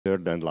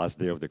third and last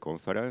day of the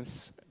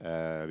conference,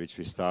 which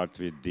we start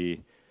with the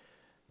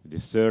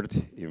third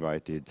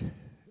invited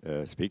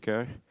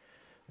speaker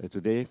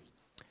today.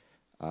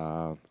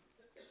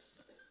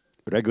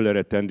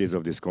 Regular attendees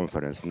of this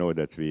conference know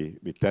that we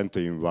tend to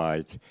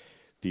invite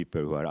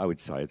people who are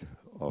outside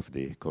of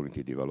the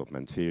cognitive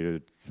development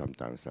field,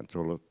 sometimes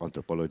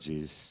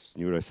anthropologists,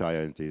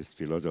 neuroscientists,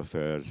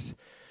 philosophers,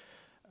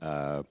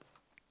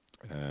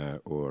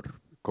 or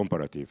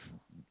comparative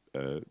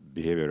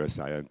behavioral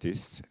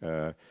scientists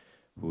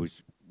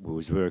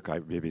whose work I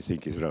maybe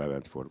think is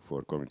relevant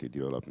for cognitive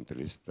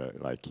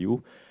developmentalists like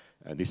you.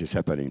 And this is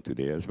happening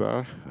today as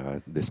well.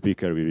 The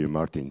speaker will be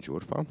Martin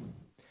Giurfa.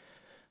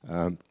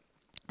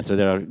 So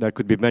there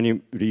could be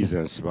many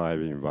reasons why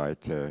we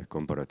invite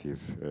comparative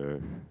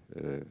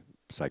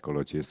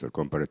psychologists or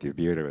comparative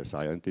behavioral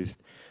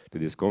scientists to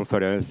this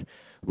conference.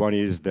 One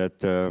is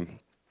that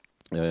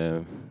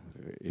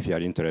if you are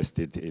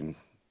interested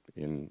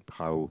in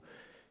how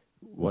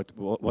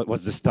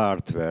what's the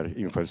start where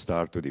infants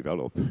start to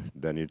develop,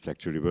 then it's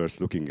actually worth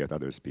looking at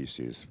other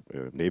species,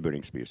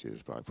 neighboring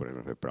species, for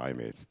example,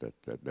 primates,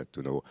 that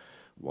to know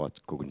what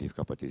cognitive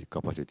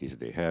capacities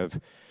they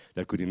have.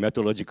 There could be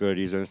methodological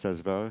reasons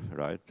as well,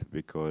 right?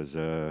 Because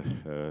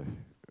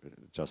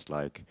just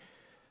like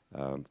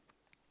when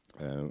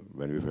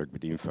we work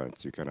with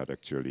infants, you cannot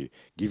actually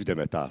give them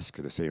a task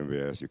the same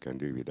way as you can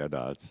do with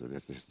adults.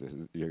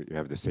 You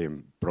have the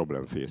same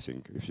problem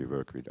facing if you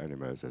work with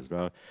animals as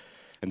well.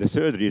 And the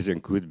third reason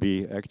could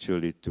be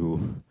actually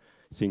to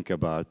think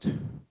about,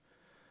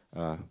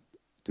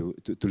 to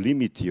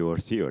limit your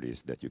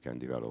theories that you can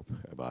develop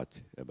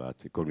about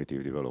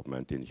cognitive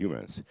development in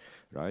humans,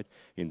 right?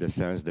 In the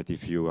sense that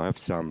if you have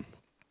some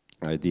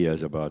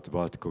ideas about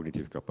what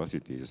cognitive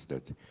capacities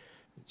that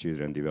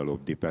children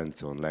develop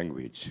depends on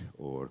language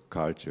or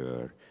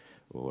culture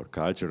or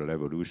cultural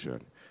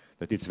evolution,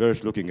 that it's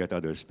worth looking at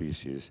other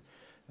species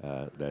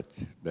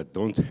that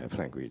don't have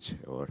language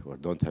or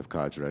don't have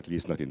culture, at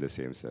least not in the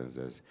same sense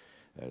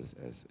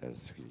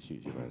as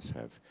humans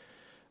have.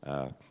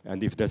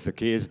 And if that's the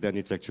case, then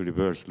it's actually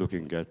worth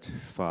looking at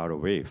far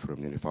away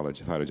from the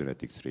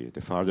phylogenetic tree. The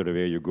farther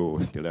away you go,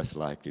 the less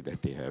likely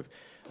that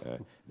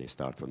they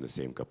start from the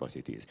same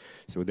capacities.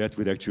 So that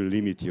would actually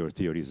limit your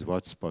theories,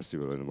 what's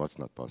possible and what's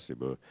not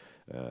possible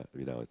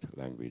without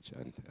language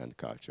and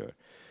culture.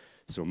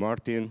 So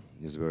Martin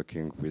is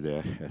working with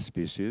a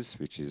species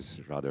which is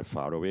rather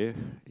far away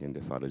in the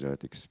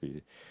phylogenetic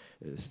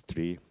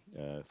tree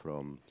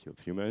from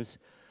humans,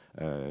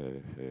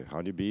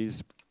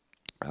 honeybees.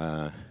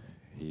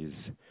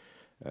 He's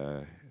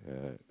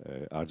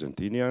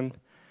Argentinian.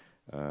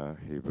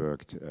 He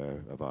worked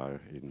a while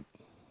in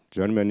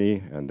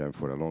Germany and then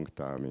for a long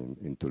time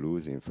in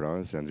Toulouse in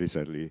France. And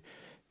recently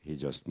he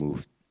just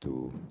moved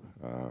to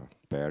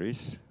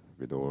Paris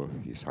with all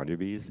his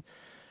honeybees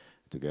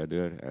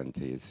together, and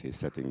he's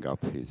setting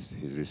up his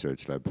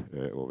research lab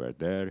over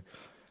there.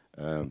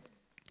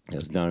 He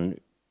has done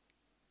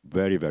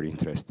very, very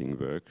interesting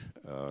work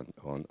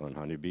on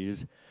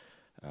honeybees.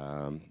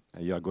 And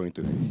you are going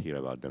to hear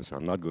about them, so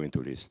I'm not going to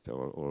list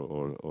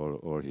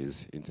all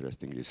his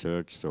interesting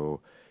research.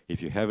 So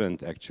if you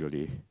haven't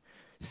actually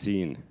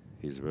seen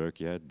his work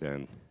yet,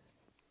 then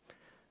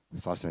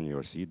fasten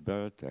your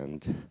seatbelt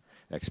and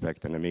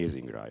expect an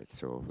amazing ride.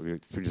 So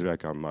please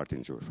welcome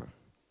Martin Giurfa.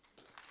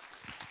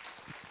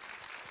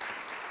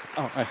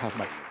 Oh, I have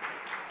my.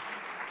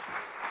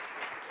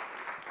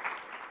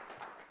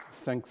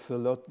 Thanks a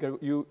lot.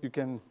 You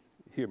can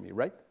hear me,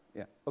 right?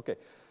 Yeah, okay.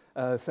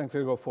 Thanks,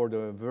 Gregor, for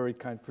the very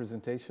kind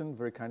presentation,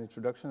 very kind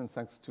introduction, and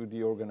thanks to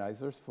the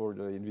organizers for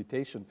the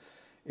invitation.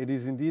 It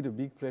is indeed a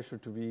big pleasure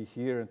to be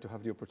here and to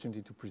have the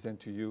opportunity to present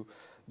to you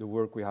the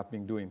work we have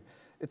been doing.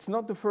 It's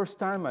not the first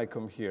time I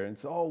come here.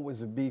 It's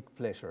always a big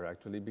pleasure,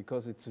 actually,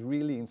 because it's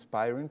really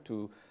inspiring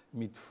to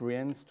meet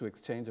friends, to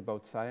exchange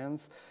about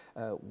science.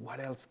 What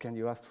else can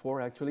you ask for,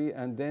 actually?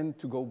 And then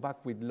to go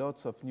back with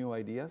lots of new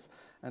ideas.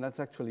 And that's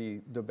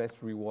actually the best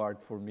reward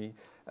for me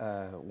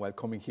while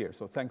coming here.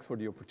 So thanks for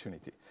the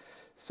opportunity.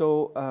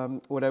 So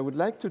what I would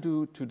like to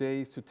do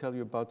today is to tell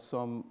you about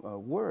some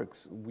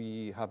works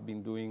we have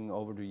been doing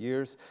over the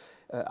years,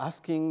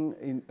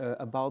 asking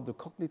about the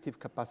cognitive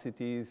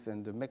capacities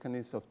and the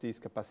mechanisms of these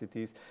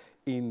capacities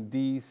in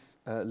these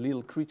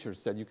little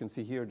creatures that you can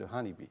see here, the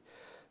honeybee.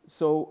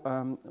 So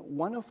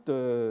one of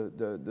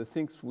the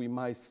things we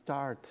might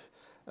start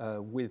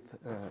with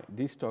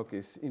this talk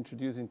is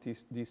introducing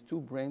these two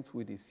brains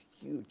with these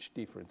huge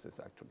differences,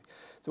 actually.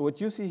 So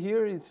what you see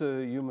here is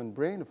a human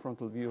brain, a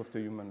frontal view of the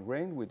human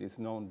brain with its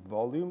known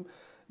volume,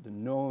 the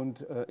known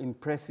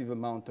impressive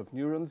amount of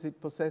neurons it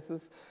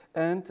possesses.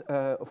 And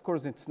of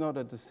course, it's not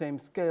at the same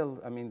scale,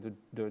 I mean,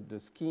 the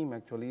scheme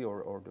actually,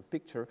 or the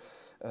picture,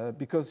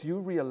 because you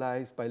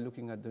realize by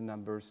looking at the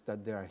numbers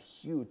that there are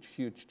huge,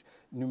 huge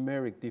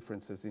numeric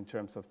differences in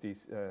terms of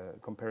these,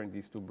 comparing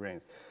these two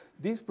brains.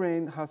 This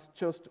brain has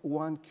just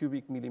 1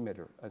 cubic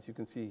millimeter, as you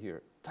can see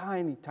here,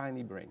 tiny,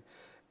 tiny brain.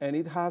 And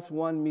it has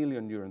 1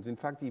 million neurons, in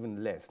fact,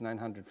 even less.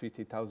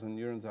 950,000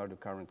 neurons are the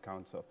current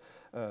counts of,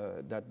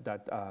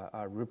 that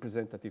are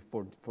representative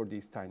for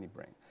this tiny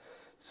brain.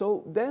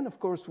 So then, of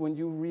course, when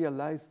you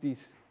realize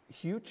these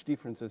huge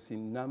differences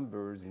in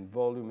numbers, in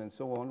volume, and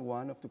so on,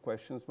 one of the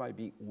questions might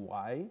be,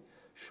 why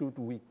should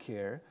we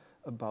care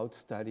about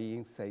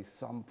studying, say,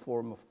 some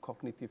form of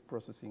cognitive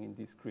processing in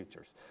these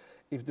creatures?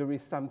 If there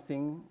is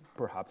something,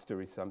 perhaps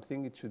there is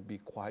something, it should be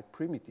quite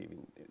primitive.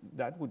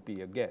 That would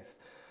be a guess.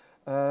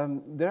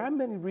 There are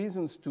many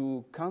reasons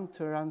to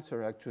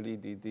counter-answer, actually,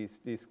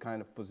 this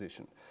kind of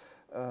position.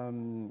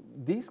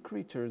 These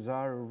creatures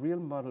are a real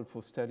model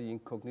for studying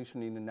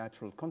cognition in a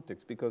natural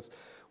context, because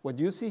what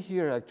you see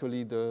here,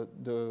 actually,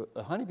 the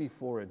honeybee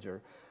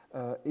forager,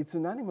 it's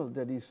an animal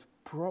that is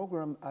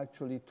programmed,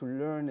 actually, to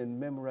learn and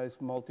memorize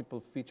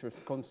multiple features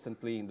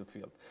constantly in the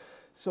field.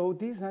 So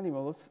these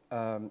animals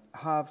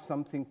have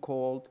something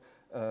called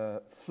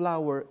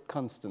flower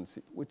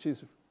constancy, which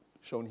is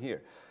shown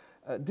here.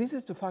 This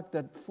is the fact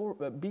that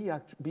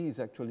bees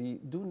actually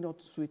do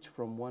not switch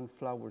from one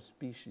flower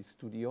species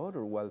to the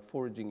other while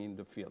foraging in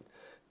the field.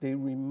 They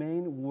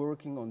remain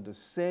working on the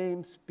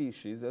same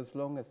species as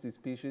long as the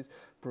species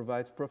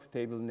provides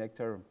profitable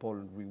nectar and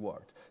pollen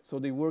reward. So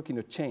they work in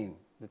a chain,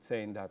 let's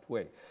say, in that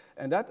way.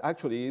 And that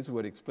actually is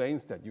what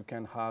explains that you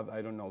can have,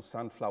 I don't know,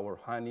 sunflower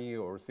honey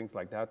or things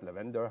like that,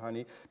 lavender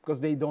honey,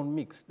 because they don't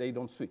mix, they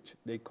don't switch.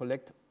 They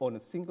collect on a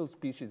single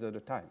species at a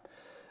time.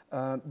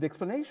 The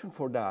explanation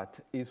for that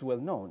is well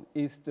known,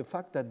 is the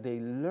fact that they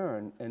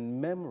learn and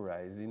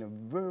memorize in a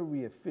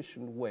very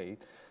efficient way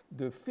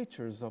the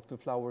features of the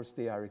flowers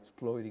they are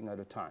exploiting at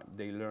a time.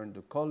 They learn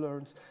the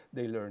colors,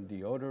 they learn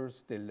the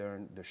odors, they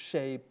learn the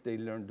shape, they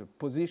learn the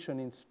position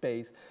in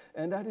space,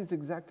 and that is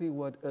exactly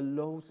what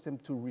allows them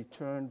to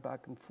return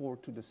back and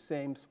forth to the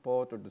same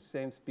spot or the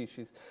same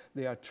species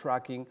they are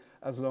tracking,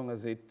 as long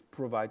as it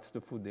provides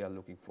the food they are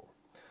looking for.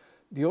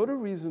 The other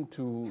reason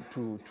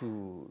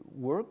to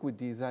work with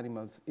these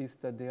animals is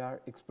that they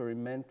are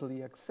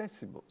experimentally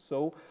accessible.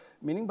 So,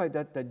 meaning by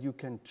that you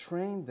can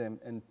train them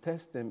and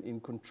test them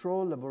in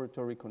controlled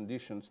laboratory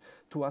conditions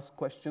to ask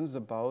questions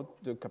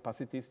about the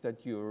capacities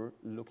that you're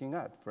looking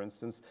at. For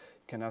instance,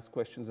 you can ask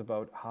questions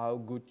about how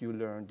good you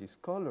learn these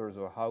colors,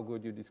 or how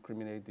good you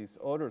discriminate these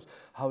odors,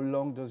 how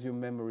long does your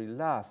memory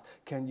last,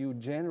 can you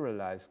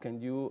generalize, can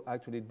you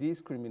actually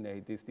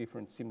discriminate these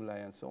different stimuli,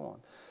 and so on.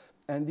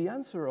 And the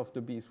answer of the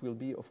bees will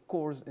be, of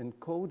course,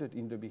 encoded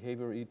in the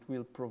behavior it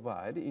will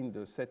provide in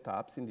the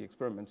setups, in the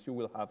experiments you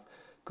will have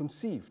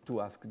conceived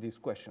to ask these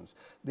questions.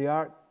 They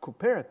are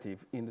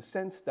cooperative in the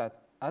sense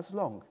that as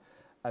long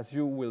as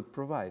you will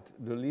provide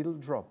the little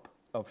drop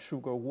of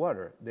sugar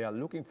water they are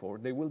looking for,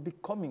 they will be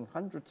coming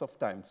hundreds of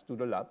times to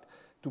the lab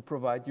to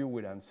provide you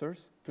with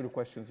answers to the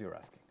questions you're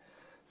asking.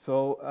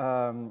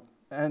 So,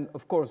 and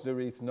of course, there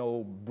is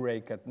no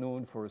break at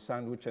noon for a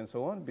sandwich and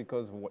so on,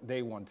 because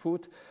they want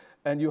food.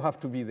 And you have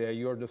to be there,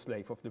 you're the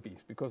slave of the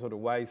bees, because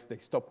otherwise they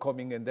stop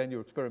coming and then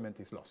your experiment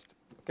is lost,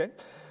 okay?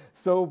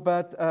 So,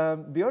 but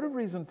the other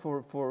reason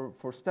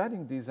for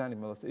studying these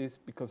animals is,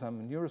 because I'm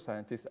a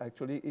neuroscientist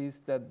actually, is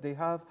that they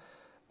have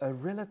a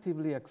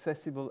relatively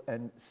accessible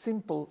and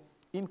simple,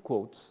 in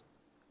quotes,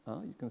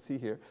 you can see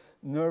here,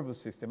 nervous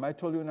system. I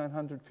told you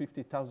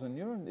 950,000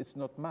 neurons, it's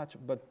not much,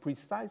 but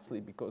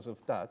precisely because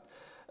of that,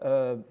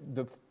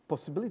 the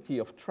possibility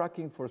of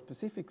tracking for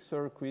specific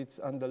circuits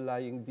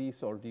underlying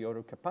this or the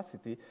other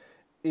capacity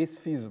is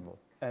feasible.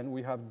 And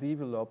we have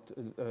developed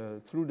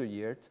through the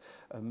years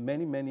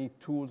many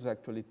tools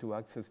actually to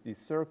access these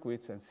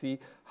circuits and see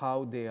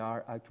how they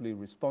are actually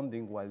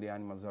responding while the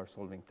animals are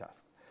solving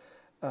tasks.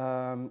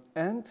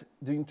 And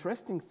the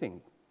interesting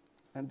thing,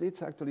 and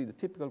it's actually the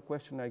typical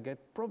question I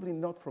get, probably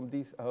not from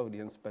this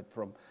audience, but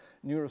from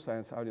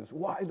neuroscience audience,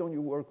 why don't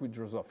you work with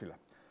Drosophila?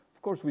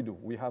 Of course we do.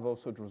 We have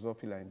also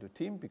Drosophila in the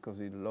team because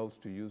it allows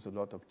to use a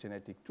lot of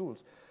genetic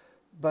tools.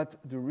 But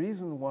the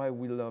reason why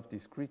we love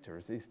these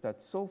creatures is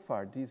that so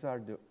far these are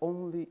the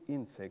only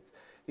insects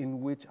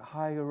in which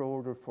higher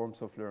order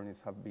forms of learning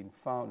have been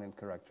found and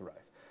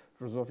characterized.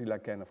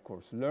 Drosophila can, of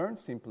course, learn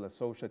simple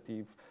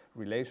associative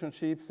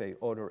relationships, say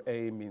odor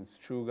A means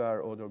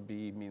sugar, odor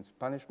B means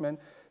punishment,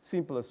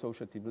 simple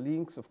associative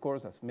links, of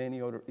course, as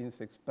many other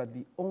insects, but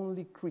the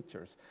only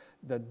creatures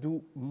that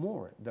do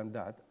more than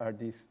that are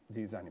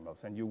these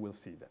animals, and you will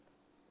see that.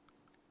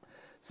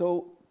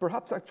 So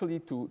perhaps actually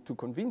to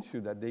convince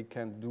you that they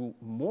can do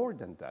more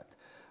than that,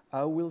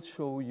 I will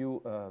show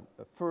you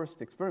a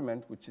first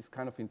experiment, which is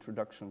kind of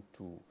introduction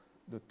to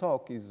the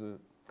talk, is a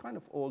kind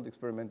of old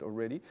experiment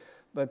already,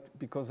 but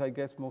because I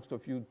guess most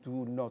of you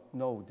do not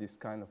know this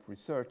kind of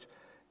research,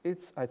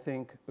 it's, I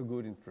think, a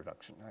good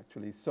introduction,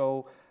 actually.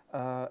 So,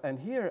 and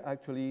here,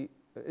 actually,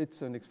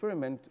 it's an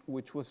experiment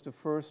which was the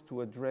first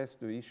to address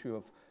the issue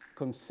of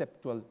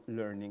conceptual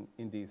learning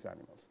in these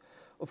animals.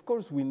 Of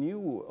course, we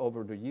knew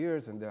over the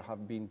years, and there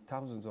have been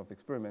thousands of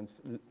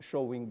experiments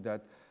showing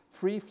that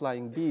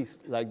free-flying beasts,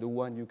 like the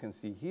one you can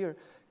see here,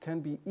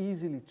 can be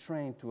easily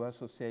trained to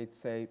associate,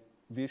 say,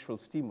 visual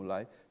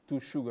stimuli to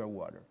sugar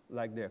water,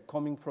 like they're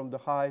coming from the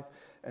hive,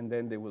 and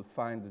then they will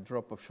find a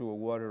drop of sugar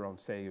water on,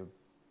 say, a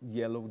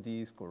yellow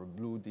disc or a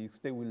blue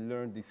disc. They will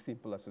learn this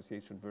simple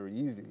association very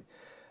easily.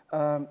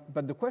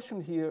 But the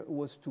question here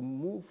was to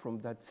move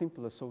from that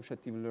simple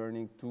associative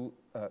learning to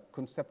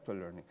conceptual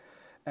learning.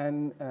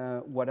 And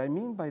what I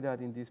mean by that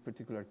in this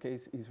particular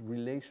case is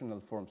relational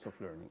forms of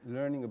learning,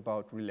 learning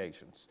about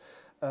relations.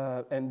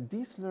 And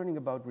this learning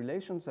about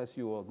relations, as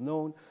you all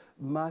know,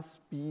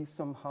 must be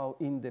somehow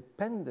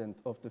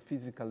independent of the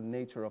physical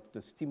nature of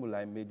the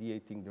stimuli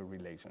mediating the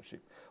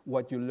relationship.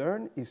 What you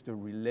learn is the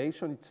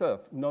relation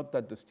itself, not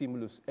that the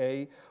stimulus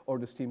A or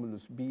the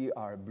stimulus B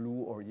are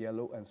blue or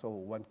yellow, and so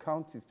what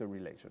counts is the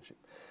relationship.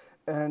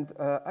 And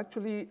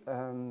actually,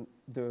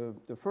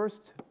 the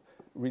first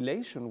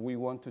relation we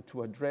wanted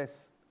to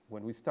address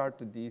when we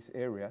started this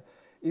area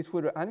is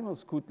whether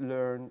animals could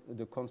learn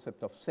the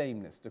concept of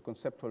sameness, the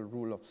conceptual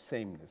rule of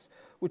sameness,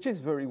 which is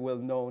very well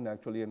known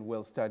actually and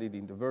well studied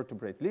in the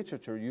vertebrate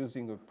literature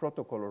using a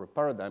protocol or a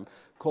paradigm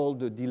called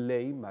the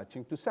delay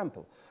matching to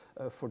sample.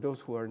 For those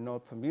who are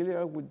not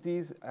familiar with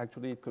this,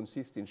 actually it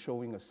consists in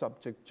showing a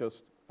subject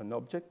just an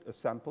object, a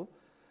sample,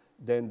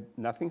 then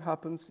nothing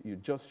happens, you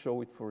just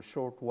show it for a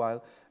short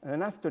while, and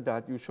then after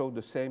that you show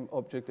the same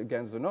object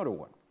against another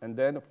one. And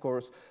then, of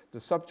course, the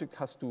subject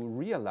has to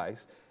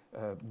realize,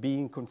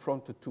 being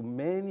confronted to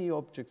many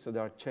objects that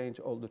are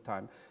changed all the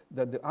time,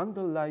 that the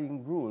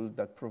underlying rule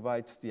that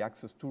provides the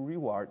access to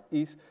reward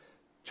is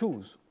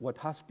choose what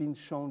has been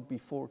shown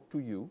before to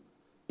you,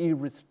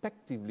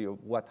 irrespectively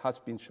of what has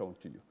been shown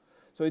to you.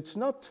 So it's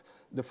not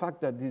the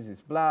fact that this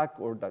is black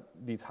or that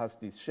it has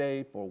this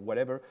shape or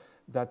whatever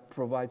that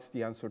provides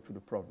the answer to the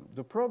problem.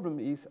 The problem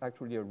is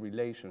actually a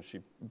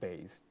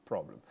relationship-based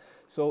problem.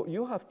 So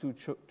you have to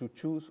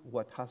choose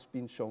what has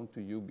been shown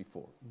to you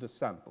before, the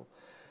sample.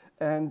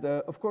 And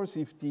of course,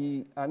 if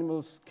the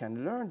animals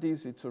can learn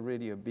this, it's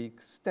already a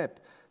big step.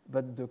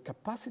 But the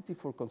capacity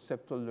for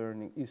conceptual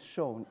learning is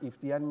shown if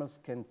the animals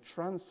can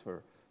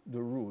transfer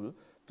the rule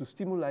to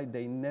stimuli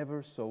they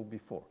never saw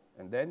before.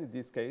 And then, in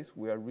this case,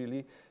 we are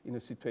really in a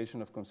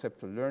situation of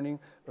conceptual learning,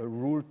 a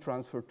rule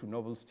transfer to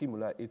novel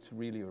stimuli, it's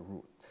really a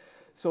rule.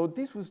 So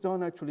this was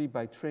done actually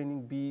by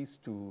training bees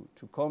to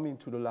come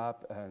into the lab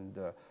and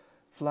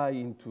fly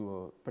into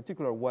a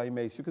particular Y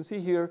maze. You can see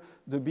here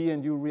the bee,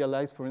 and you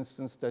realize, for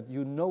instance, that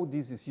you know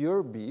this is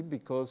your bee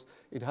because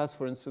it has,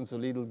 for instance, a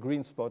little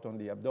green spot on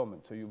the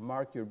abdomen. So you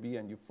mark your bee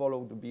and you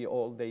follow the bee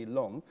all day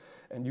long,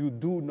 and you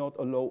do not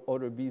allow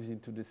other bees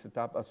into the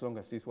setup as long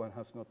as this one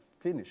has not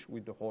finished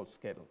with the whole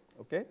schedule,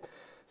 okay?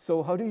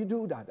 So how do you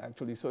do that,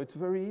 actually? So it's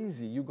very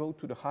easy. You go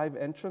to the hive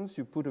entrance,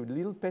 you put a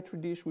little petri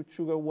dish with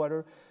sugar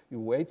water, you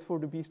wait for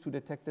the bees to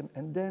detect them,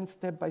 and then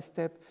step by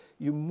step,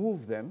 you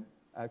move them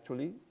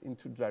actually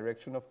into the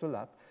direction of the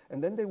lab,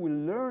 and then they will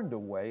learn the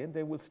way and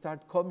they will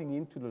start coming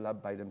into the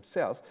lab by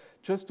themselves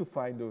just to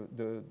find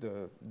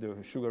the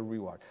sugar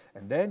reward.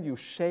 And then you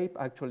shape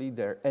actually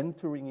their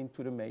entering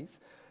into the maze,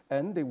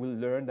 and they will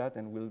learn that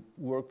and will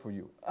work for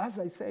you. As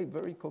I say,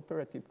 very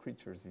cooperative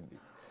creatures indeed.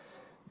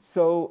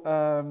 So,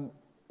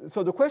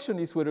 so the question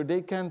is whether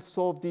they can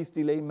solve this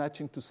delay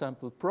matching to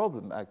sample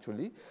problem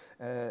actually.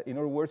 In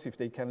other words, if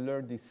they can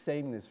learn this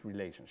sameness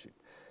relationship.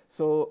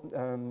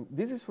 So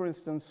this is, for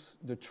instance,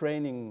 the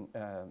training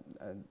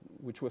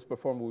which was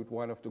performed with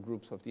one of the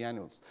groups of the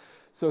animals.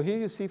 So here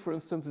you see, for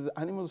instance, the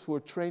animals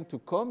were trained to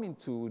come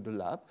into the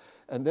lab,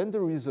 and then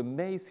there is a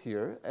maze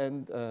here,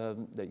 and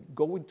they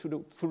go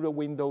into through the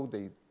window,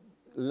 they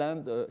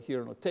land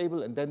here on a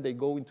table, and then they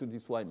go into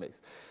this Y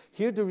maze.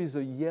 Here there is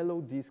a yellow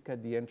disc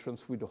at the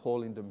entrance with a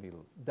hole in the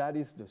middle. That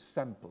is the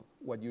sample,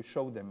 what you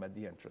show them at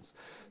the entrance.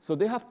 So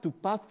they have to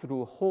pass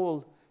through a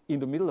hole in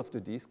the middle of the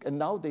disk, and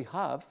now they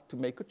have to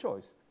make a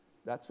choice.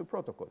 That's the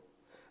protocol.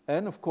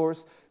 And of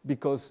course,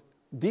 because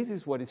this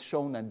is what is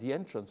shown at the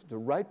entrance, the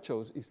right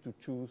choice is to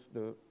choose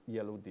the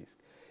yellow disk.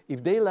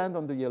 If they land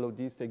on the yellow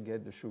disk, they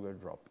get the sugar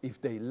drop.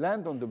 If they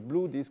land on the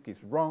blue disk,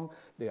 it's wrong.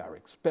 They are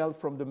expelled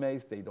from the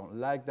maze. They don't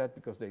like that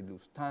because they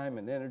lose time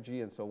and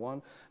energy and so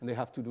on, and they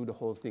have to do the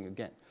whole thing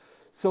again.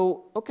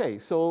 So, okay,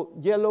 so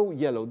yellow,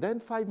 yellow. Then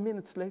 5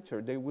 minutes later,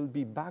 they will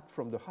be back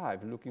from the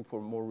hive looking for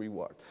more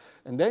reward.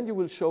 And then you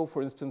will show,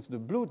 for instance, the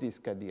blue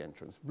disk at the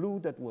entrance, blue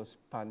that was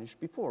punished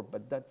before,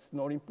 but that's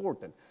not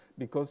important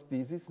because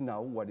this is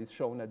now what is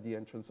shown at the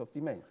entrance of the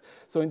maze.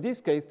 So in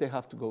this case, they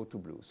have to go to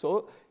blue.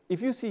 So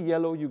if you see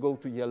yellow, you go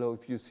to yellow.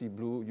 If you see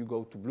blue, you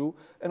go to blue.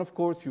 And of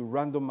course, you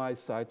randomize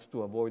sides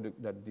to avoid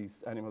that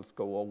these animals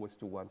go always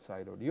to one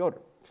side or the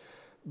other.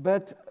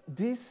 But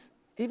this,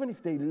 even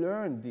if they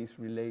learn these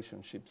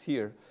relationships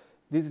here,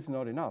 this is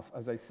not enough.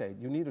 As I said,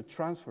 you need a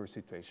transfer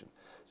situation.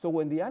 So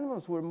when the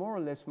animals were more or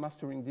less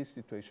mastering this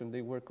situation,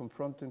 they were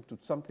confronted to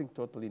something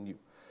totally new.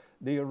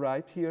 They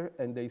arrived here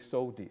and they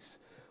saw this,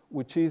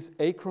 which is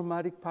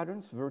achromatic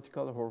patterns,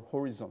 vertical or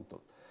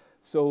horizontal.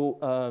 So,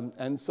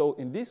 and so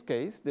in this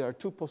case, there are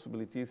two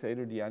possibilities.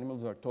 Either the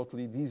animals are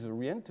totally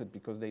disoriented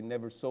because they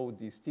never saw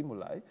these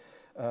stimuli,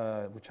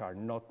 which are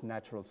not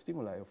natural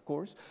stimuli, of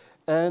course,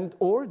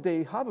 or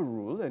they have a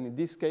rule, and in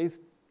this case,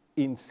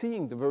 in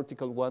seeing the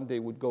vertical one, they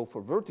would go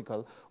for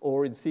vertical,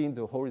 or in seeing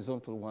the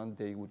horizontal one,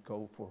 they would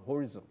go for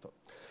horizontal.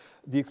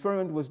 The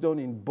experiment was done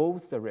in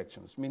both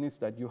directions, meaning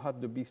that you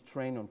had the bees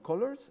train on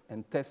colors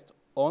and test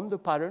on the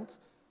patterns,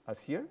 as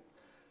here,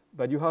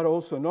 but you had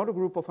also another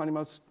group of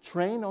animals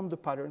train on the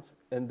patterns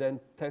and then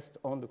test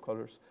on the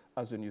colors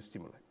as a new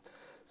stimuli.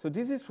 So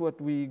this is what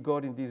we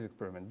got in this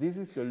experiment. This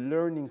is the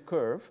learning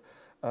curve,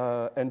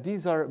 and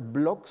these are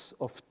blocks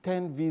of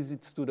 10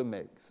 visits to the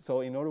maze.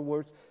 So in other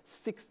words,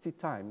 60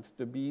 times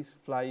the bees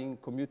flying,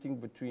 commuting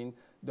between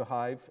the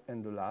hive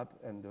and the lab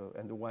and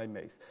the Y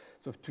maze.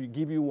 So to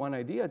give you one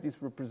idea,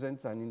 this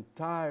represents an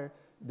entire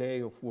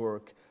day of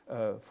work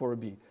for a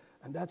bee.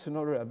 And that's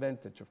another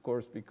advantage, of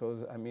course,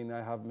 because I mean,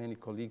 I have many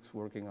colleagues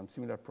working on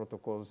similar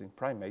protocols in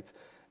primates,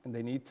 and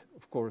they need,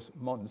 of course,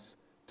 months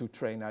to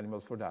train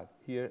animals for that.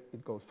 Here,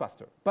 it goes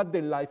faster. But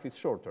the life is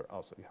shorter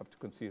also, you have to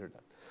consider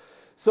that.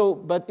 So,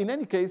 but in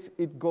any case,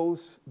 it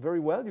goes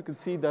very well. You can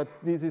see that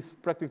this is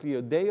practically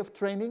a day of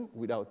training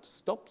without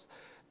stops.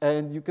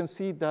 And you can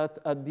see that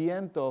at the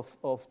end of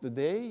the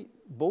day,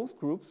 both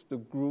groups, the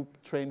group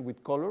trained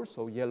with colors,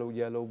 so yellow,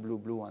 yellow, blue,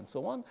 blue, and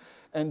so on,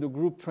 and the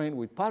group trained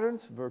with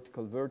patterns,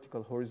 vertical,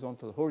 vertical,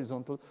 horizontal,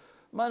 horizontal,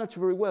 manage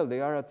very well.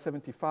 They are at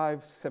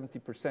 75,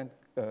 70%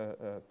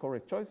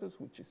 correct choices,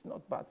 which is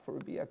not bad for a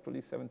bee, actually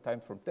 7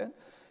 times from 10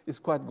 is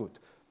quite good.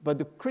 But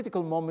the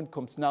critical moment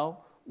comes now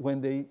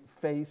when they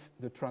face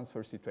the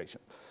transfer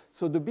situation.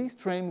 So the bees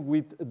trained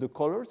with the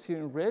colors here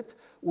in red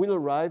will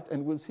arrive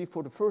and will see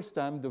for the first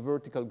time the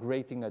vertical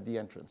grating at the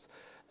entrance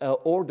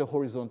or the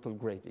horizontal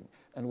grating.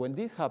 And when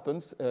this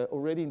happens,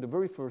 already in the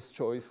very first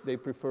choice, they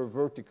prefer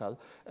vertical,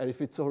 and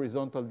if it's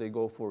horizontal, they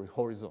go for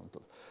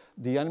horizontal.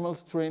 The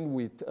animals trained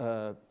with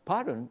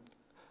pattern,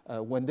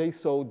 when they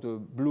saw the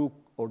blue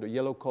or the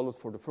yellow colors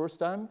for the first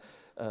time,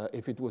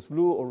 if it was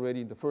blue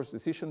already in the first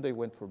decision, they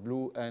went for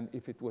blue, and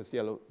if it was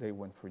yellow, they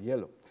went for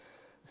yellow.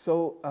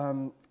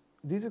 So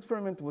this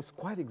experiment was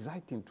quite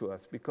exciting to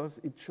us because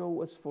it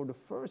showed us for the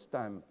first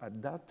time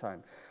at that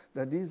time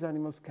that these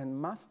animals can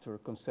master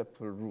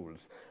conceptual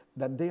rules,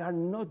 that they are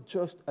not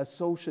just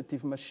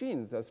associative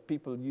machines as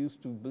people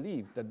used to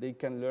believe, that they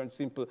can learn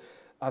simple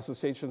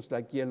associations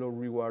like yellow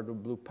reward or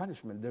blue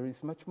punishment. There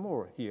is much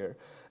more here.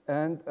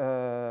 And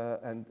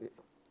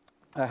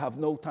I have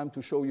no time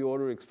to show you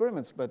other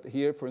experiments, but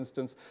here, for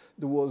instance,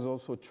 there was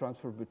also a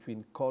transfer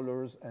between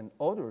colors and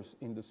others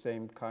in the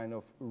same kind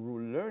of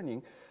rule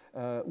learning,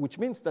 which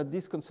means that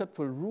these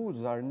conceptual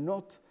rules are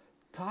not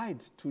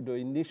tied to the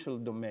initial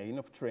domain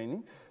of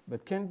training,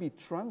 but can be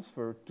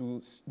transferred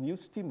to new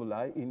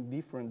stimuli in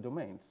different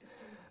domains.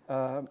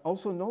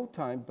 Also no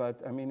time,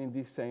 but I mean, in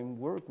this same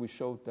work, we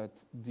showed that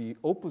the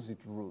opposite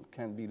rule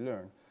can be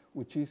learned,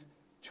 which is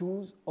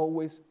choose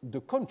always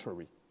the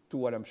contrary to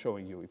what I'm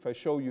showing you. If I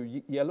show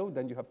you yellow,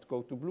 then you have to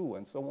go to blue,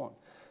 and so on.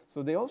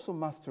 So they also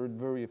mastered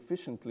very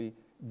efficiently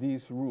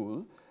this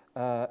rule.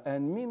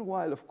 And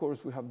meanwhile, of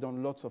course, we have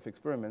done lots of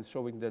experiments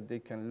showing that they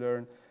can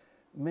learn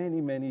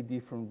many, many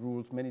different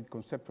rules, many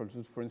conceptual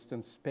rules, for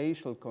instance,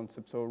 spatial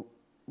concepts or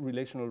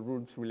relational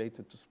rules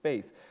related to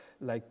space,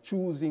 like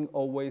choosing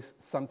always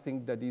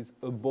something that is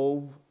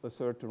above a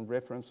certain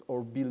reference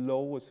or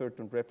below a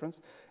certain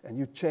reference, and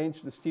you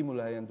change the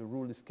stimuli and the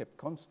rule is kept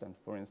constant,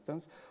 for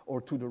instance, or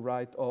to the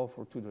right of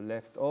or to the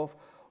left of,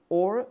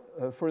 or,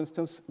 for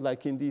instance,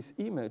 like in this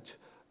image,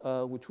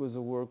 which was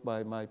a work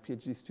by my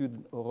PhD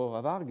student,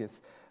 Aurora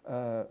Vargas,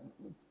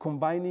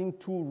 combining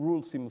 2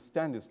 rules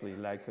simultaneously,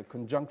 like a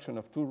conjunction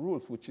of 2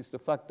 rules, which is the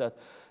fact that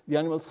the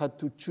animals had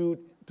to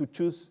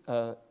choose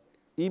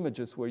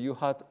images where you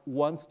had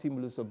one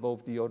stimulus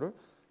above the other,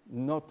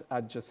 not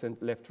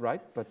adjacent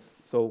left-right, but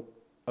so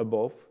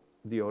above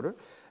the other.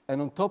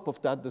 And on top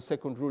of that, the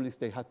second rule is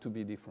they had to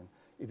be different.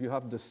 If you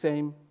have the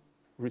same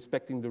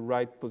respecting the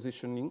right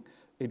positioning,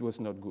 it was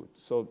not good.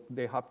 So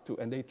they have to,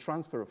 and they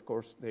transfer, of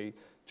course, they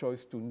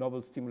choose to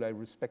novel stimuli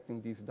respecting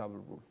this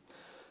double rule.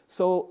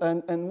 So,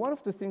 and one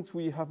of the things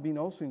we have been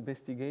also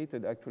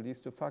investigated actually is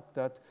the fact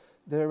that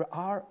there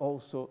are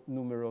also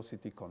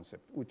numerosity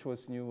concepts, which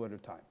was new at the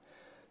time.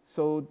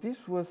 So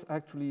this was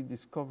actually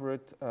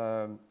discovered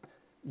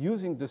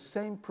using the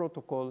same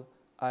protocol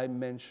I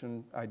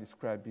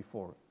described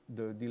before,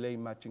 the delay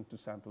matching to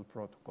sample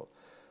protocol.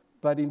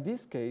 But in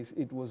this case,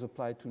 it was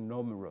applied to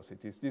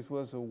numerosities. This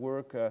was a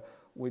work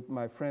with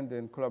my friend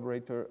and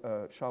collaborator,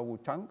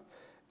 Xiaowu Tang.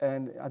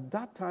 And at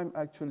that time,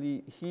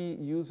 actually, he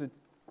used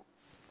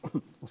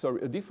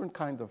a different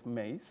kind of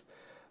maze.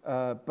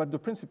 But the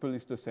principle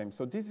is the same.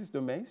 So this is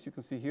the maze. You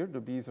can see here, the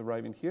bees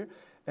arriving here.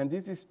 And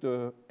this is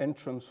the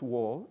entrance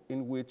wall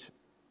in which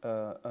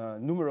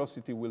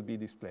numerosity will be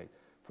displayed.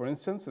 For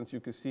instance, as you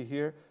can see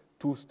here,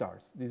 2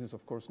 stars. This is,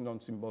 of course,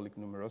 non-symbolic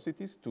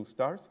numerosities, 2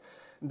 stars.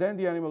 Then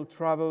the animal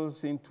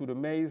travels into the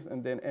maze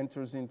and then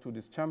enters into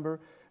this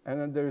chamber.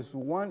 And then there's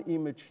one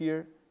image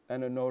here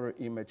and another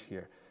image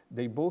here.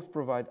 They both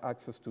provide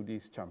access to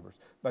these chambers.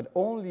 But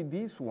only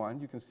this one,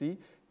 you can see,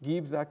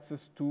 gives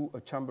access to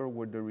a chamber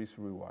where there is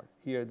reward.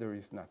 Here, there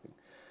is nothing.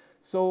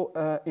 So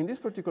in this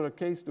particular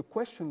case, the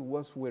question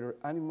was whether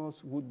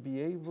animals would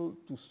be able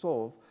to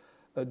solve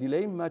a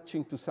delay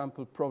matching to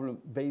sample problem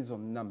based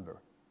on number,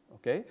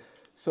 okay?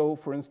 So,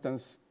 for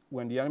instance,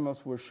 when the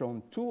animals were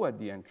shown 2 at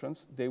the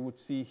entrance, they would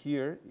see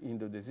here in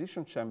the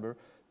decision chamber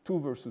 2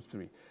 versus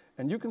 3.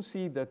 And you can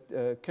see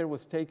that care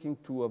was taken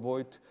to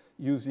avoid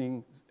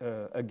using,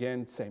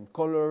 again, same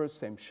colors,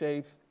 same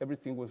shapes,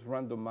 everything was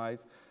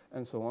randomized,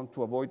 and so on,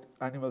 to avoid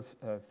animals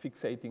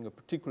fixating a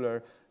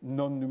particular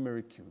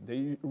non-numeric cue.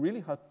 They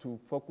really had to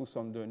focus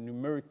on the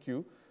numeric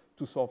cue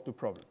to solve the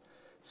problem.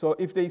 So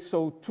if they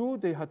saw 2,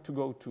 they had to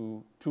go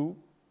to 2.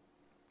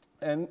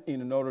 And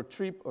in another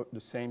trip, the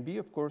same bee,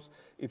 of course,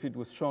 if it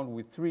was shown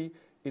with 3,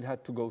 it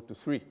had to go to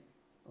 3,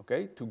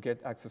 okay, to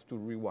get access to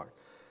reward.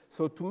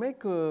 So to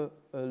make a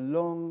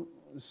long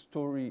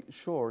story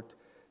short,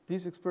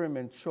 this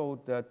experiment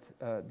showed that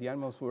the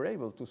animals were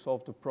able to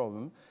solve the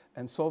problem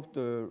and solve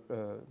the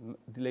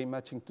delay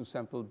matching to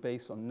sample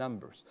based on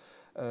numbers.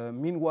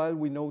 Meanwhile,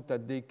 we know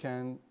that they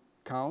can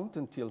count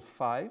until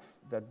 5,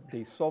 that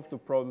they solve the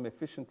problem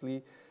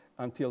efficiently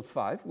until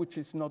 5, which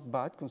is not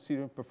bad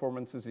considering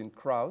performances in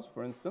crows,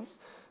 for instance,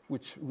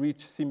 which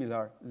reach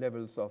similar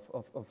levels of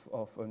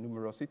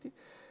numerosity.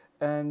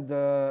 And,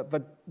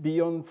 but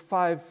beyond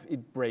 5,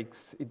 it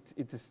breaks.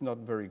 It is not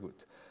very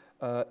good.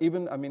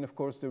 Even, I mean, of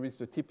course, there is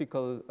the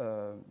typical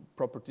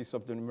properties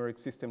of the numeric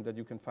system that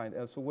you can find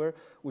elsewhere,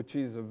 which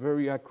is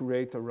very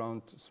accurate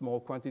around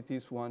small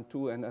quantities, 1,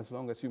 2, and as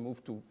long as you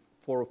move to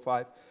 4 or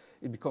 5,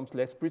 it becomes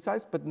less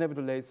precise, but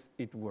nevertheless,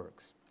 it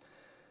works.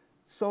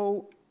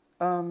 So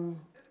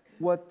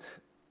what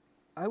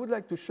I would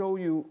like to show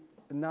you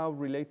now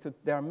related,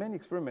 there are many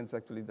experiments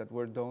actually that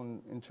were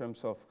done in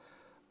terms of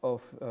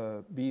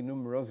bee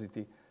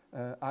numerosity.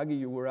 Agi,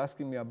 you were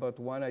asking me about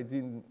one I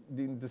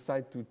didn't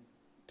decide to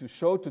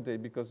show today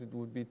because it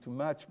would be too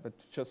much, but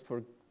just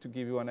to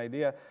give you an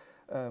idea,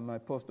 my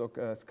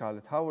postdoc,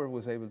 Scarlett Howard,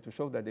 was able to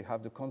show that they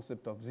have the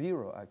concept of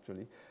 0,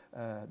 actually.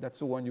 That's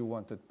the one you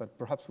wanted, but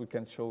perhaps we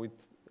can show it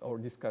or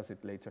discuss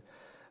it later.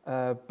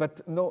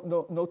 But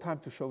no time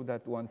to show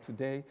that one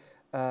today.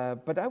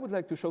 But I would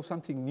like to show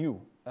something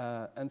new,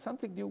 and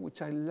something new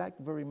which I like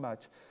very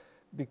much,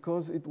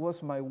 because it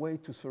was my way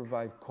to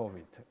survive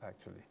COVID,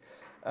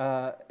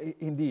 actually.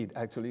 Indeed,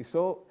 actually.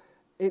 So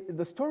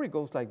the story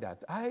goes like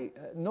that.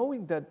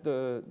 Knowing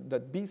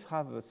that bees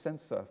have a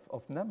sense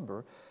of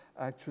number,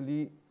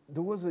 actually,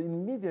 there was an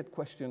immediate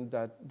question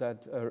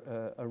that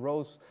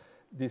arose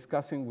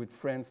discussing with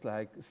friends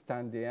like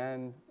Stan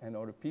Dehan and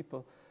other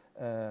people.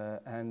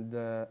 And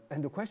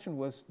the question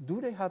was,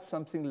 do they have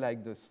something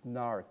like the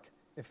SNARC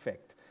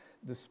effect,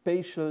 the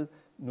spatial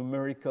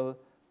numerical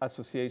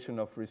association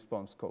of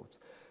response codes?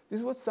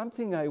 This was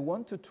something I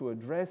wanted to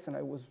address, and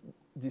I was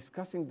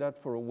discussing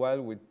that for a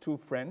while with 2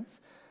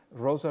 friends,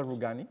 Rosa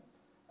Rugani,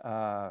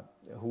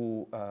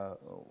 who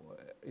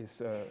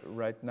is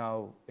right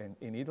now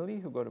in Italy,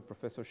 who got a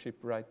professorship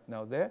right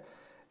now there,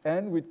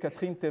 and with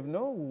Catherine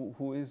Thévenot,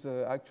 who is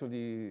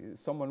actually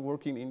someone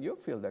working in your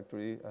field,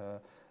 actually,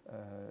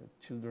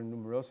 children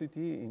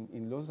numerosity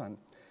in Lausanne.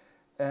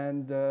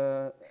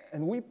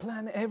 And we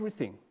planned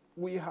everything.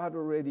 We had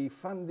already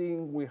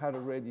funding, we had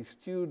already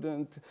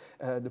student.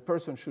 The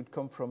person should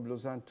come from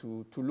Lausanne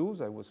to Toulouse.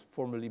 I was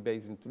formerly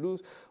based in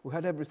Toulouse. We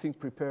had everything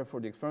prepared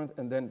for the experiment,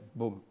 and then,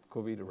 boom,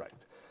 COVID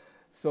arrived.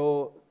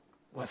 So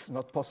it was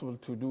not possible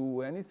to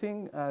do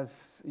anything.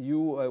 As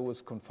I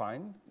was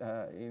confined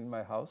in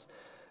my house.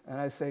 And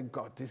I said,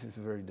 God, this is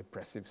very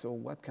depressive, so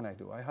what can I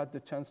do? I had the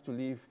chance to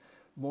live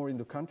more in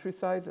the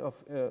countryside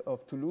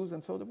of Toulouse,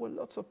 and so there were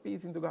lots of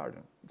bees in the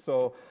garden.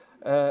 So,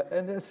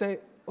 and I say,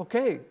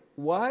 okay,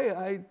 why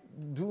I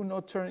do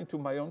not turn into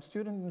my own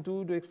student and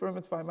do the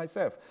experiments by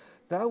myself?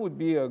 That would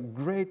be a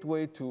great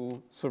way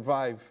to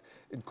survive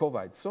in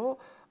COVID. So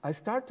I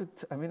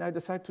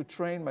decided to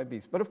train my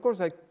bees. But of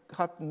course, I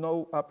had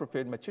no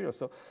appropriate material.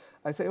 So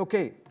I say,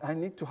 okay, I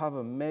need to have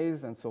a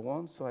maze and so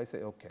on. So I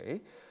say,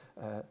 okay,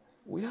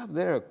 we have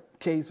there a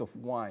case of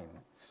wine.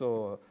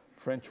 So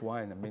French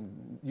wine, I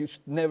mean, you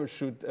never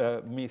should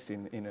miss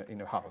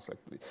in a house,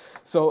 actually.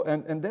 So,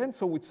 and then,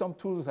 so with some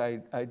tools, I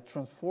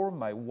transformed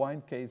my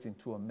wine case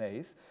into a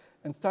maze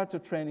and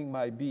started training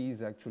my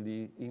bees,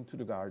 actually, into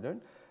the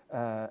garden.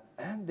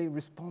 And they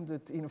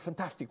responded in a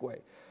fantastic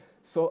way.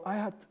 So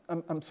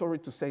I'm sorry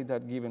to say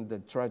that, given the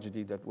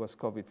tragedy that was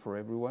COVID for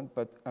everyone,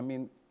 but I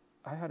mean,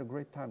 I had a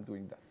great time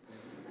doing that.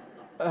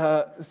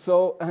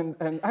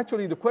 And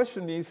actually the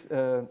question is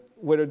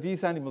whether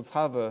these animals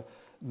have a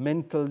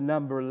mental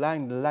number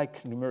line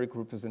like numeric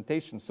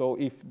representation. So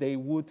if they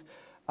would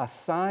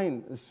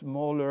assign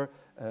smaller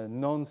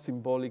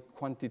non-symbolic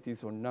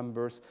quantities or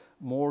numbers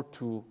more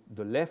to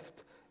the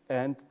left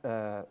and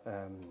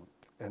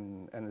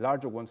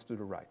larger ones to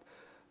the right.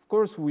 Of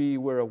course, we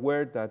were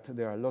aware that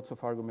there are lots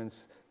of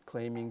arguments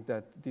claiming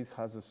that this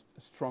has a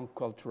strong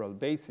cultural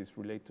basis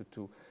related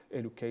to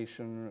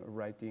education,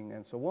 writing,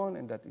 and so on,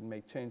 and that it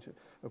may change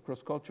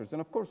across cultures. And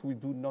of course, we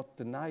do not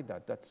deny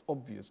that. That's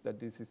obvious that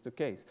this is the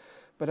case.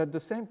 But at the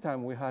same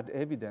time, we had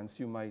evidence,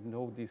 you might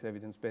know this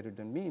evidence better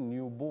than me,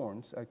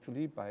 newborns,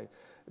 actually, by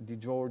Di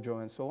Giorgio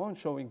and so on,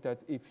 showing that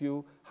if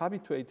you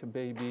habituate a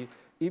baby,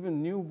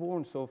 even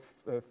newborns of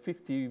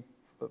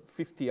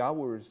 50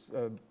 hours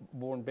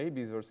born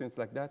babies or things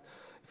like that,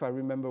 if I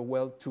remember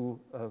well, to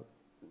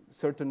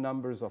certain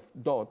numbers of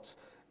dots,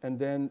 and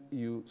then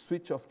you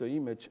switch off the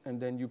image, and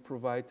then you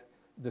provide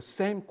the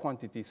same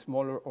quantity,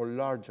 smaller or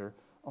larger,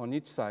 on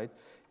each side.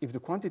 If the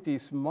quantity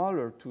is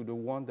smaller to the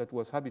one that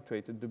was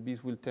habituated, the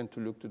bees will tend to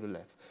look to the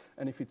left.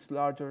 And if it's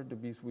larger, the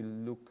bees will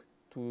look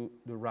to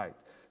the right.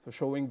 So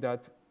showing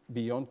that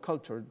beyond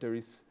culture, there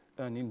is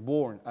an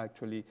inborn,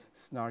 actually,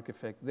 snark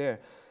effect there.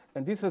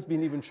 And this has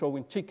been even shown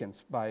in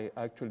chickens by,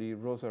 actually,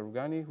 Rosa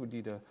Rugani, who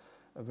did a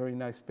very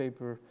nice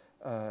paper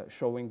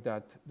showing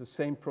that the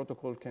same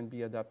protocol can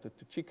be adapted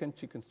to chickens.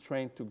 Chickens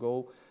trained to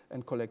go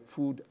and collect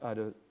food at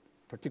a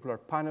particular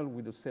panel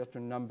with a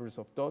certain numbers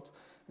of dots.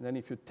 And then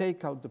if you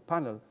take out the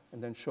panel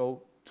and then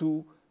show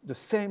two, the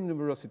same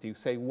numerosity,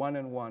 say 1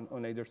 and 1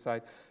 on either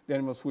side, the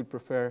animals will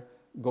prefer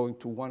going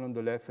to 1 on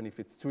the left, and if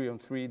it's 3 on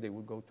 3, they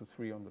will go to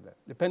 3 on the left,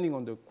 depending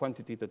on the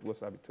quantity that was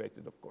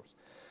habituated, of course.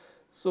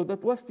 So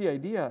that was the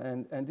idea,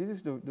 and this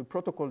is the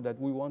protocol that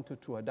we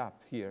wanted to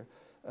adapt here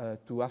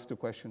to ask the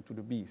question to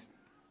the bees.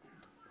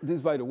 This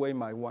is, by the way,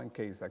 my one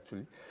case,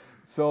 actually.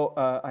 So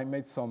I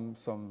made some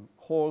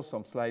holes,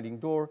 some sliding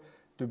door.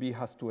 The bee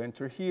has to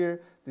enter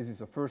here. This is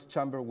the first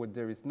chamber where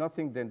there is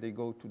nothing. Then they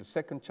go to the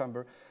second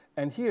chamber.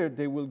 And here,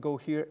 they will go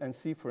here and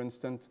see, for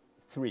instance,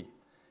 3.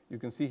 You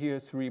can see here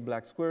 3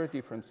 black squares,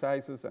 different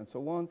sizes, and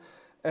so on.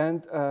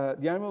 And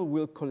the animal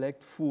will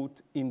collect food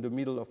in the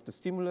middle of the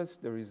stimulus.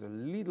 There is a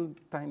little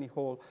tiny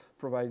hole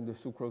providing the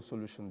sucrose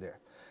solution there.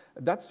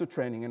 That's the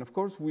training. And of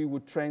course, we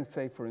would train,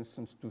 say, for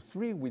instance, to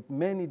 3 with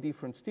many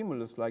different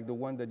stimulus, like the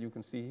one that you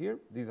can see here.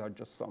 These are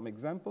just some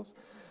examples.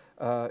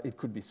 It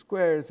could be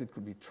squares, it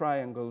could be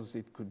triangles,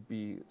 it could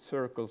be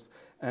circles.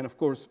 And of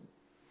course,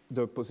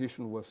 the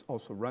position was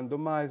also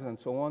randomized and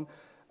so on.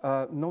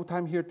 No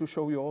time here to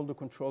show you all the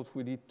controls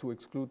we did to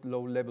exclude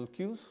low-level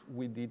cues.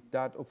 We did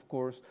that, of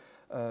course,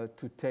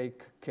 to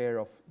take care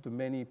of the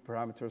many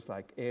parameters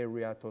like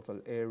area, total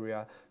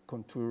area,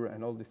 contour,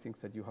 and all the things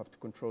that you have to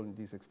control in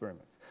these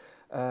experiments.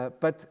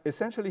 But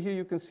essentially here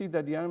you can see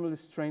that the animal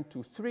is trained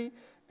to 3,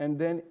 and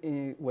then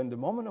when the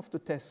moment of the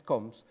test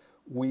comes,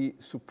 we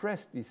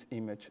suppress this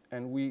image,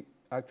 and we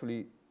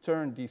actually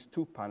turn these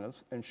 2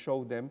 panels and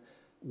show them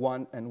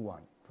 1 and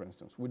 1, for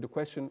instance, with the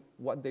question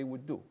what they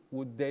would do.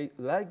 Would they,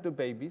 like the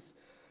babies,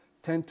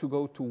 tend to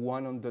go to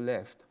 1 on the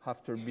left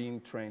after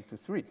being trained to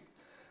 3?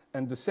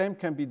 And the same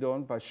can be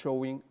done by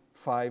showing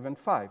 5 and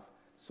 5.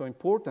 So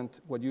important,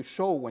 what you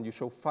show when you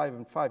show 5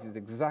 and 5 is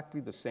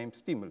exactly the same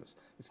stimulus.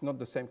 It's not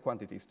the same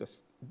quantity.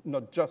 It's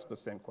not just the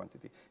same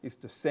quantity. It's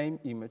the same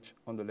image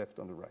on the left,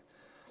 on the right.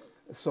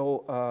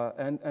 So,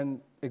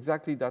 and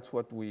exactly that's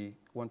what we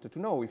wanted to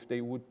know, if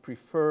they would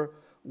prefer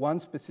one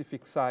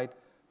specific side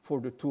for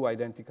the 2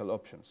 identical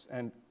options.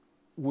 And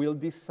will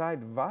this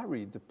side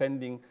vary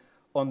depending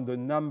on the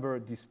number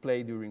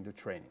displayed during the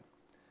training?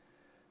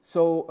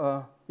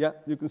 So, yeah,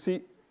 you can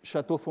see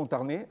Chateau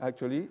Fontarnais,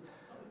 actually.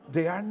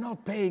 They are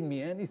not paying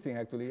me anything,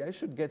 actually. I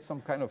should get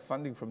some kind of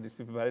funding from these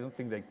people, but I don't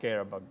think they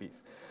care about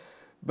bees.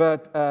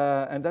 But,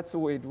 and that's the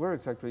way it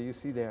works, actually. You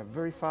see, they are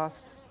very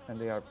fast, and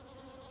they are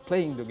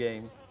playing the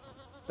game.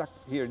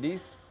 Here it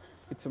is.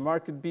 It's a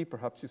market bee.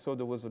 Perhaps you saw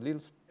there was a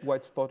little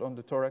white spot on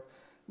the thorax.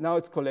 Now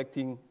it's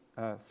collecting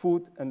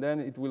food, and then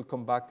it will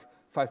come back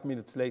 5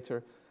 minutes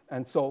later.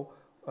 And so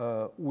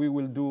we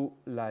will do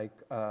like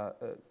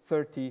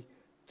 30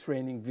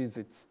 training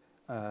visits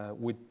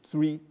with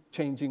 3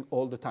 changing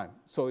all the time.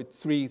 So it's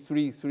 3,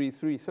 3, 3,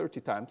 3,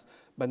 30 times,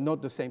 but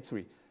not the same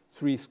 3.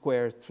 3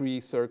 squares, 3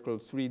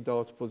 circles, 3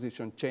 dots,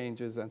 position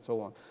changes, and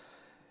so on.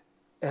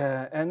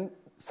 And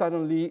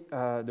suddenly,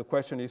 the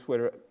question is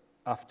whether,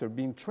 after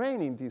being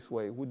trained in this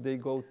way, would they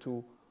go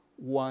to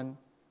 1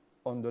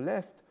 on the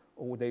left,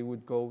 or they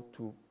would go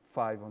to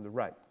 5 on the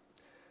right?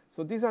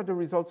 So these are the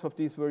results of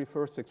this very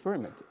first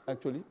experiment,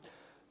 actually.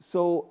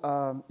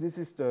 So this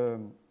is the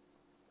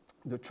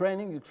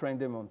training. You train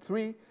them on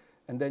 3,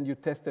 and then you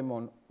test them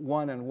on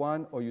 1 and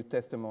 1, or you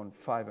test them on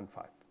 5 and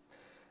 5.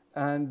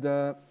 And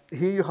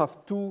here you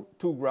have two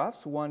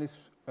graphs. One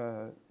is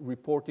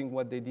reporting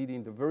what they did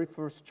in the very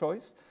first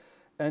choice,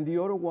 and the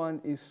other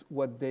one is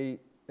what they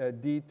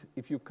did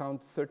if you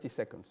count 30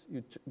 seconds.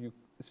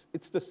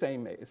 It's the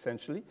same,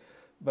 essentially,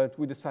 but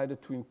we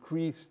decided to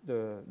increase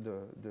the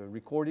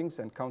recordings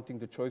and counting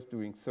the choice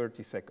during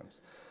 30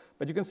 seconds.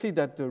 But you can see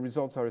that the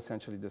results are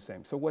essentially the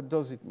same. So what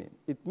does it mean?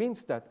 It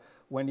means that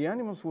when the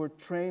animals were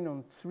trained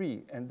on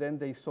 3 and then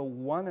they saw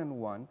 1 and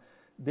 1,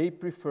 they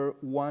prefer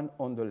 1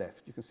 on the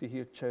left. You can see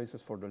here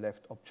choices for the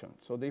left option.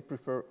 So they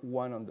prefer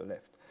 1 on the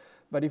left.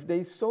 But if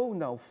they saw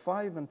now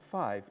 5 and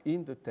 5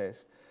 in the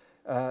test,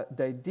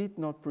 they did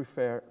not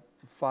prefer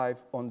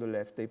 5 on the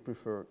left, they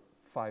prefer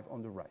 5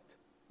 on the right,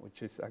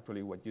 which is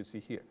actually what you see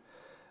here.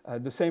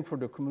 The same for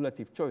the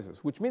cumulative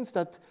choices, which means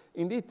that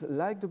indeed,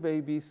 like the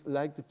babies,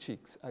 like the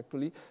chicks,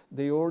 actually,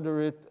 they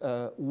order it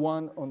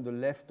 1 on the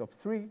left of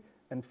 3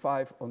 and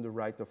 5 on the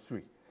right of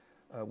 3,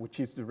 which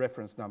is the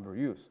reference number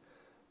used.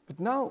 But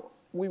now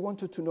we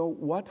wanted to know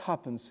what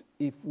happens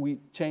if we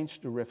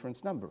change the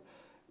reference number.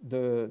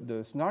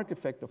 The snark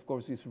effect, of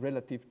course, is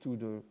relative to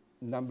the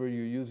number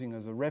you're using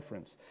as a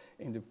reference.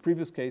 In the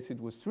previous case, it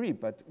was 3,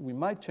 but we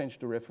might change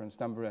the reference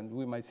number and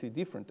we might see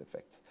different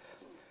effects.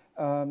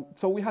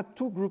 So we had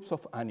 2 groups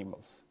of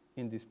animals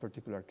in this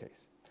particular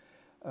case.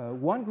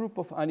 One group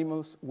of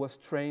animals was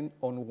trained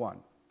on 1,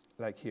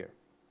 like here.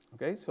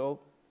 Okay, so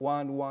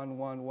 1, 1,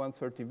 1, 1,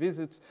 30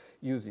 visits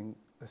using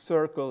a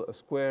circle, a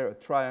square, a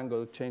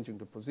triangle, changing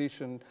the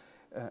position,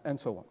 and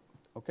so on.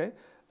 Okay,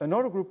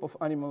 another group of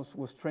animals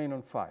was trained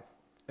on 5.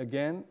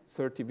 Again,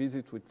 30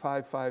 visits with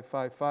 5, 5,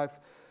 5, 5,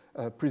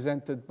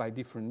 presented by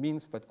different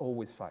means, but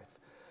always 5.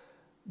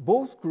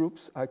 Both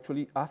groups,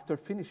 actually, after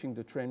finishing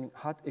the training,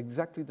 had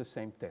exactly the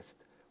same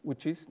test,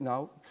 which is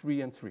now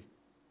 3 and 3,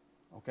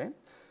 okay?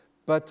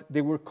 But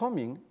they were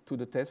coming to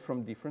the test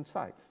from different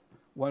sides.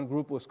 One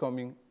group was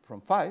coming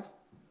from 5,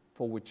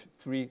 for which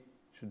 3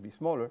 should be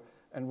smaller,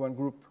 and one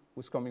group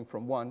was coming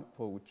from 1,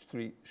 for which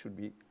 3 should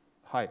be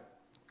higher,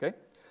 okay?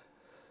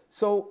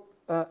 So,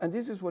 and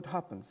this is what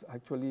happens,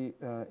 actually,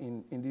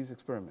 in this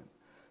experiment.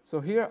 So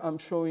here I'm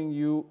showing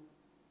you,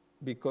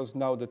 because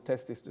now the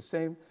test is the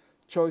same,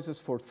 choices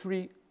for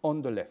 3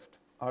 on the left,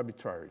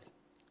 arbitrarily,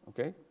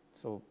 okay?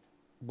 So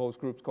both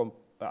groups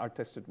are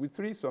tested with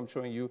 3, so I'm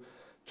showing you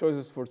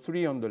choices for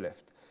 3 on the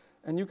left.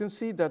 And you can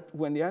see that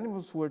when the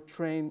animals were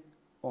trained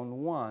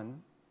on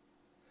 1,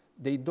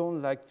 they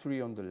don't like 3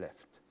 on the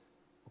left,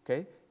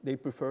 okay? They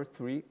prefer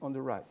 3 on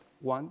the right,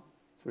 1,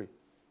 3.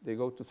 They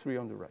go to 3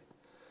 on the right.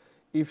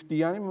 If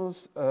the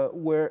animals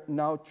were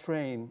now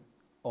trained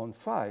on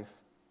 5,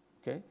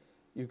 okay,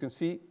 you can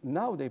see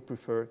now they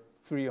prefer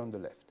 3 on the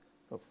left.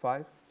 So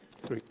 5,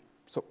 3.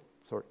 So,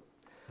 sorry.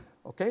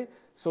 Okay,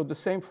 so the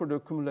same for the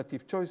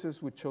cumulative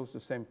choices, which shows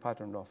the same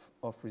pattern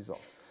of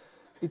results.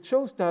 It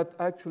shows that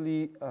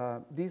actually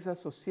this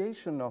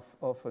association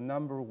of a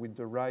number with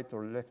the right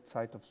or left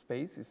side of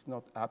space is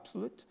not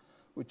absolute,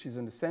 which is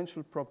an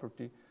essential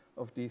property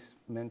of these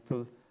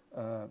mental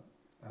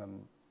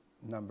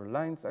number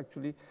lines,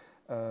 actually.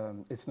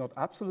 It's not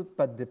absolute,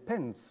 but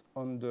depends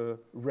on the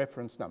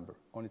reference number,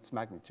 on its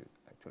magnitude,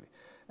 actually.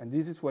 And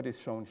this is what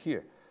is shown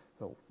here.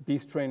 So B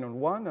strain on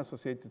 1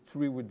 associated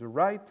 3 with the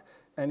right,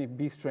 and if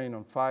B strain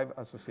on 5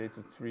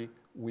 associated 3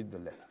 with the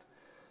left.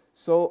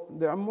 So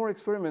there are more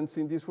experiments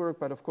in this work,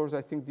 but of course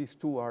I think these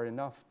 2 are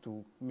enough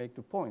to make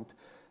the point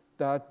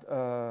that,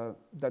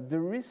 that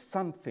there is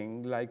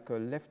something like a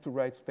left to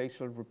right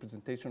spatial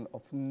representation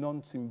of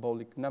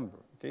non-symbolic number,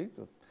 okay?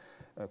 So,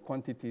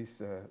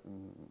 quantities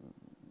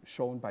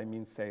shown by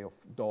means, say, of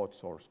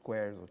dots or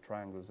squares or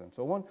triangles and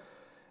so on,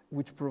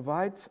 which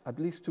provides, at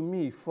least to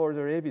me,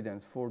 further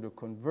evidence for the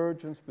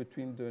convergence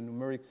between the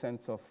numeric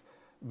sense of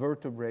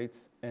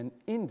vertebrates and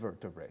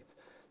invertebrates.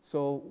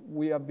 So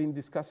we have been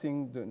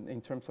discussing, in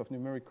terms of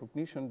numeric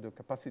cognition, the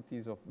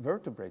capacities of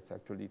vertebrates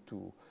actually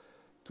to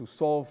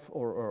solve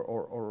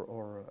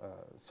or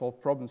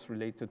solve problems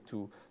related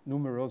to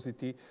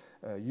numerosity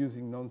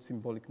using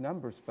non-symbolic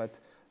numbers. But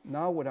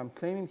now what I'm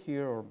claiming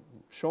here, or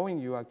showing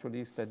you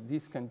actually, is that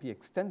this can be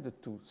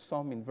extended to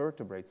some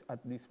invertebrates, at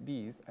least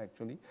bees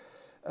actually.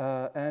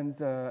 And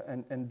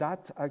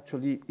that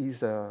actually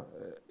is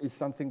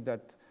something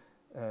that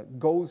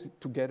goes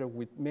together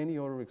with many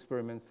other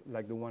experiments,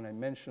 like the one I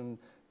mentioned,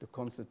 the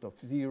concept of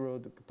 0,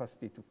 the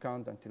capacity to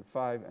count until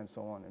 5, and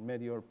so on, and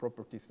many other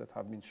properties that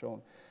have been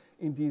shown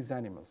in these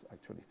animals,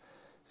 actually.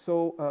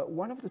 So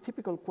one of the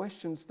typical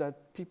questions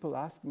that people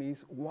ask me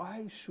is,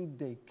 why should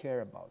they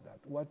care about that?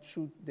 What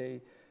should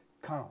they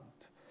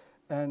count?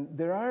 And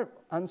there are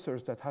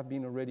answers that have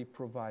been already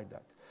provided.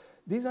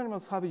 These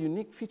animals have a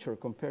unique feature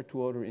compared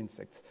to other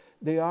insects.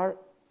 They are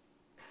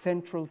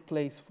central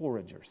place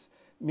foragers,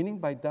 meaning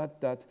by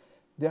that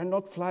they are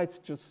not flies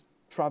just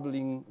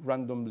traveling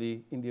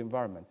randomly in the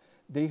environment.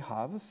 They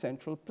have a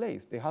central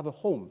place. They have a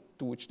home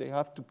to which they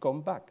have to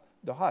come back,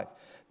 the hive.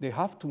 They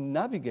have to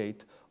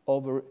navigate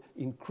over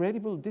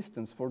incredible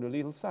distance for the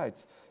little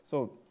sites.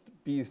 So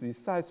bees this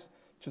size,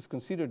 just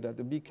consider that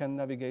the bee can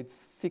navigate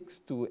 6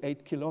 to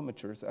 8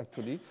 kilometers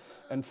actually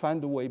and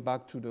find a way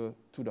back to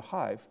the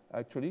hive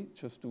actually,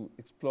 just to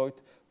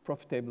exploit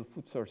profitable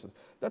food sources.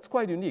 That's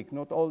quite unique.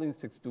 Not all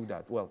insects do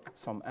that. Well,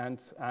 some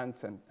ants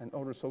and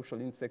other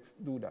social insects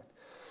do that.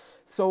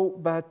 So,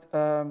 but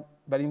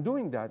in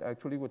doing that,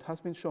 actually, what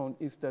has been shown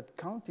is that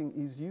counting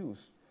is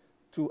used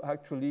to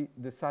actually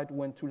decide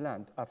when to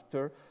land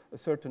after a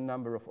certain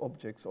number of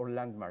objects or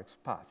landmarks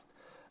passed.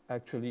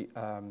 Actually,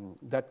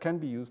 that can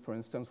be used, for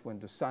instance, when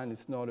the sun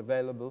is not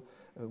available,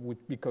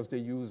 because they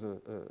use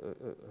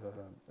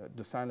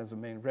the sun as a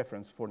main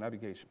reference for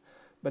navigation.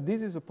 But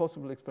this is a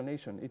possible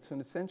explanation. It's an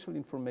essential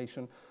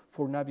information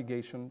for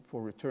navigation,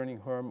 for returning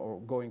home or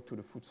going to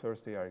the food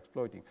source they are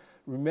exploiting.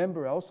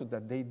 Remember also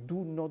that they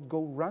do not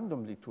go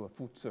randomly to a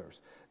food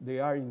source. They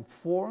are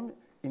informed,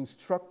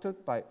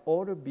 instructed by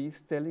other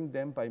bees telling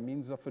them by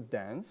means of a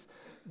dance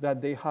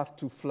that they have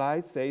to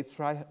fly, say,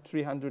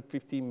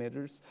 350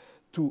 meters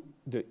to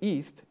the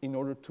east in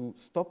order to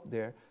stop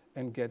there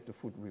and get the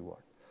food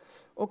reward.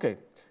 Okay,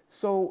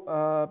 so,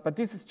 but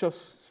this is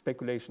just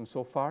speculation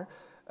so far.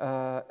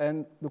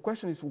 And the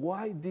question is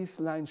why this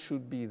line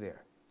should be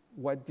there,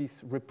 why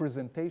this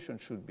representation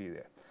should be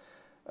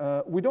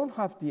there. We don't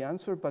have the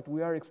answer, but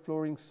we are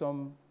exploring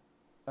some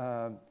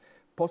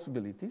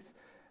possibilities.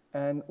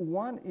 And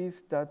one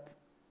is that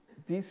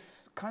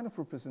this kind of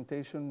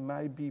representation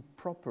might be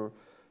proper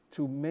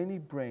to many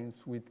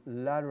brains with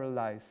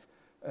lateralized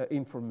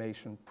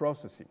information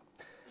processing.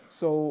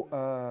 So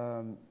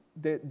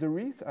there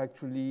is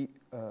actually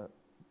a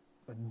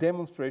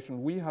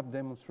demonstration, we have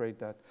demonstrated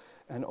that,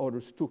 and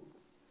others too,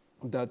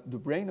 that the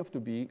brain of the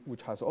bee,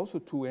 which has also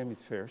two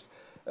hemispheres,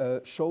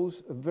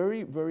 shows a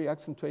very, very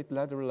accentuated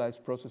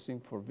lateralized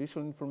processing for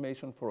visual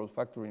information, for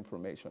olfactory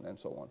information, and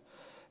so on.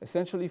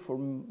 Essentially, for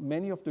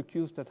many of the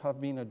cues that have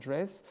been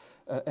addressed,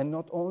 and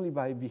not only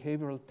by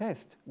behavioral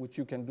tests, which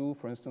you can do,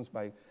 for instance,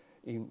 by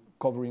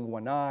covering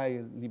one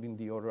eye, leaving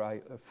the other eye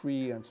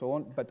free, and so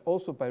on, but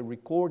also by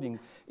recording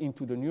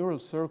into the neural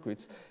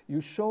circuits, you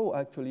show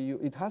actually,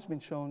 it has been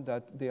shown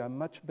that they are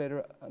much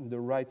better on the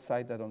right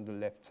side than on the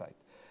left side,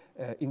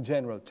 in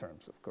general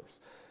terms, of course.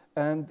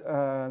 And,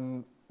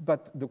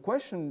 but the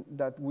question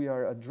that we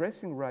are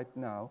addressing right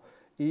now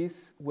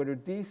is whether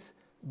this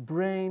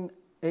brain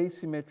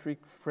asymmetric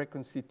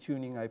frequency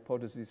tuning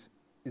hypothesis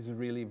is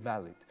really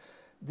valid.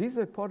 This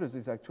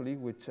hypothesis actually,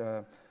 which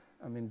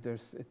I mean,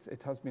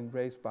 it has been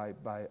raised by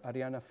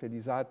Arianna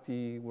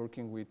Felizati,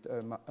 working with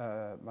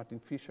Martin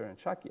Fischer and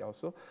Shaki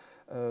also,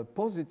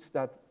 posits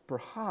that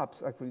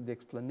perhaps actually the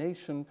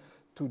explanation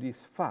to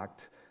this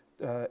fact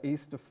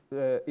is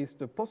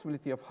the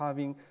possibility of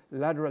having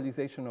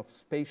lateralization of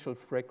spatial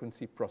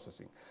frequency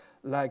processing.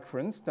 Like, for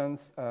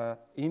instance,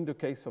 in the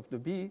case of the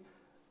bee,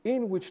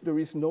 in which there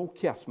is no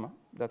chiasma,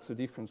 that's the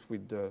difference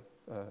with the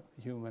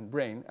human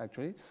brain,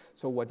 actually.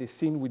 So what is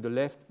seen with the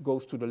left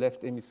goes to the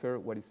left hemisphere.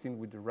 What is seen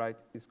with the right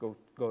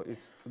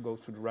goes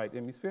to the right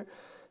hemisphere.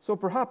 So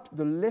perhaps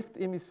the left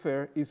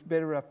hemisphere is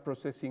better at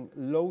processing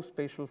low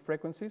spatial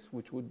frequencies,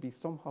 which would be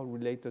somehow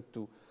related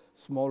to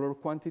smaller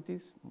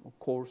quantities,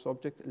 coarse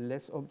objects,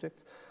 less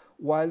objects,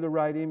 while the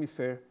right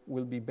hemisphere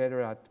will be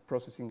better at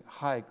processing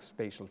high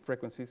spatial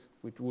frequencies,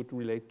 which would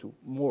relate to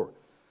more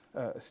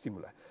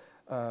stimuli.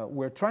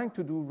 We're trying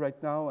to do right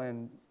now,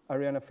 and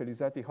Arianna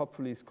Felizati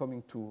hopefully is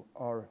coming to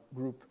our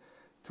group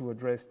to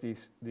address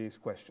this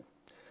question.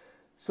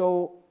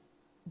 So,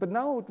 but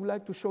now I would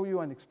like to show you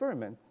an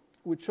experiment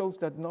which shows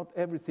that not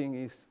everything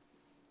is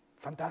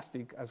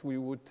fantastic as we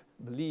would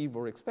believe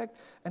or expect,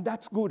 and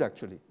that's good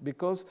actually,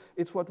 because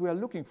it's what we are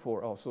looking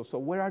for also. So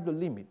where are the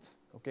limits?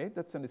 Okay,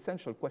 that's an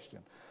essential question.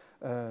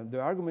 The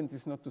argument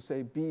is not to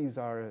say bees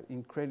are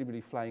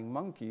incredibly flying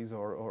monkeys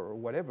or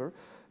whatever.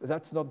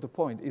 That's not the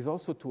point. It's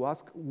also to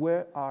ask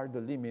where are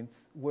the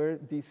limits, where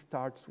this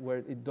starts, where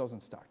it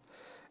doesn't start.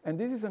 And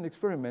this is an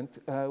experiment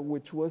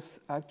which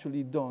was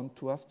actually done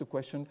to ask the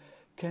question,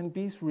 can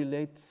bees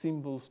relate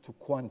symbols to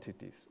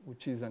quantities,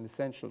 which is an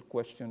essential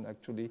question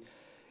actually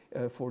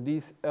for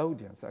this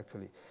audience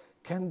actually.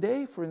 Can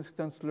they, for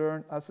instance,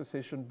 learn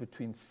association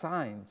between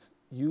signs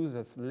used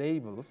as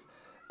labels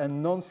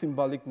and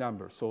non-symbolic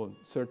numbers, so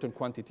certain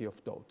quantity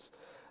of dots.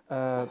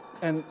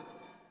 And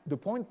the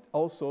point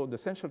also, the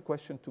essential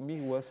question to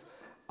me was,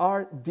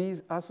 are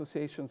these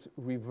associations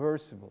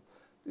reversible?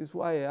 This is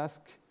why I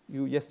asked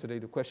you yesterday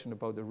the question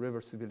about the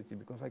reversibility,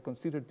 because I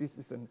consider this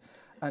is an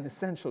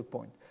essential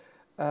point.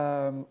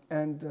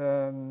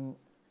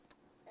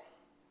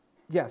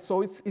 Yeah,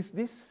 so is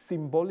this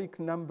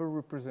symbolic number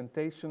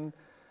representation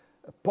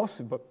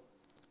possible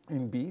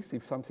in bees,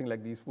 if something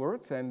like this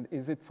works, and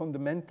is it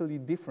fundamentally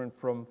different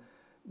from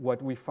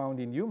what we found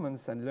in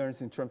humans and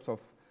learns in terms of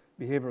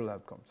behavioral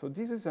outcomes? So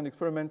this is an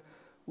experiment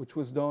which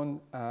was done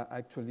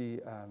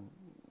actually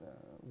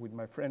with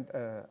my friend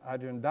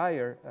Adrian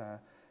Dyer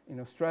in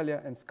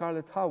Australia, and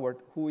Scarlett Howard,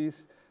 who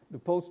is the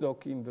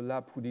postdoc in the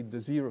lab who did the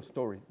zero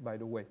story, by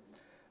the way,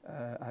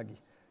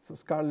 Aggie. So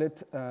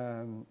Scarlett,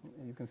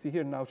 you can see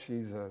here now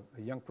she's a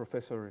young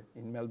professor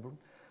in Melbourne.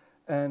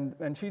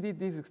 And she did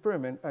this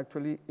experiment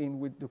actually in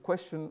which the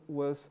question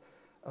was,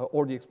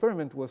 or the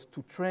experiment was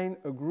to train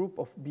a group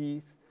of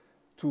bees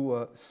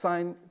to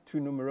sign to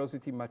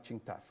numerosity matching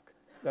task.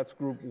 That's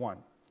group one,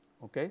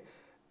 okay?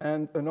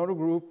 And another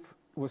group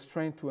was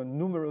trained to a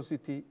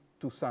numerosity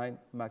to sign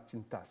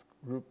matching task,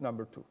 group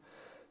number two.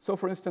 So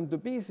for instance, the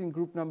bees in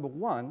group number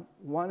one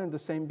and the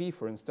same bee,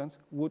 for instance,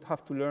 would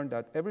have to learn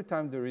that every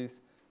time there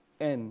is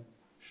N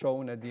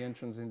shown at the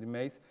entrance in the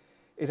maze,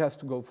 it has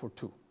to go for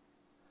 2.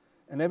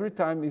 And every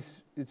time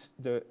it's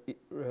the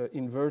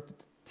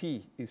inverted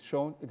T is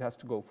shown, it has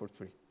to go for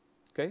 3.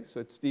 Okay,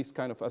 so it's this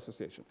kind of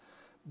association.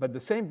 But the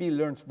same bee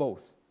learns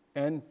both.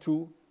 n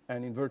 2,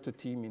 and inverted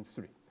t means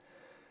 3.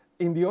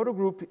 In the other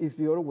group, is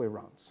the other way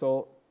around.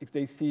 So if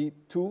they see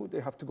 2,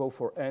 they have to go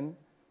for n,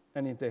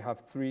 and if they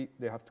have 3,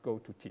 they have to go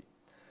to t.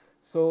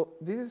 So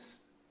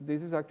this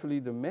is actually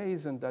the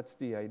maze, and that's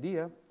the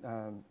idea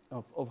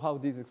of how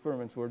these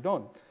experiments were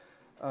done.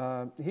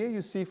 Here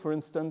you see, for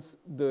instance,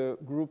 the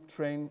group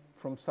trained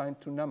from sign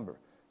to number.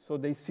 So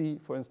they see,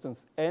 for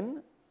instance,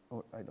 n.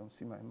 Oh, I don't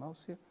see my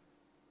mouse here.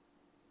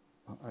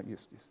 Oh, I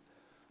use this.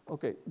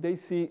 OK, they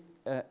see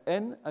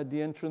n at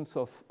the entrance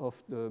of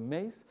the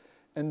maze.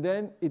 And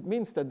then it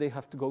means that they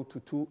have to go to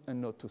 2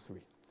 and not to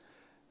 3.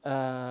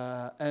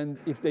 And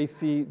if they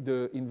see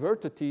the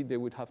inverted t, they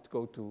would have to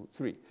go to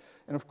 3.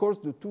 And of course,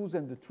 the 2s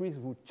and the 3s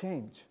would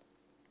change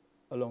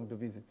along the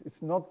visit.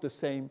 It's not the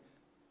same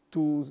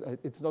 2s,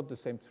 it's not the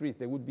same 3s.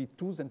 There would be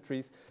 2s and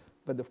 3s,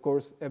 but of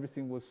course,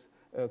 everything was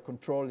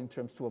controlled in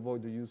terms to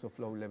avoid the use of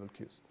low-level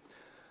cues.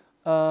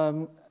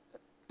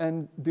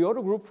 And the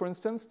other group, for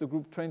instance, the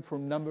group trained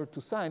from number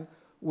to sign,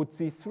 would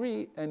see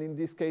 3, and in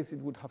this case, it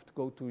would have to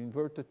go to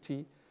inverted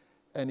t.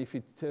 And if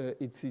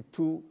it see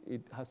 2,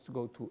 it has to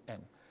go to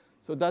n.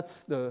 So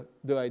that's the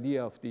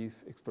idea of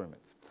these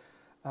experiments.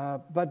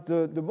 But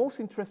the most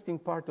interesting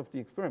part of the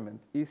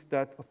experiment is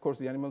that, of course,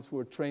 the animals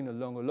were trained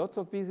along a lot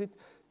of visits.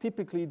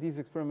 Typically, these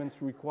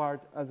experiments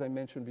required, as I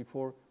mentioned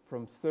before,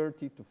 from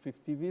 30 to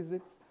 50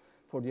 visits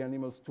for the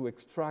animals to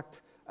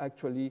extract,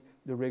 actually,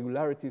 the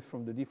regularities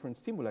from the different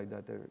stimuli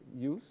that they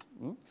use.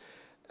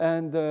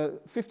 And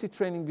 50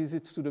 training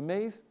visits to the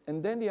maze,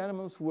 and then the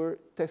animals were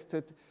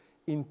tested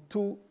in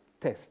 4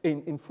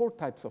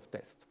 types of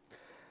tests.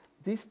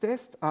 These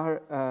tests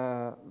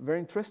are very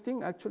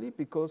interesting, actually,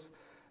 because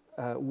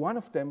one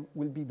of them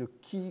will be the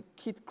key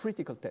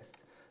critical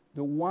test.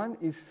 One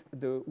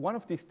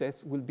of these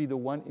tests will be the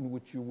one in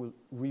which you will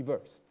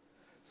reverse.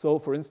 So,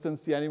 for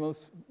instance, the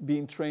animals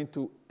being trained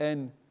to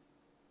n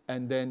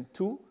and then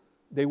 2,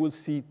 they will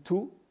see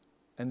 2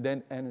 and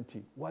then n and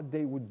t. What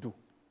they would do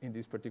in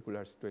this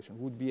particular situation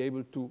would be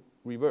able to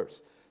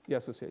reverse the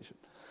association.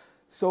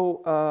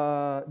 So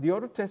the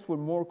other tests were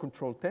more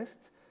controlled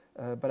tests,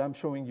 but I'm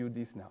showing you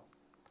this now.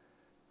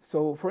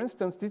 So for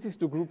instance, this is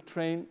the group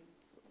trained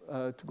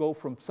to go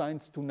from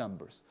signs to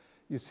numbers.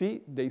 You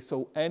see, they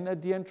saw n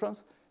at the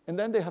entrance, and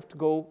then they have to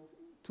go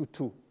to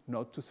 2,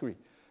 not to 3.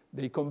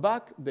 They come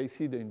back, they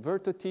see the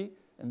inverted t,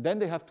 and then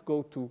they have to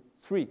go to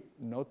 3,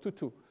 not to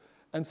 2.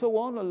 And so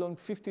on along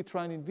 50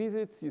 training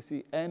visits. You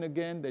see n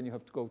again, then you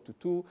have to go to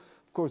 2.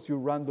 Of course, you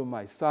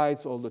randomize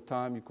sites all the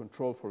time. You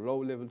control for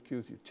low-level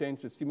cues. You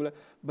change the stimuli.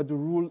 But the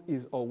rule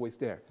is always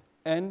there.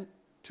 N,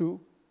 2,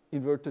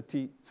 inverted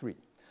t, 3.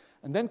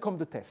 And then come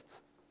the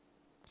tests.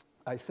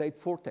 I said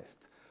 4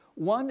 tests.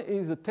 One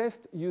is a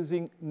test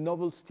using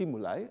novel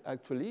stimuli,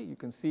 actually. You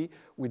can see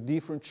with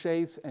different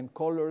shapes and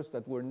colors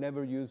that were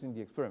never used in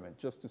the experiment,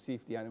 just to see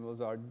if the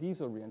animals are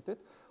disoriented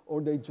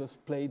or they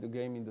just play the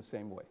game in the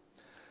same way.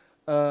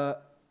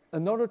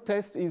 Another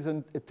test is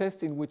a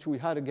test in which we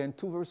had, again,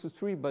 2 versus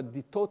 3, but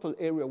the total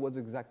area was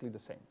exactly the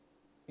same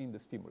in the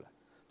stimuli,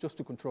 just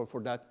to control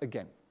for that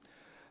again.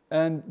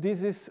 And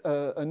this is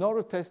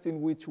another test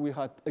in which we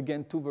had,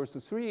 again, 2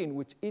 versus 3, in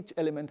which each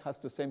element has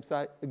the same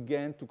size,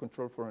 again, to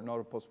control for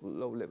another possible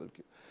low-level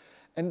cue.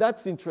 And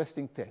that's an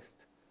interesting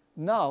test.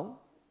 Now,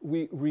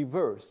 we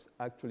reverse,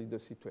 actually, the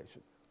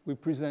situation. We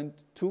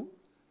present 2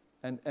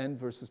 and n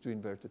versus 2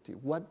 inverted t.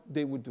 What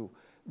they would do,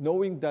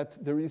 knowing that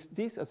there is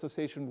this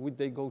association, would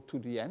they go to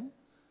the n?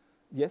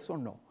 Yes or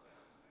no?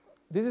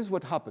 This is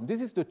what happened.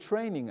 This is the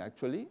training,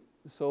 actually.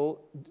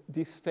 So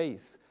this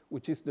phase,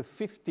 which is the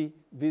 50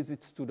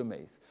 visits to the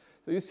maze.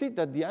 So you see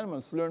that the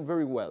animals learn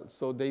very well.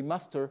 So they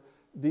master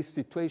this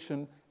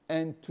situation,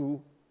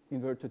 n2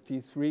 inverted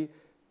t3,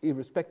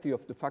 irrespective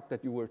of the fact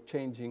that you were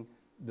changing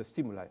the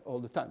stimuli all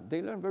the time.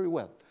 They learn very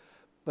well.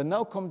 But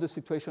now comes the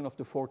situation of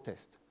the 4th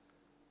test.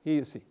 Here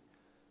you see.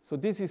 So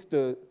this is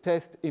the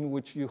test in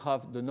which you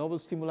have the novel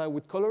stimuli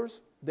with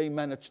colors. They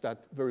manage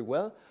that very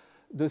well.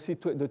 The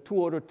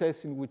 2 other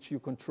tests in which you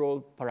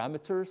control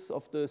parameters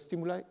of the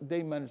stimuli,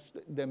 they manage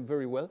them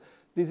very well.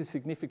 This is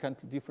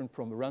significantly different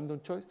from a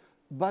random choice.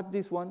 But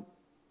this one,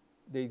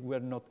 they were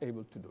not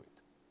able to do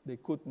it. They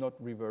could not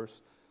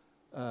reverse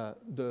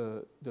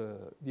the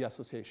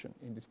association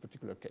in this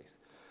particular case.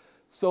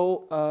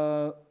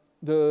 So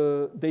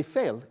they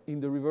failed in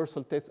the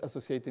reversal test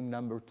associating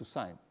number to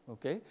sign.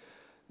 Okay?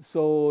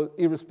 So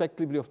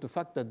irrespectively of the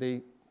fact that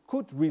they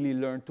could really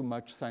learn to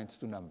match signs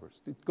to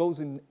numbers. It goes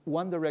in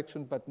one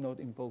direction, but not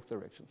in both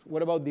directions.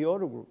 What about the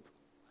other group?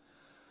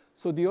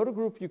 So the other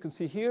group you can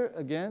see here,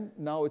 again,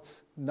 now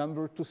it's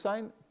number to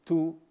sign,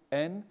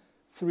 2n,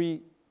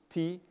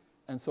 3t,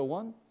 and so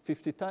on,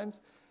 50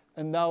 times.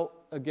 And now,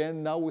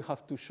 again, now we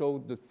have to show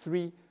the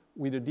 3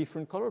 with a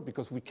different color,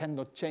 because we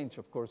cannot change,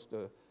 of course,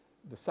 the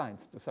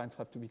signs. The signs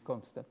have to be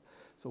constant.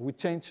 So we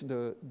change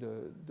the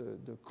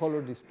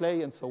color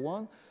display and so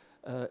on,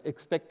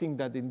 expecting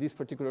that in this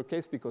particular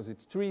case, because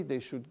it's 3, they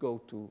should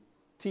go to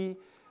t.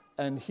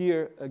 And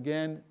here,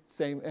 again,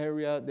 same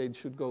area, they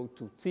should go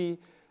to t.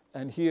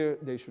 And here,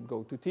 they should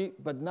go to t.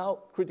 But now,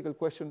 critical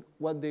question,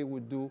 what they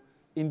would do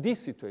in this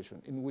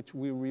situation, in which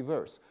we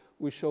reverse,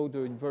 we show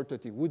the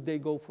inverted T, would they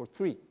go for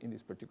 3 in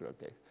this particular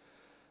case?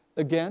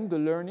 Again, the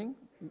learning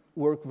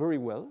worked very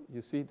well.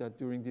 You see that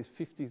during these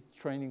 50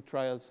 training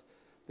trials,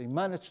 they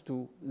managed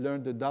to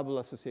learn the double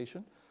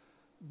association,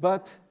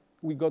 but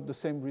we got the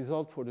same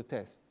result for the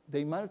test.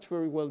 They managed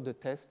very well the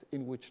test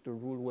in which the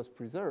rule was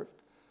preserved,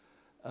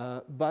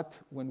 but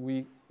when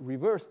we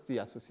reversed the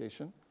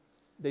association,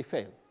 they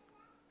failed.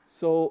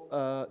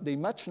 So they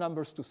match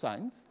numbers to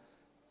signs,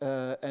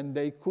 and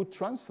they could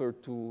transfer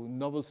to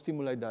novel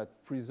stimuli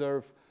that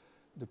preserve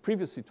the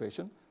previous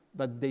situation,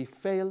 but they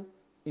fail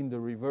in the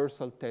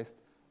reversal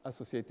test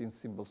associating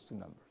symbols to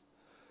numbers.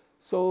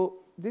 So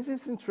this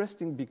is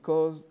interesting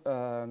because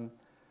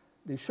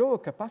they show a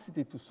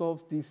capacity to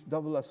solve these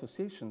double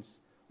associations,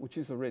 which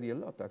is already a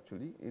lot,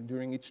 actually,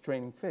 during each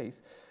training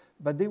phase,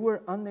 but they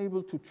were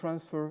unable to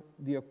transfer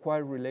the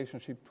acquired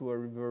relationship to a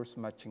reverse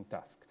matching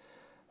task.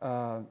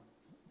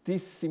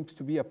 This seems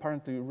to be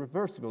apparently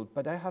reversible,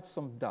 but I have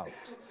some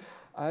doubts.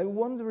 I'm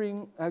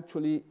wondering,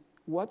 actually,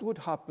 what would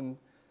happen,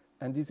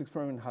 and this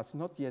experiment has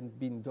not yet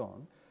been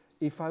done,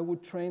 if I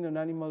would train an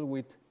animal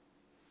with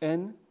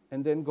N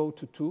and then go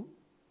to 2,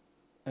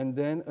 and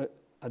then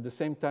at the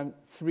same time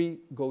 3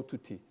 go to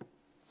T.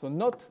 So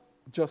not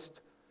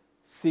just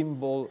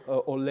symbol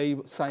or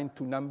label sign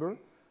to number,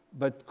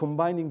 but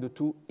combining the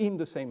two in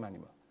the same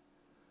animal.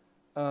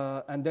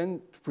 And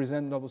then to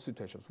present novel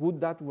situations. Would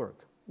that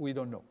work? We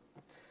don't know.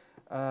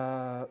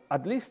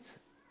 At least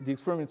the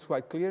experiment is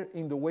quite clear.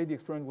 In the way the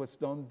experiment was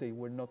done, they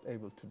were not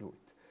able to do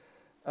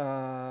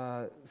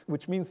it.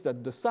 Which means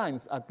that the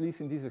signs, at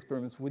least in these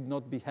experiments, would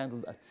not be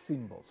handled as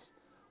symbols,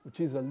 which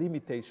is a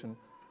limitation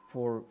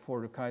for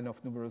the kind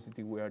of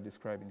numerosity we are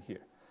describing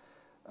here.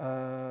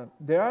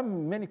 There are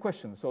many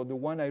questions, so the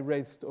one I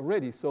raised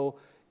already. So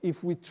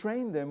if we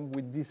train them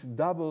with this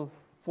double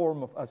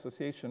form of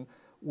association,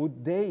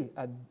 would they,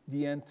 at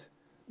the end,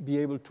 be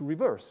able to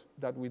reverse?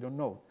 That we don't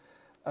know.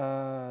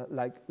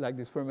 Like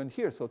the experiment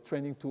here, so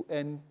training to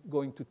N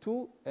going to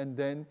 2, and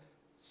then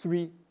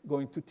 3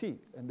 going to T.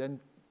 And then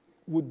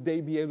would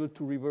they be able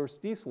to reverse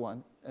this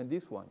one and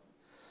this one?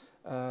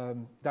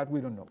 That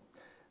we don't know.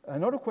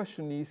 Another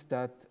question is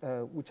that,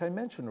 which I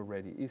mentioned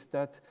already, is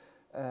that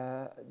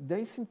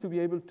they seem to be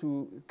able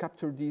to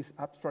capture these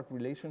abstract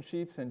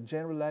relationships and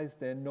generalize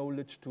their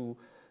knowledge to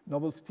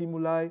novel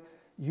stimuli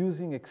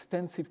using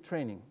extensive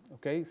training,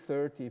 okay?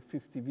 30,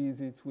 50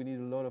 visits, we need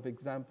a lot of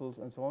examples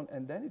and so on,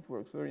 and then it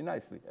works very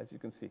nicely, as you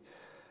can see.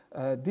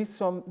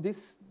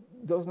 This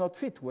does not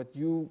fit what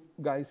you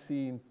guys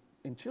see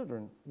in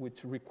children,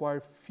 which require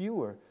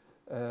fewer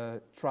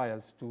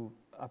trials to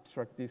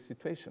abstract this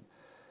situation.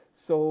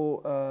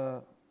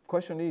 So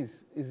question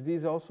is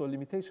this also a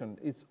limitation?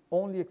 It's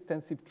only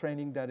extensive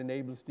training that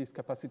enables this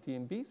capacity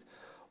in bees,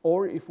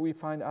 or if we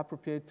find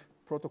appropriate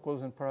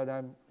protocols and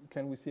paradigm,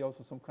 can we see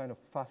also some kind of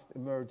fast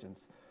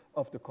emergence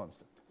of the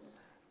concept?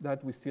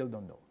 That we still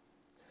don't know.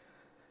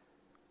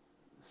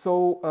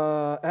 So,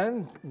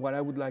 and what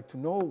I would like to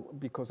know,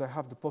 because I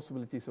have the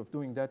possibilities of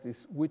doing that,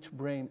 is which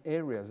brain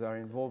areas are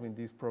involved in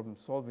this problem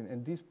solving,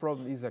 and this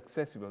problem is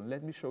accessible.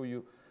 Let me show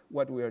you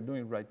what we are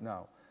doing right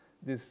now.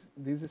 This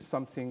is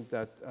something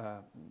that,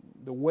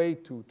 the way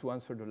to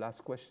answer the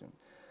last question.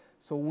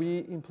 So we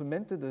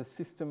implemented a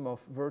system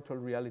of virtual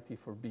reality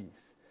for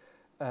bees.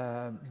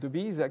 The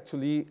bees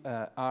actually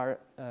are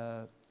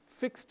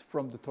fixed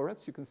from the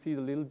thorax. You can see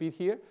the little bit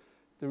here.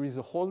 There is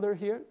a holder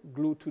here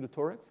glued to the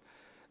thorax.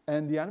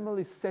 And the animal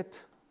is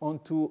set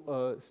onto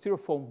a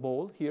styrofoam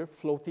bowl here,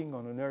 floating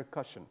on an air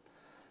cushion.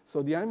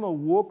 So the animal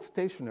walks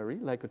stationary,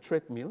 like a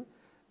treadmill,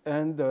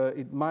 and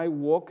it might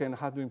walk and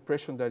have the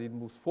impression that it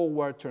moves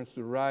forward, turns to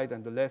the right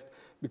and the left,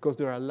 because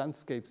there are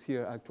landscapes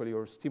here, actually,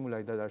 or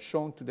stimuli that are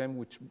shown to them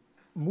which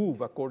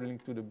move according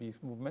to the bee's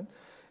movement.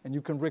 And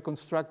you can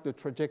reconstruct the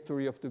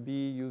trajectory of the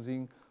bee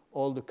using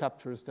all the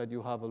captures that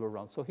you have all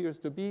around. So here's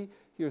the bee,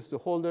 here's the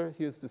holder,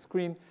 here's the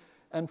screen.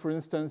 And for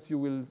instance, you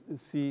will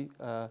see,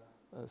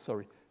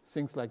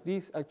 things like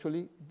this.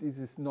 Actually, this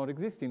is not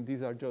existing.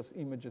 These are just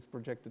images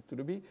projected to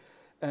the bee.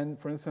 And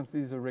for instance,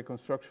 this is a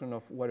reconstruction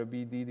of what a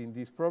bee did in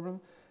this problem.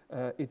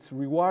 It's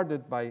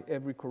rewarded by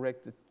every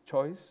corrected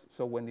choice.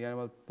 So when the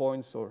animal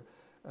points or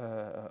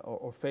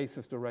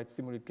faces the right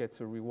stimuli, it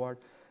gets a reward.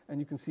 And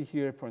you can see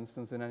here, for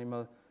instance, an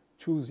animal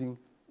choosing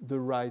the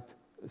right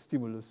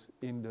stimulus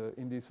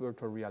in this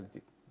virtual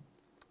reality.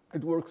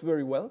 It works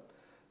very well.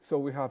 So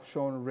we have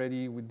shown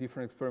already with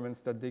different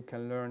experiments that they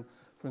can learn,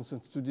 for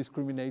instance, to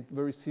discriminate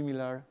very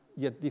similar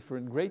yet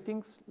different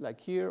gratings, like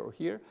here or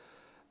here.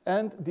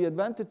 And the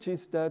advantage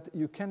is that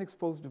you can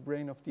expose the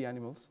brain of the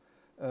animals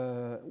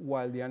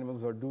while the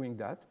animals are doing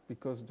that,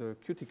 because the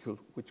cuticle,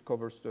 which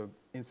covers the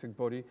insect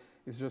body,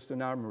 is just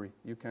an armory.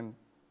 You can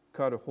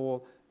cut a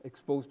hole,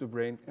 expose the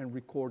brain, and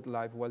record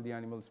live while the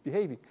animal is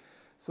behaving.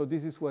 So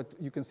this is what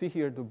you can see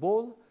here, the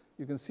ball.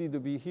 You can see the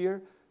bee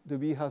here. The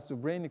bee has the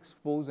brain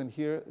exposed, and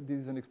here, this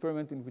is an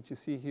experiment in which you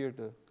see here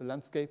the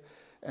landscape,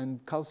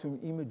 and calcium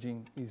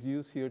imaging is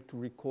used here to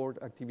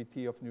record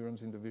activity of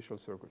neurons in the visual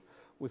circuit.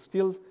 We're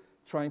still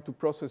trying to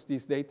process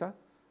this data.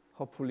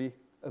 hopefully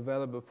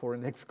available for a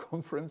next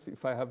conference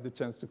if I have the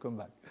chance to come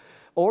back.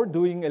 Or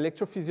doing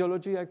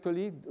electrophysiology,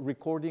 actually,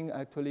 recording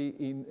actually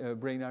in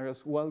brain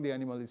areas while the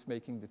animal is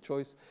making the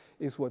choice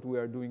is what we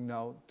are doing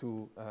now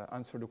to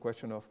answer the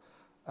question of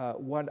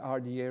what are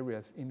the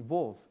areas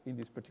involved in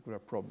this particular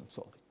problem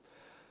solving.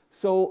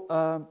 So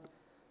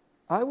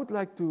I would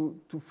like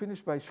to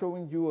finish by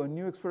showing you a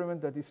new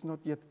experiment that is not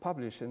yet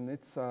published, and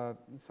it's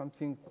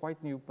something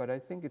quite new, but I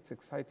think it's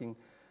exciting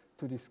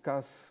to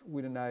discuss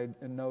with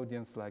an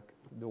audience like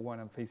the one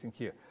I'm facing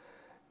here.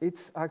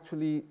 It's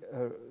actually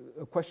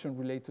a question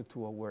related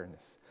to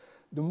awareness.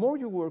 The more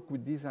you work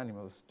with these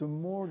animals, the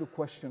more the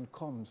question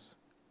comes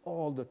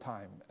all the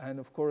time. And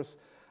of course,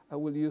 I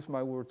will use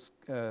my words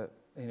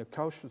in a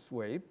cautious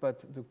way,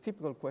 but the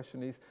typical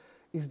question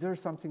is there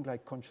something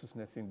like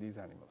consciousness in these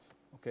animals?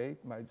 Okay,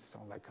 it might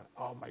sound like,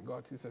 oh my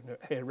God, he's a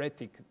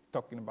heretic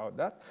talking about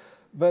that.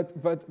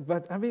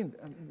 But I mean,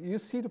 you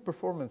see the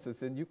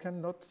performances and you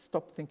cannot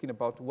stop thinking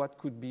about what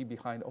could be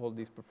behind all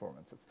these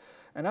performances.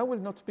 And I will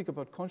not speak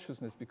about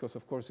consciousness because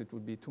of course it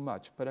would be too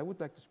much, but I would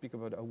like to speak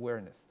about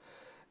awareness.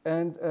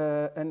 And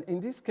in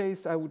this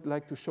case, I would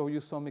like to show you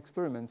some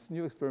experiments,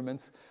 new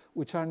experiments,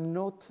 which are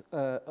not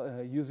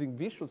using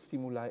visual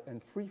stimuli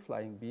and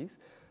free-flying bees,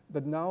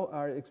 but now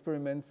are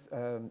experiments,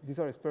 these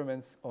are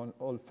experiments on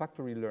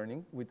olfactory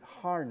learning with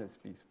harness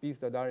bees, bees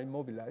that are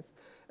immobilized,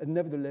 and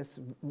nevertheless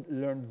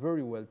learn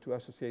very well to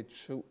associate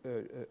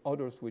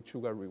odors with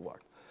sugar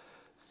reward.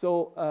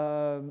 So,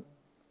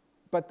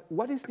 but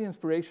what is the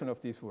inspiration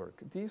of this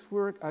work? This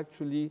work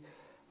actually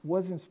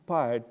was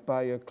inspired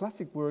by a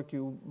classic work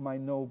you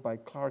might know by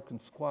Clark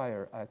and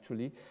Squire,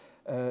 actually,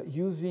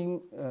 using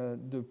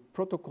the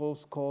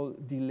protocols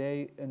called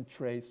delay and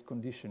trace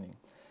conditioning.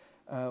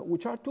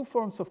 Which are two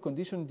forms of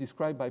conditioning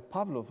described by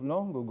Pavlov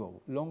long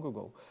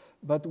ago,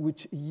 but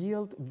which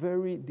yield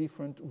very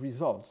different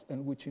results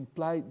and which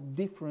imply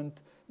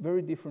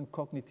very different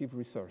cognitive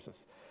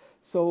resources.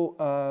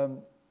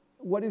 So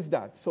what is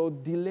that? So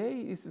delay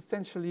is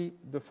essentially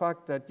the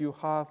fact that you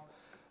have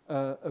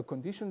a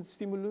conditioned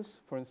stimulus,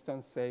 for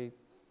instance, say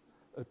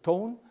a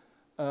tone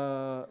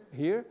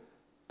here,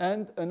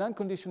 and an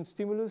unconditioned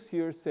stimulus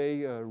here,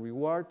 say a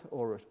reward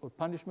or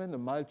punishment, a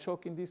mild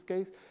shock in this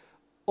case,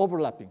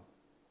 overlapping.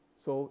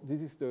 So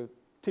this is the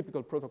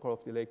typical protocol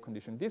of delay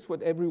condition. This is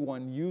what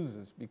everyone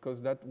uses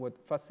because that's what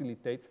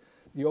facilitates,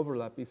 the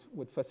overlap is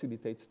what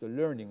facilitates the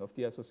learning of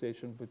the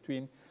association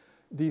between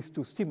these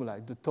two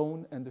stimuli, the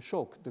tone and the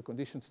shock, the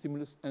conditioned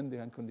stimulus and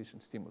the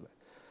unconditioned stimuli.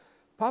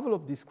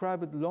 Pavlov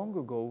described long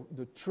ago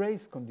the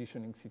trace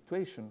conditioning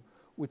situation,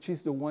 which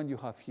is the one you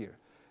have here.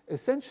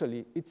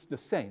 Essentially, it's the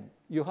same.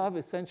 You have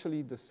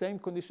essentially the same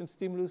conditioned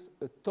stimulus,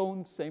 a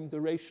tone, same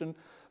duration,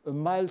 a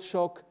mild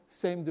shock,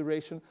 same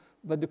duration,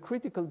 but the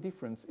critical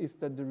difference is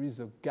that there is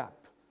a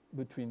gap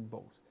between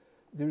both.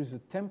 There is a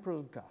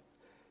temporal gap.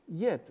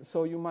 Yet,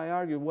 so you might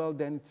argue, well,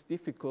 then it's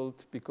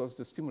difficult because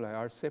the stimuli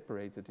are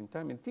separated in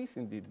time. It is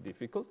indeed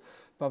difficult.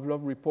 Pavlov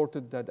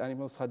reported that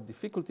animals had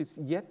difficulties,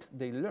 yet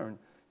they learn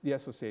the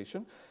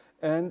association.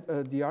 And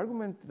the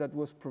argument that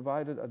was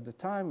provided at the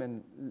time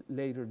and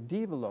later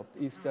developed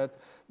is that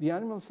the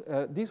animals,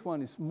 this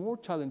one is more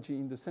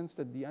challenging in the sense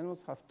that the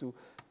animals have to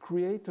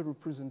create a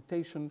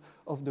representation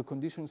of the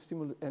conditioned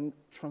stimulus and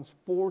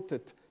transport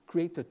it,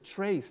 create a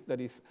trace that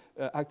is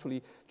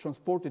actually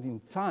transported in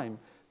time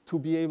to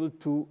be able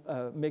to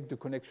make the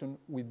connection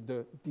with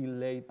the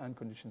delayed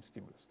unconditioned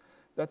stimulus.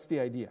 That's the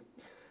idea.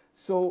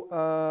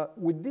 So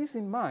with this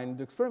in mind,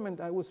 the experiment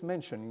I was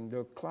mentioning,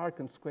 the Clark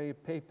and Square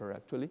paper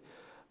actually,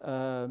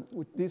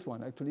 with this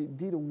one actually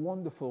did a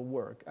wonderful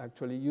work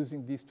actually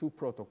using these two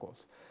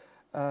protocols.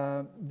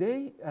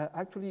 They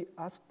actually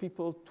asked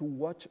people to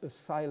watch a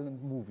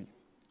silent movie,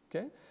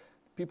 okay?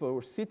 People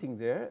were sitting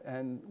there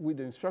and with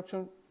the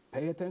instruction,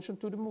 pay attention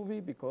to the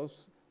movie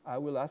because I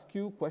will ask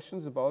you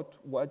questions about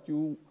what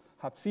you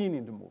have seen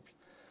in the movie.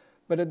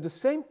 But at the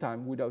same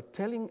time, without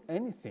telling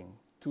anything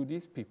to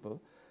these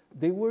people,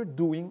 they were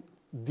doing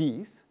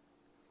this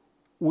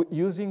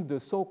using the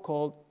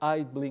so-called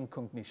eye blink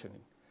conditioning.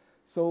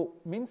 So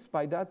means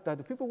by that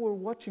the people were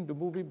watching the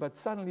movie, but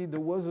suddenly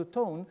there was a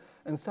tone,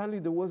 and suddenly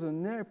there was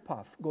an air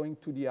path going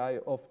to the eye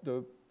of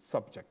the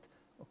subject,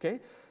 okay?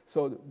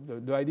 So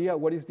the idea,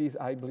 what is this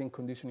eye blink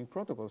conditioning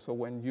protocol? So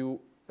when you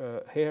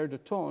hear the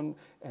tone,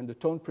 and the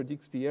tone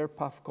predicts the air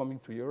path coming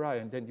to your eye,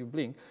 and then you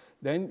blink,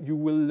 then you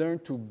will learn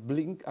to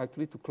blink,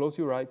 actually to close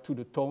your eye to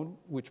the tone,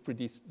 which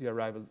predicts the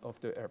arrival of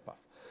the air path.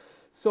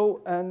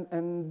 So,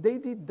 and they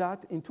did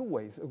that in two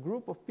ways. A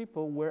group of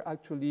people were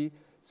actually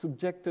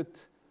subjected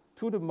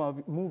to the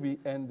movie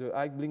and the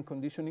eye blink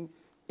conditioning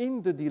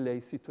in the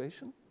delay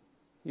situation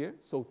here,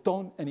 so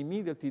tone and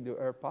immediately the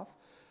air path,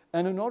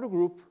 and another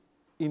group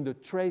in the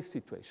trace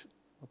situation,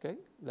 okay,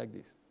 like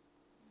this.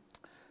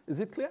 Is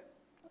it clear?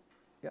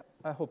 Yeah,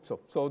 I hope so.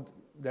 So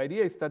the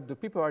idea is that the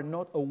people are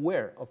not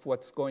aware of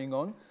what's going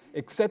on,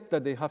 except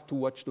that they have to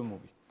watch the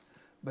movie.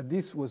 But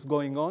this was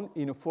going on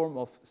in a form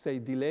of, say,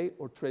 delay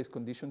or trace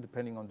condition,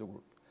 depending on the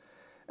group.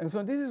 And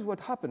so this is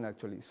what happened,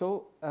 actually.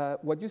 So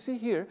what you see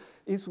here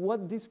is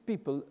what these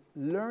people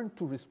learn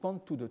to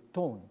respond to the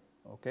tone,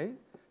 okay?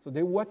 So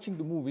they're watching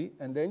the movie,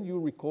 and then you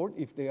record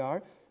if they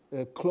are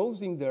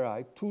closing their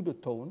eye to the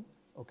tone,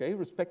 okay,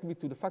 respectively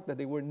to the fact that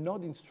they were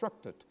not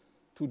instructed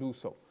to do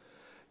so.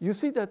 You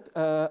see that,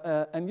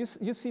 and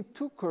you see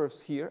two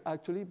curves here,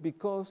 actually,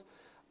 because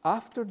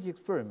after the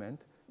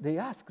experiment, they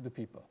asked the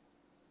people,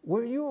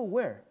 were you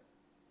aware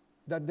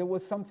that there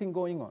was something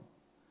going on?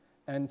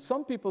 And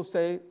some people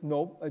say,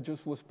 no, I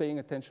just was paying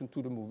attention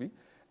to the movie.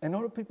 And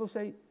other people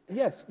say,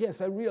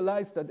 yes, I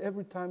realized that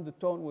every time the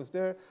tone was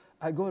there,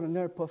 I got an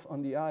air puff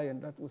on the eye,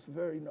 and that was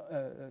very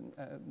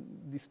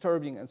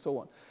disturbing, and so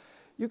on.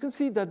 You can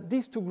see that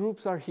these two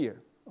groups are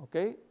here,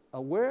 okay?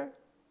 Aware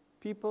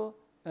people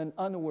and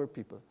unaware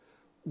people.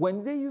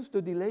 When they use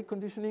the delay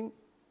conditioning,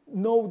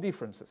 no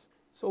differences.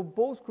 So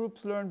both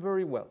groups learn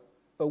very well.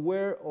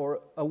 Aware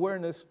or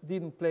awareness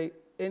didn't play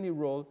any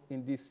role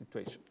in this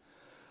situation.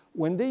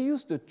 When they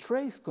used the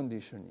trace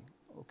conditioning,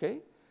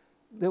 okay,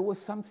 there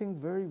was something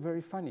very,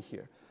 very funny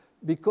here,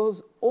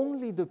 because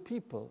only the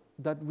people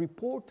that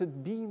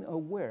reported being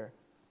aware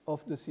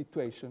of the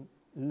situation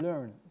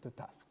learned the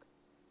task.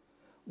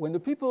 When the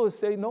people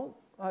say, no,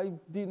 I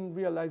didn't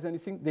realize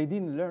anything, they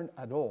didn't learn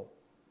at all,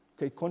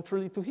 okay,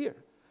 contrary to here.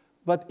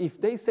 But if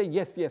they say,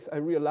 yes, I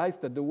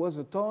realized that there was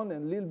a tone,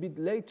 and a little bit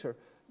later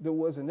there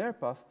was an air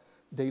puff,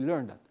 they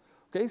learn that.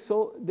 Okay,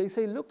 so they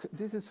say, look,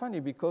 this is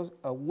funny because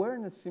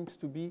awareness seems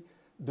to be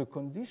the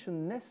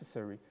condition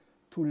necessary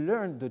to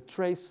learn the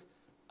trace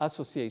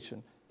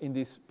association in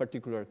this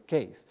particular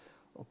case.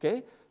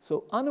 Okay,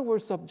 so unaware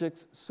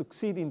subjects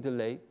succeed in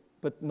delay,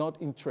 but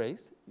not in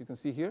trace, you can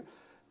see here.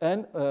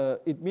 And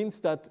it means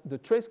that the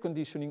trace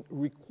conditioning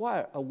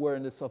require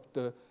awareness of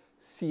the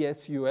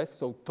CSUS,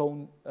 so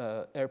tone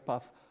air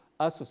puff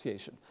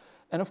association.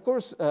 And of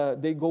course,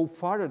 they go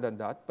farther than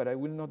that, but I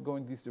will not go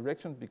in this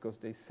direction because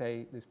they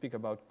speak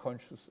about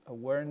conscious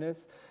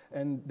awareness,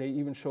 and they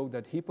even show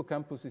that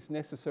hippocampus is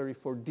necessary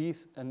for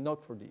this and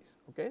not for this,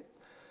 okay?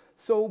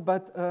 So,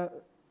 but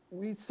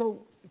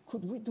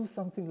could we do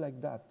something like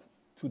that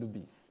to the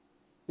bees?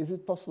 Is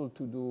it possible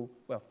to do,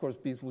 well, of course,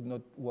 bees would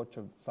not watch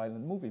a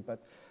silent movie,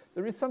 but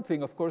there is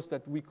something, of course,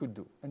 that we could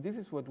do, and this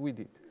is what we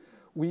did.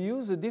 We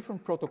use a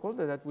different protocol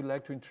that I would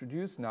like to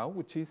introduce now,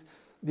 which is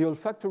the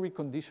olfactory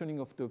conditioning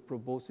of the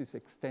proboscis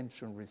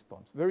extension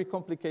response. Very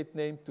complicated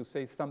name to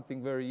say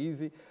something very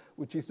easy,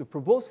 which is the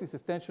proboscis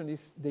extension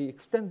is they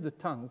extend the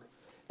tongue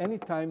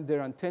anytime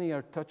their antennae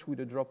are touched with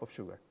a drop of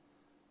sugar.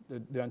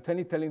 The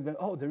antennae telling them,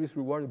 oh, there is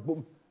reward,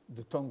 boom,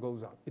 the tongue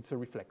goes out. It's a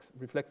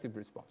reflexive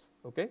response,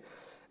 okay?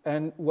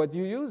 And what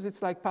you use,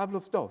 it's like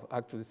Pavlov's dove,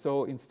 actually.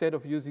 So instead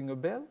of using a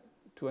bell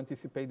to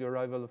anticipate the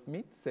arrival of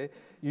meat, say,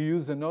 you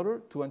use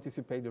another to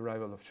anticipate the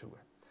arrival of sugar.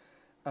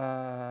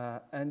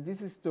 And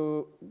this is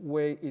the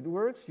way it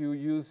works. You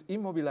use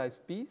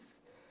immobilized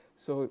bees.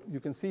 So you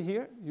can see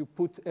here, you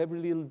put every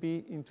little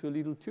bee into a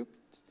little tube,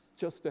 it's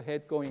just the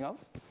head going out.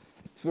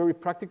 It's very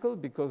practical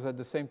because at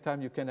the same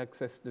time you can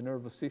access the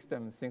nervous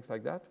system and things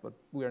like that, but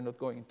we are not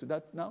going into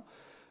that now.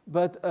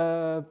 But,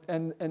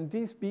 and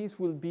these bees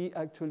will be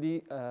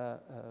actually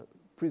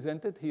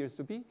presented. Here's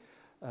the bee.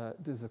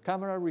 There's a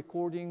camera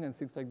recording and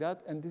things like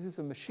that. And this is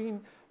a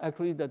machine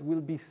actually that will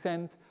be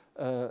sent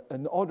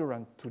an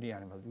odorant to the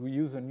animal. We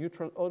use a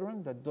neutral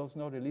odorant that does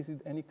not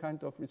elicit any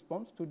kind of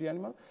response to the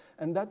animal,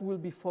 and that will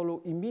be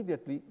followed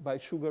immediately by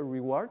sugar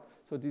reward.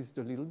 So this is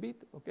the little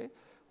bit, okay?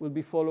 Will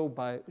be followed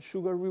by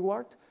sugar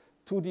reward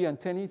to the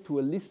antennae to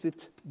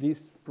elicit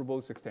this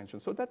proboscis extension.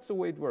 So that's the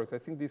way it works. I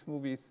think this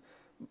movie is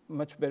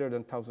much better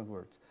than 1,000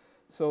 words.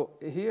 So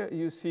here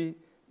you see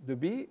the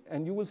bee,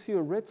 and you will see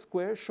a red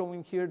square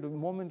showing here the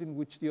moment in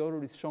which the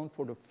odor is shown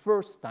for the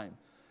first time.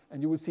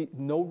 And you will see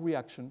no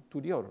reaction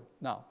to the odor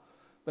now.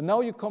 But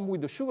now you come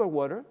with the sugar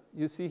water.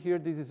 You see here,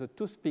 this is a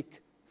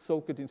toothpick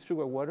soaked in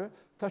sugar water.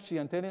 Touch the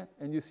antenna,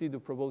 and you see the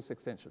proboscis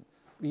extension.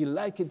 We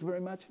like it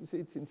very much. You see,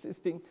 it's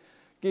insisting,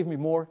 give me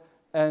more.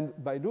 And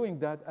by doing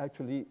that,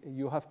 actually,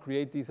 you have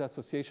created this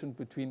association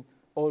between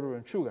odor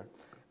and sugar.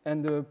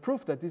 And the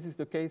proof that this is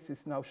the case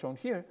is now shown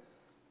here.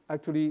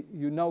 Actually,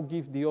 you now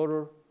give the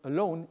odor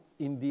alone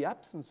in the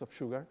absence of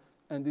sugar,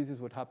 and this is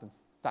what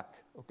happens. Tack,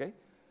 okay?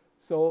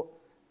 So,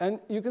 and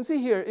you can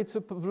see here, it's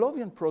a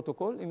Pavlovian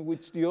protocol in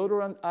which the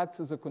odorant acts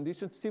as a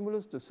conditioned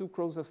stimulus, the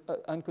sucrose as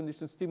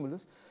unconditioned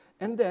stimulus,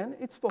 and then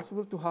it's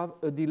possible to have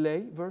a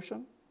delay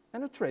version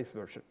and a trace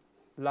version,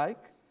 like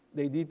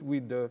they did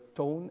with the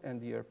tone and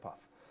the air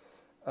puff.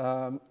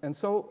 And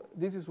so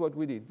this is what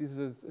we did. This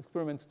is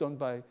experiments done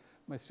by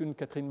my student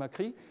Catherine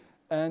Macri,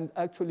 and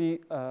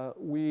actually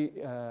we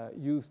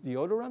used the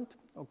odorant,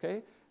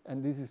 okay,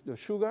 and this is the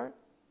sugar,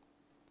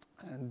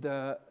 and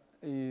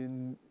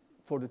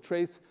for the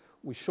trace,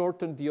 we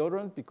shortened the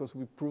odorant because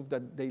we proved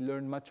that they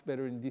learn much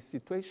better in this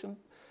situation.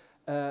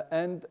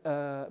 But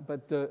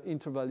the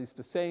interval is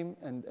the same,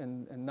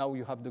 and now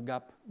you have the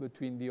gap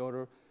between the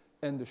odor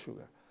and the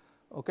sugar.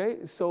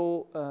 Okay,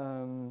 so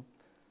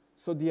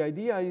so the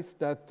idea is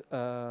that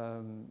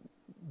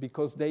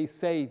because they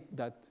say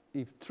that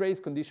if trace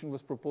condition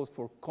was proposed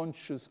for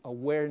conscious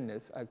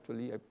awareness,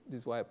 actually,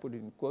 this is why I put it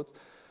in quotes,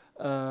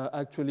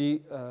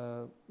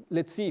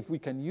 let's see if we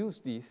can use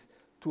this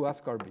to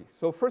ask our bees.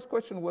 So first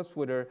question was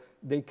whether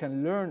they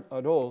can learn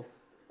at all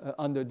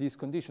under these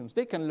conditions.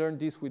 They can learn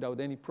this without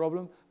any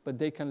problem, but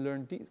they can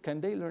learn this.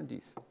 Can they learn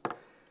this?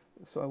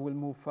 So I will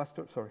move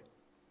faster, sorry.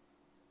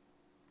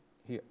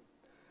 Here.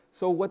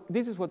 So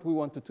this is what we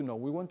wanted to know.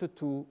 We wanted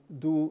to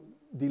do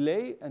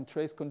delay and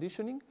trace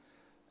conditioning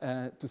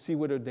to see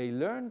whether they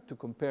learn, to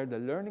compare the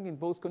learning in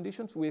both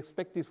conditions. We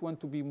expect this one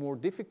to be more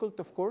difficult,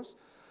 of course.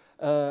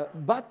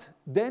 But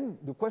then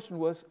the question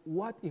was,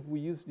 what if we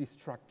use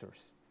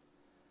distractors?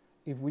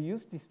 If we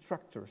use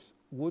distractors,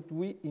 would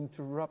we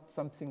interrupt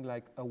something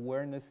like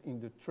awareness in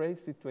the trace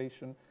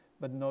situation,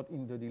 but not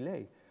in the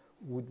delay?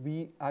 Would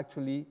we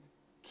actually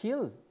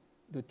kill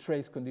the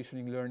trace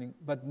conditioning learning,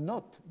 but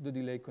not the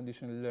delay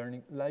conditioning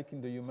learning, like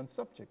in the human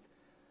subjects?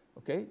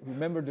 Okay,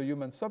 remember the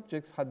human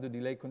subjects had the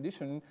delay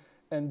conditioning,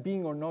 and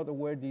being or not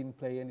aware didn't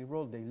play any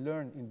role. They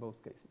learned in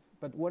both cases.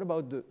 But what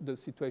about the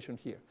situation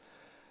here?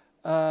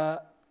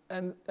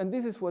 And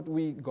this is what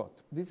we got.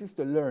 This is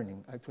the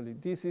learning, actually.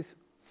 This is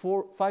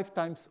 5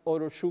 times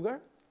odor sugar,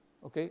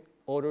 okay?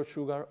 Odor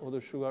sugar,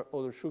 odor sugar,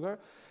 odor sugar.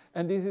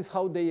 And this is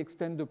how they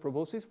extend the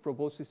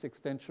proboscis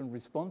extension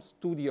response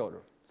to the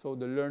odor, so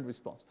the learned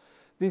response.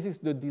 This is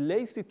the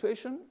delay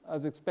situation.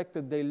 As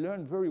expected, they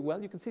learn very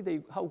well. You can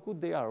see how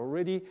good they are.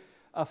 Already,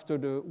 after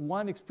the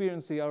one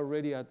experience, they are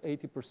already at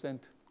 80%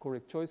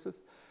 correct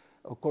choices,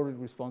 or correct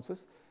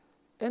responses.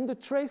 And the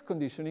trace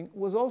conditioning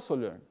was also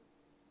learned.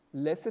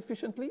 Less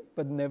efficiently,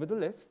 but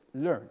nevertheless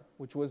learn,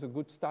 which was a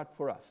good start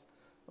for us.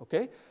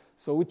 Okay,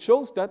 so it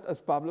shows that, as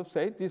Pavlov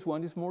said, this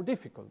one is more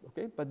difficult.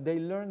 Okay, but they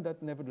learned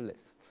that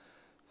nevertheless.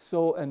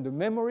 So, and the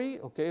memory,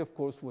 okay, of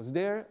course, was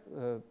there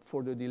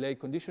for the delay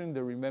conditioning.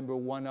 They remember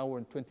 1 hour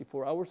and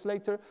 24 hours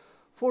later.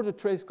 For the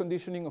trace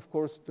conditioning, of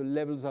course, the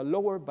levels are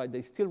lower, but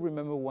they still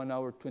remember 1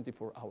 hour,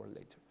 24 hours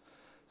later.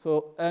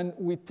 So, and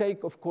we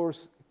take, of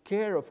course,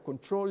 care of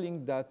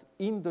controlling that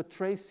in the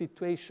trace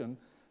situation,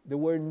 there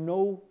were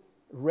no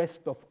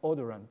rest of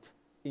odorant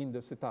in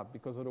the setup,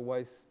 because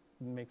otherwise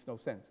it makes no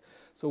sense.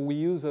 So we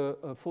use a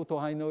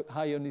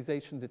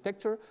photoionization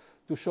detector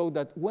to show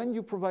that when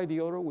you provide the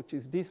odor, which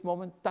is this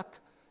moment, tuck,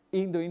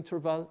 in the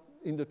interval,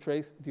 in the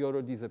trace, the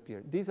odor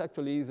disappears. This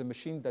actually is a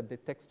machine that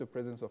detects the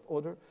presence of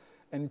odor,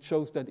 and it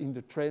shows that in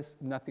the trace,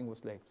 nothing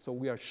was left. So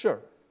we are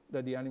sure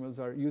that the animals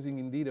are using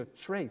indeed a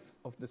trace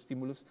of the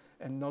stimulus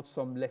and not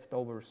some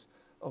leftovers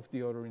of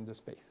the odor in the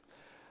space.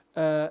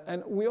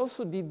 And we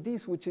also did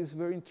this, which is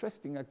very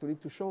interesting, actually,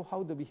 to show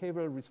how the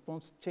behavioral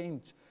response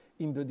changed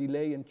in the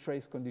delay and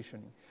trace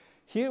conditioning.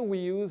 Here we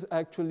use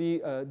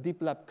actually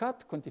deep lab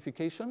cut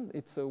quantification.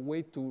 It's a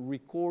way to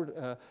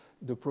record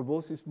the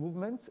proboscis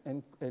movements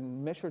and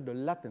measure the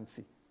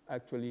latency,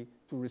 actually,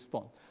 to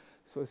respond.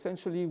 So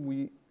essentially,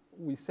 we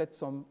set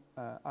some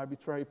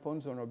arbitrary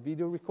points on our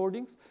video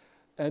recordings,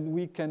 and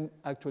we can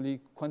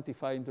actually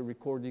quantify in the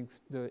recordings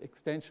the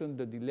extension,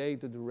 the delay,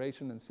 the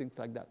duration, and things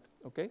like that,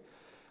 okay?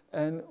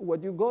 And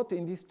what you got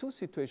in these two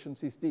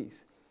situations is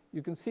this.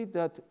 You can see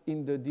that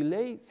in the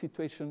delay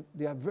situation,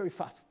 they are very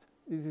fast.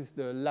 This is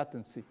the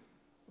latency,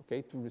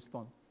 okay, to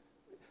respond.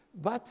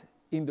 But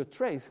in the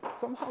trace,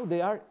 somehow they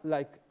are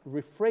like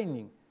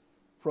refraining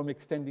from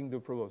extending the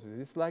proboscis.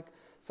 It's like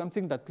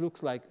something that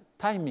looks like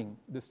timing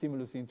the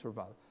stimulus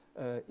interval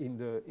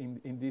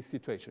in this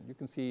situation. You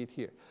can see it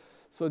here.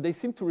 So they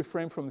seem to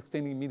refrain from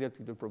extending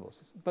immediately the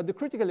proboscis. But the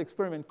critical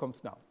experiment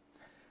comes now.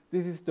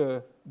 This is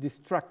the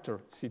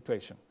distractor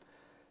situation.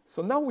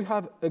 So now we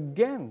have,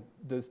 again,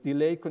 this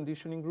delay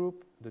conditioning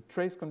group, the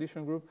trace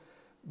conditioning group,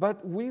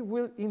 but we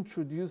will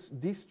introduce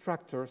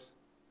distractors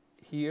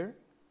here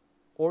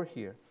or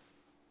here.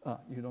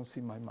 You don't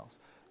see my mouse.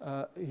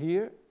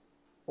 Here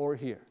or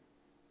here,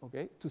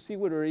 okay, to see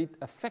whether it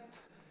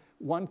affects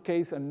one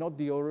case and not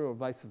the other, or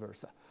vice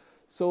versa.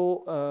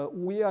 So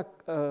we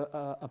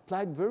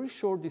applied very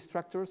short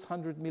distractors,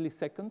 100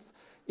 milliseconds.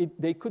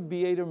 They could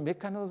be either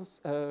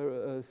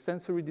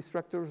mechanosensory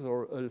distractors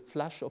or a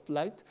flash of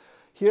light.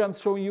 Here I'm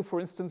showing you, for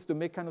instance, the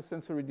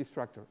mechanosensory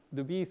distractor.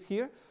 The bee is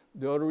here,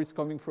 the odor is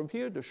coming from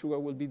here, the sugar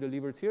will be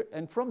delivered here,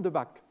 and from the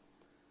back,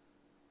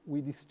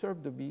 we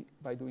disturb the bee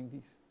by doing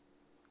this.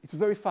 It's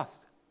very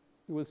fast,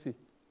 you will see.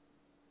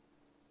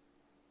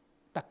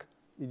 Tack,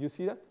 did you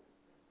see that?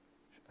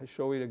 I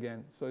show it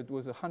again. So it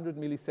was a 100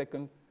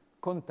 millisecond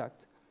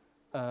contact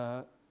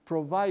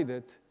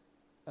provided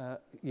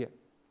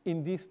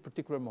in this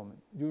particular moment,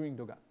 during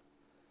the gap,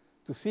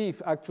 to see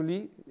if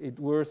actually it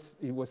was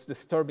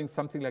disturbing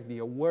something like the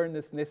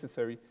awareness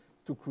necessary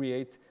to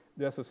create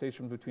the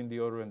association between the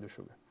odor and the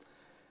sugar.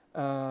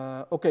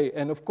 Okay,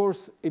 and of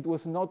course, it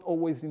was not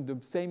always in the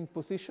same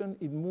position.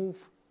 It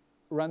moved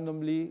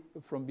randomly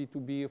from B to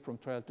B, from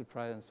trial to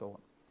trial, and so on.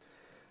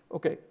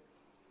 Okay,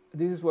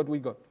 this is what we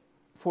got.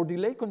 For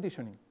delay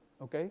conditioning,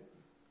 okay,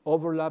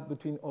 overlap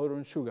between odor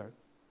and sugar.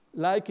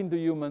 Like in the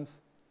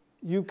humans,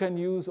 you can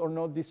use or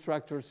not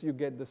distractors, you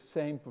get the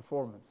same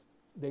performance.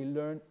 They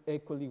learn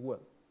equally well,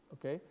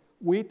 okay?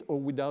 With or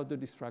without the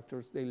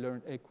distractors, they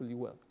learn equally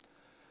well.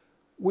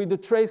 With the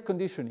trace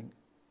conditioning,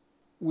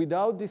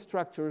 without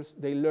distractors,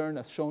 they learn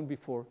as shown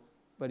before,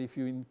 but if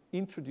you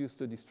introduce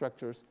the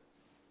distractors,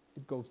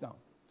 it goes down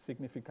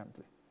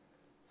significantly.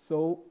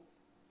 So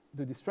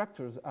the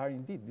distractors are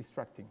indeed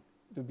distracting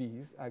the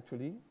bees,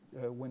 actually,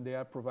 when they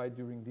are provided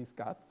during this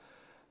gap,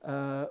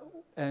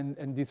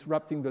 and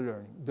disrupting the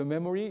learning. The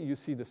memory, you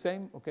see the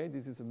same, okay?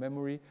 This is a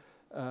memory.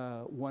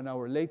 1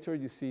 hour later,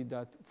 you see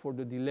that for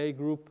the delay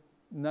group,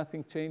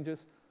 nothing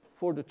changes.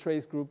 For the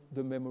trace group,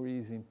 the memory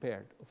is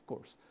impaired, of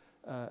course,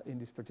 in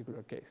this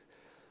particular case.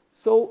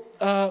 So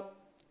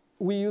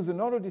we use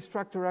another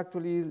distractor,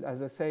 actually,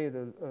 as I say,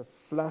 a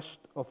flash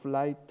of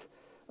light,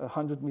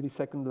 100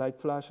 millisecond light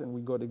flash, and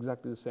we got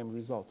exactly the same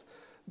results.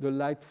 The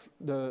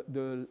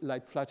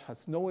light flash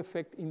has no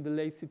effect in the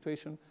delay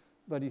situation,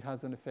 but it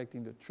has an effect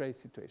in the trace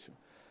situation.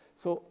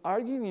 So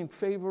arguing in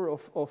favor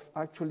of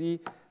actually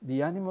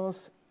the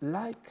animals,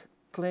 like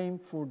claim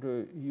for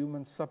the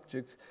human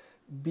subjects,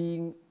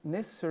 being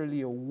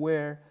necessarily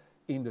aware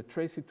in the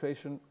trace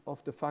situation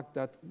of the fact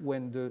that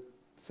when the,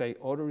 say,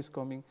 odor is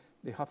coming,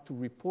 they have to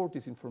report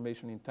this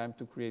information in time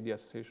to create the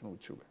association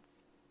with sugar.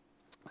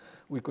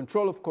 We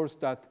control, of course,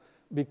 that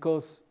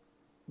because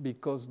the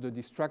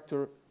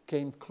distractor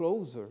came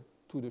closer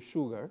to the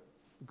sugar,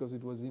 because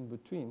it was in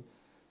between,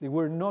 they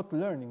were not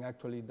learning,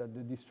 actually, that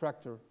the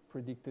distractor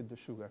predicted the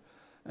sugar.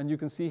 And you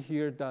can see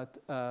here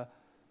that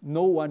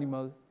no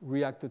animal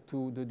reacted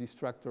to the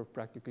distractor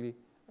practically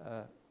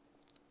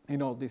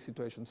in all these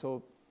situations.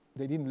 So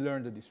they didn't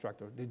learn the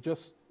distractor.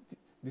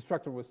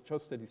 Distractor was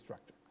just a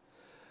distractor.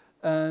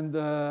 And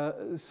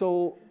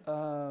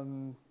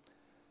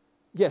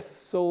yes,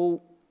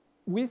 so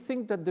we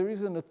think that there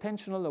is an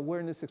attentional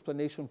awareness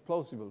explanation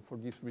plausible for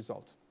these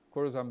results. Of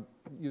course, I'm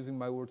using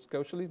my words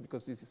cautiously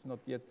because this is not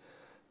yet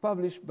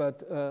published,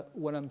 but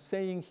what I'm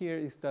saying here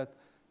is that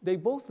they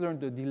both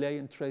learned the delay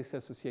and trace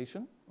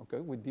association,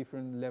 okay, with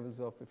different levels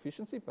of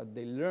efficiency, but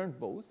they learned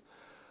both.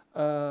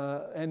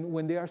 And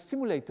when they are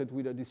simulated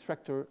with a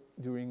distractor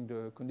during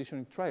the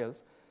conditioning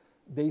trials,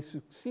 they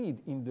succeed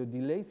in the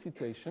delay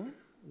situation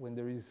when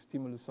there is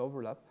stimulus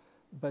overlap,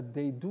 but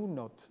they do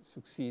not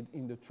succeed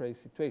in the trace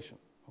situation,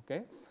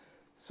 okay?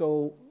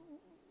 So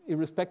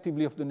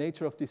irrespectively of the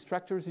nature of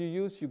distractors you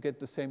use, you get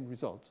the same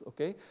results,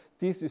 okay?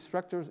 These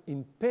distractors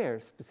impair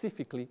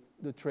specifically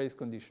the trace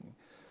conditioning.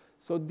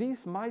 So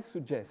this might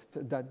suggest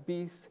that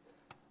bees,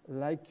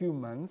 like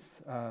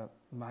humans,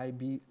 might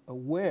be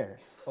aware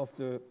of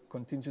the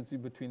contingency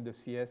between the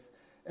CS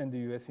and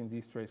the US in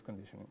this trace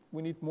conditioning.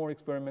 We need more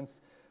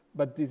experiments,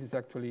 but this is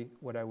actually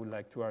what I would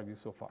like to argue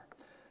so far.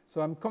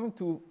 So I'm coming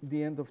to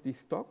the end of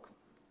this talk.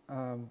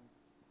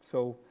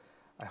 So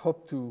I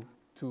hope to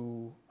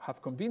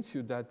have convinced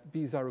you that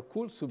bees are a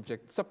cool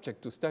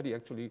subject to study,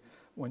 actually,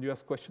 when you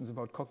ask questions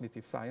about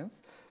cognitive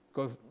science,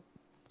 because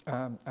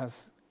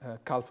as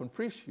Carl von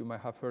Frisch, you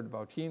might have heard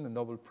about him, the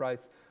Nobel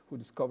Prize, who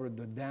discovered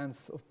the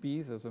dance of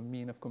bees as a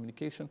mean of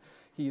communication.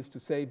 He used to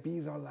say,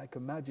 bees are like a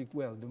magic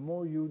well. The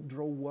more you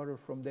draw water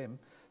from them,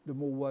 the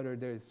more water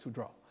there is to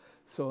draw.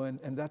 So,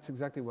 and that's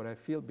exactly what I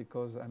feel,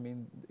 because, I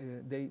mean,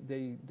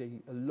 they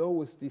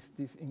allow us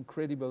this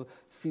incredible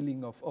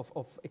feeling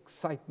of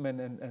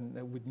excitement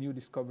and with new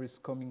discoveries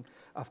coming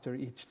after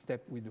each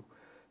step we do.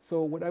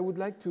 So what I would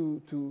like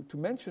to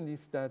mention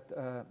is that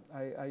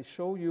I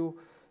show you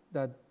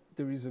that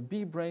there is a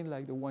bee brain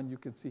like the one you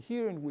can see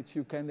here, in which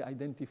you can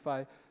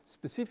identify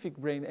specific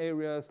brain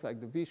areas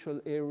like the visual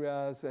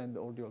areas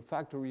or the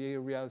olfactory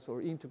areas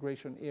or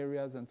integration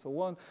areas and so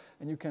on.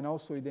 And you can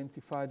also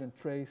identify and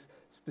trace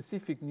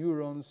specific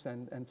neurons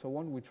and so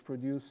on, which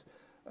produce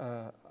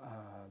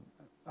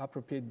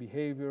appropriate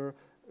behavior,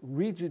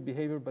 rigid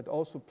behavior, but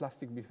also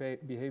plastic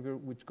behavior,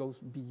 which goes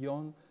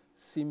beyond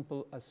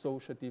simple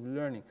associative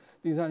learning.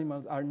 These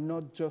animals are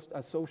not just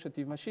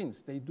associative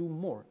machines. They do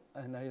more,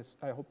 and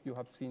I hope you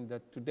have seen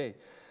that today.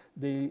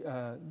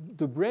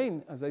 The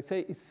brain, as I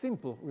say, is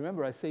simple.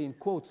 Remember, I say in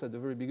quotes at the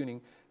very beginning,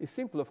 is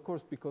simple, of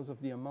course, because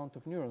of the amount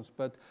of neurons,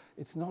 but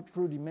it's not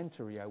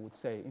rudimentary, I would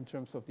say, in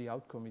terms of the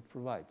outcome it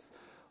provides.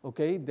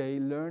 Okay, they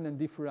learn and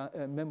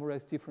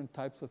memorize different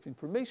types of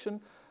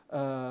information,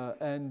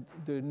 and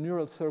the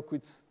neural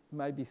circuits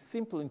might be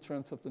simple in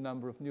terms of the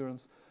number of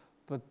neurons,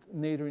 but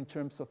neither in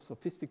terms of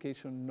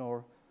sophistication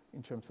nor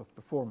in terms of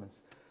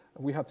performance.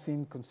 We have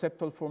seen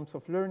conceptual forms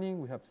of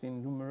learning, we have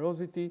seen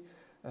numerosity,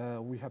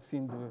 we have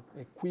seen the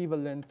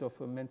equivalent of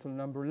a mental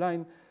number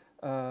line,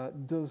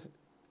 thus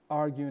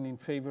arguing in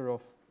favor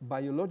of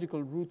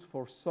biological roots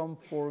for some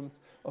forms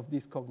of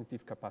these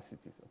cognitive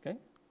capacities, okay?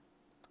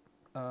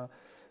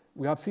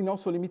 We have seen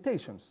also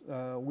limitations.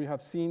 We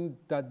have seen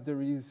that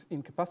there is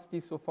incapacity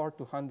so far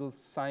to handle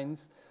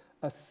signs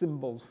as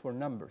symbols for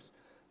numbers,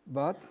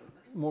 but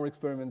more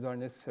experiments are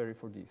necessary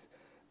for this.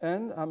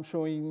 And I'm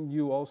showing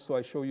you also,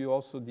 I show you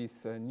also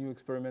these new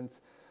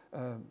experiments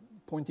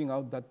pointing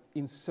out that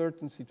in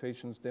certain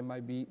situations there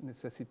might be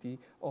necessity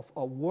of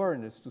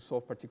awareness to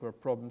solve particular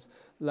problems,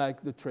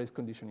 like the trace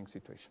conditioning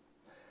situation.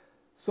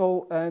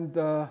 So, and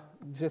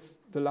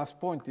just the last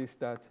point is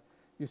that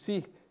You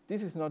see,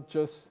 this is not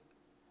just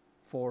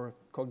for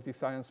cognitive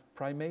science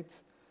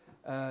primates.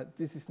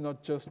 This is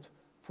not just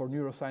for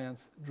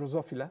neuroscience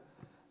Drosophila.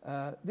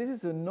 This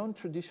is a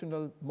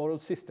non-traditional model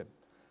system.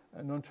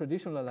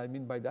 Non-traditional, I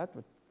mean by that,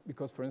 but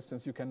because, for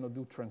instance, you cannot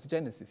do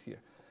transgenesis here.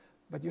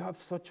 But you have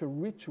such a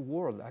rich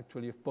world,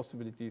 actually, of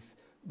possibilities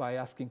by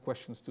asking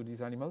questions to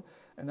this animal.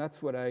 And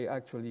that's what I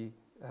actually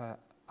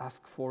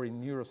ask for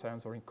in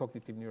neuroscience or in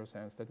cognitive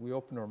neuroscience, that we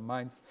open our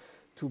minds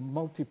to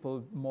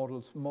multiple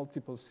models,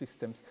 multiple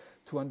systems,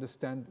 to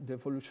understand the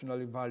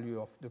evolutionary value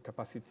of the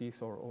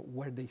capacities or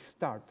where they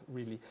start,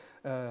 really,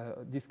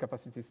 these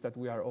capacities that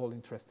we are all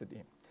interested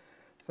in.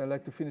 So I'd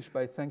like to finish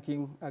by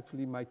thanking,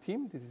 actually, my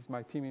team. This is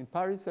my team in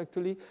Paris,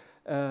 actually.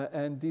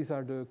 And these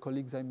are the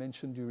colleagues I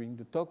mentioned during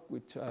the talk,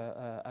 which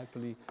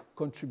actually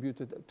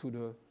contributed to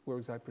the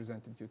works I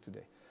presented you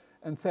today.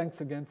 And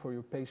thanks again for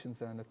your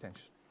patience and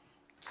attention.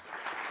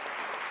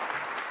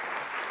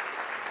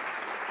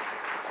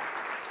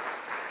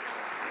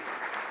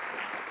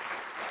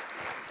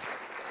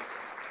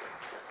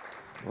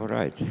 All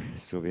right,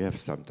 so we have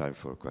some time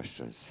for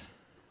questions.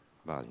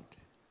 Balint.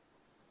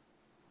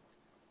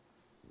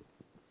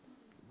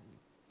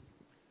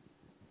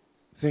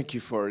 Thank you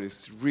for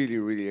this really,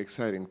 really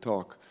exciting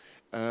talk.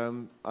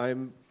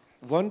 I'm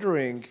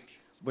wondering,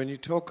 when you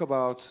talk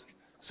about,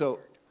 so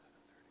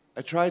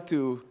I tried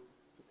to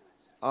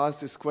ask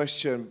this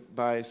question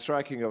by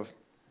striking a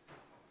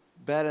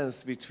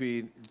balance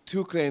between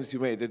two claims you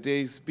made, that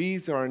these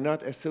bees are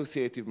not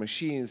associative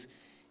machines,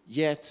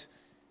 yet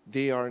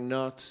they are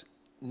not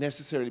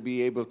necessarily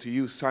be able to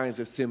use signs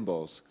as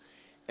symbols.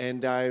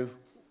 And I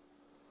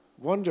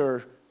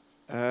wonder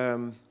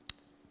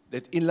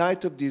that in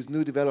light of these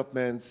new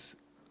developments,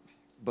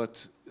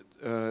 but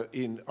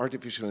in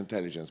artificial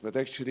intelligence, but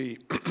actually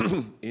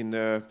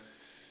in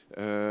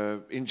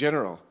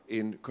general,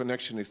 in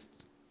connectionist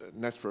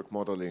network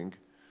modeling,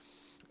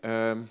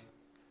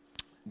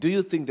 do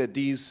you think that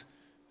these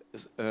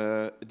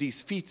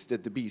feats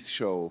that the bees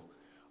show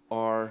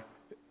are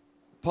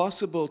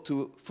possible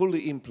to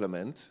fully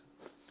implement?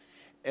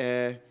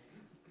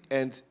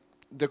 And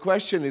the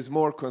question is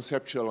more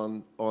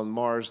conceptual on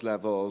Mars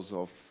levels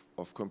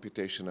of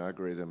computation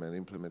algorithm and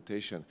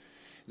implementation.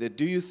 That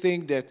do you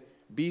think that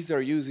bees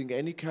are using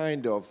any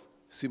kind of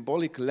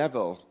symbolic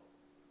level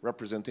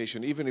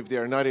representation, even if they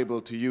are not able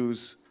to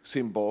use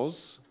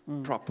symbols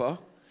proper,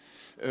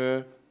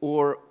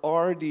 or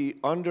are the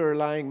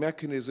underlying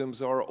mechanisms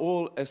are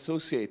all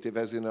associative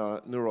as in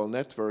a neural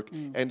network,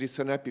 and it's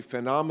an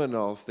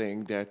epiphenomenal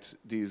thing that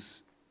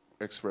these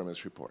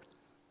experiments report?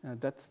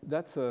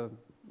 That's a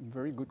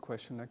very good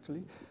question,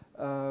 actually.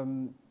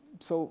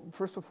 So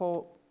first of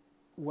all,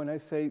 when I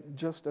say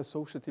just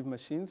associative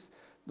machines,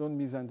 don't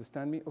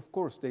misunderstand me. Of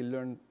course, they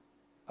learn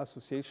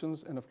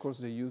associations, and of course,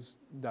 they use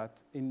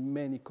that in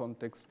many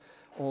contexts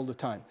all the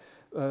time.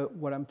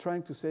 What I'm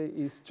trying to say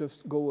is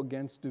just go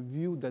against the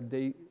view that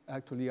they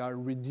actually are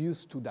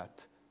reduced to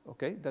that.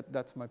 Okay,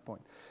 that's my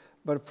point.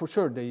 But for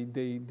sure,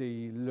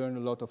 they learn a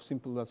lot of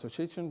simple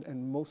association,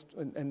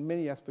 and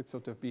many aspects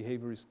of their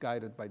behavior is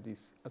guided by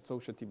this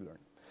associative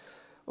learning.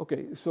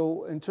 Okay,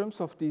 so in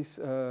terms of these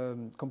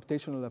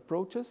computational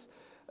approaches,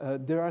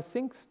 there are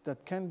things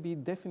that can be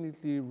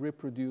definitely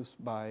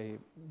reproduced by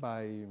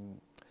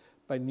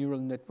neural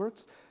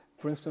networks.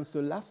 For instance,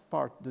 the last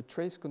part, the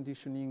trace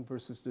conditioning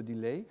versus the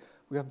delay,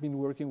 we have been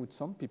working with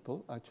some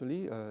people,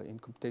 actually, in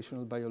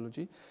computational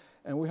biology,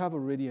 and we have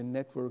already a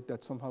network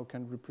that somehow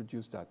can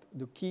reproduce that.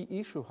 The key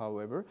issue,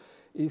 however,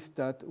 is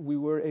that we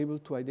were able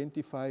to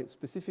identify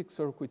specific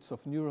circuits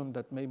of neuron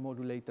that may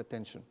modulate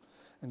attention.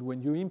 And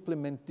when you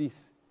implement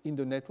this in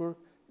the network,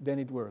 then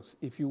it works.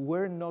 If you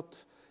were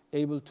not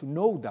able to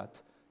know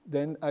that,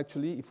 then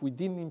actually, if we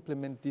didn't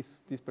implement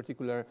this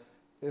particular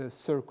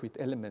circuit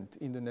element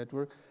in the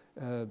network,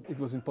 it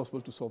was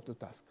impossible to solve the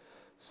task.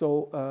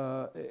 So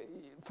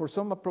for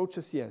some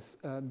approaches, yes.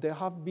 There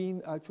have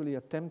been actually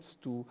attempts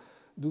to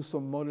do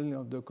some modeling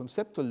of the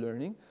conceptual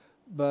learning,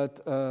 but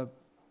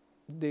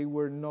they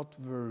were not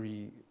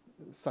very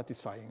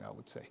satisfying, I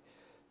would say.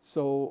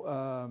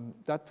 So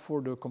that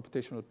for the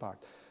computational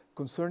part.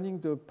 Concerning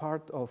the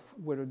part of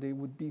whether there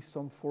would be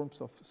some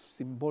forms of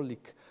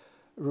symbolic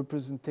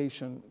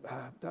representation,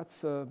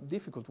 that's a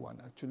difficult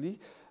one, actually,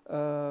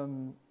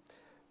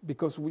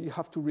 because we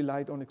have to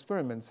rely on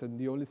experiments, and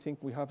the only thing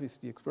we have is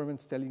the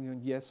experiments telling you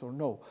yes or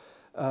no.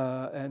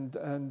 And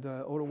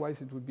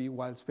otherwise it would be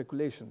wild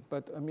speculation.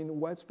 But I mean,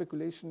 wild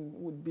speculation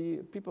would be,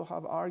 people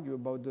have argued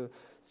about the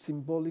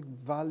symbolic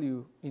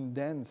value in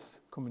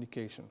dense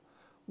communication,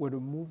 where the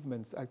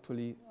movements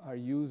actually are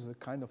used a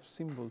kind of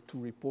symbol to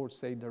report,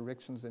 say,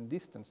 directions and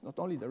distance, not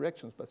only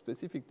directions, but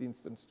specific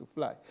distance to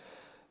fly.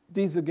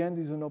 This, again,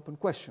 is an open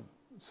question.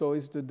 So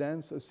is the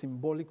dance a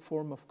symbolic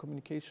form of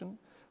communication?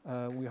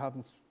 We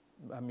haven't,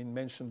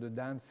 mentioned the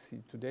dance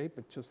today,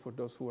 but just for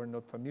those who are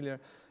not familiar,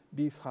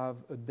 bees have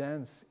a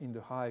dance in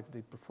the hive.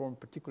 They perform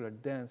particular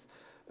dance,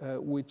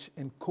 which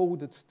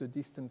encodes the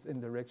distance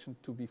and direction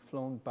to be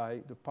flown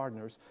by the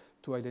partners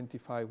to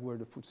identify where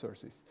the food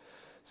source is.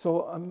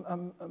 So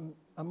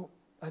I'm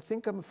I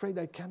think I'm afraid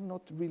I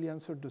cannot really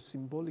answer the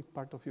symbolic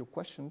part of your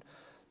question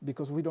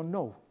because we don't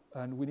know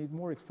and we need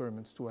more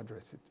experiments to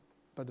address it.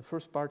 But the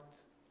first part,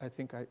 I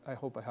think I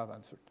hope I have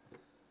answered.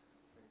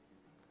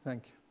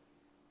 Thank you.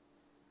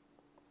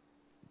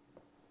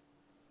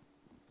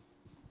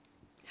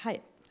 Hi,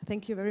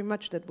 thank you very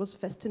much. That was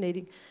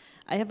fascinating.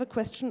 I have a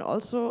question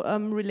also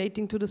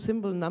relating to the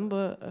symbol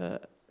number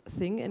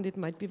thing, and it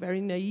might be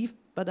very naive,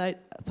 but I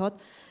thought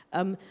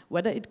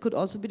whether it could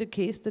also be the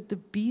case that the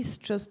bees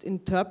just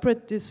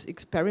interpret this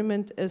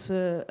experiment as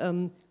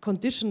a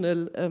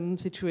conditional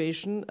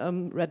situation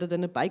rather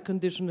than a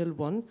biconditional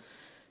one.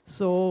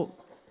 So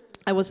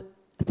I was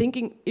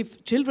thinking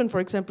if children, for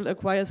example,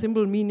 acquire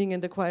symbol meaning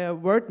and acquire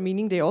word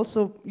meaning, they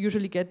also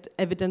usually get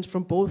evidence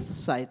from both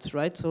sides,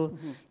 right? So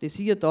they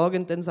see a dog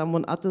and then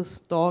someone utters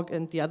dog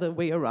and the other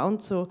way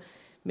around. So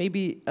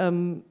maybe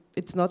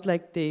it's not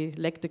like they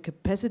lack the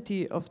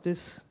capacity of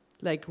this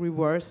like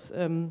reverse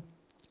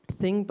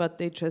thing, but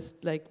they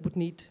just like would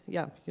need,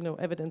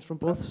 evidence from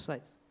both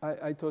sides.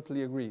 I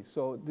totally agree.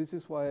 So this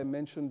is why I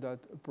mentioned that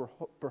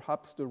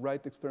perhaps the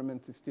right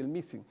experiment is still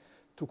missing,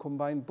 to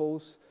combine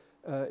both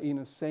in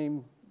a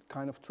same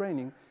kind of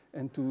training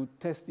and to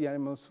test the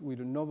animals with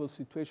a novel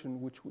situation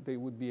which they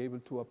would be able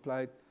to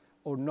apply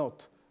or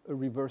not, a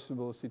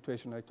reversible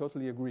situation. I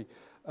totally agree.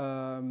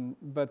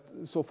 But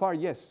so far,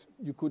 yes,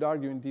 you could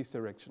argue in this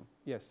direction,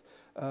 yes.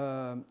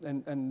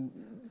 And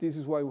this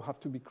is why we have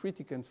to be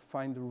critical and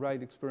find the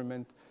right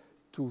experiment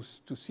to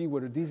see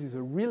whether this is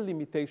a real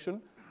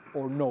limitation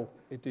or no,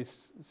 it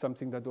is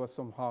something that was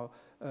somehow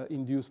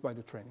induced by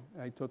the training.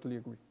 I totally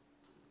agree.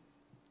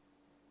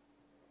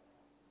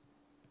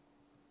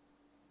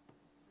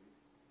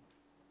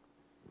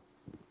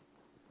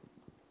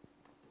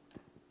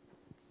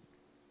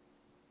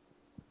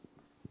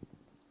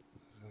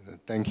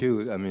 Thank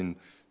you. I mean,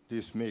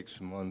 this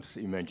makes one's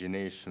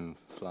imagination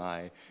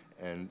fly,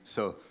 and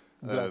so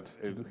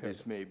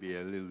this may be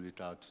a little bit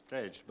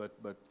outstretched,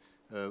 but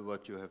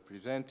what you have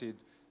presented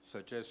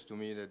suggests to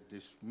me that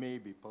this may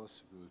be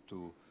possible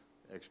to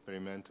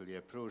experimentally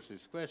approach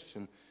this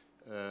question.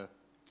 It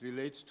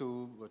relates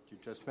to what you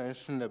just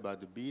mentioned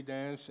about the bee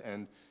dance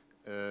and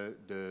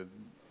the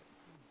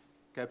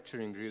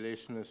capturing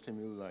relational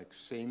stimuli like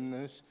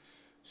sameness.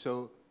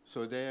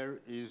 So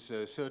there is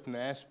certain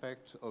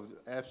aspects of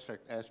the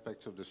abstract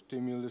aspects of the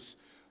stimulus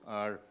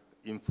are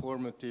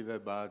informative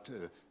about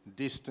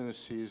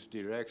distances,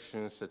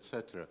 directions,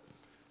 etc.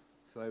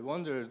 So I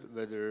wondered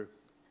whether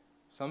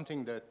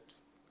something that,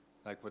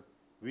 like what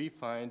we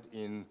find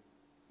in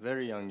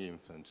very young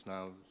infants,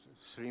 now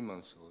 3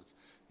 months old,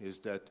 is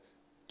that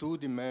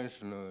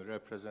two-dimensional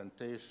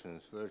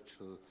representations,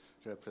 virtual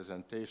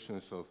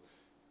representations of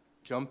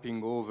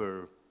jumping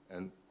over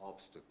an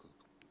obstacle,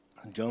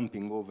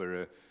 jumping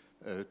over a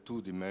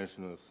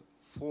two-dimensional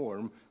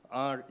form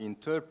are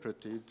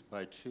interpreted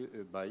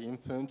by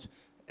infants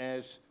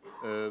as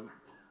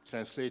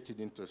translated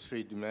into a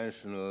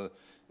three-dimensional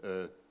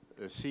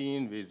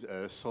scene with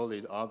a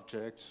solid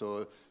object.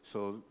 So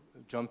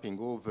jumping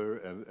over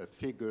a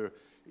figure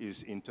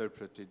is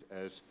interpreted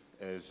as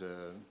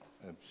a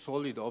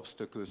solid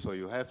obstacle. So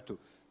you have to,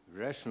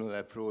 rational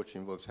approach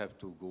involves have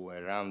to go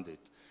around it.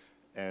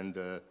 And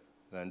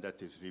when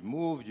that is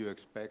removed, you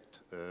expect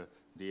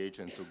the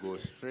agent to go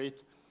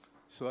straight.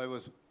 So I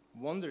was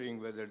wondering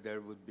whether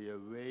there would be a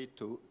way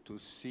to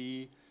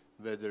see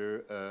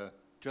whether,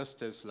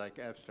 just as like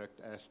abstract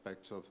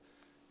aspects of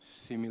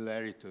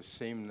similarity or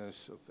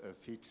sameness of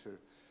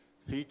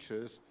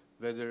features,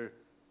 whether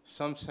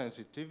some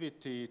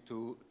sensitivity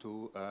to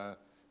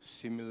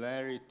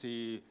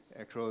similarity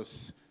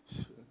across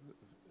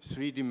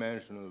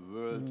three-dimensional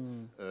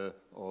world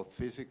of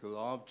physical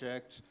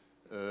objects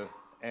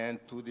and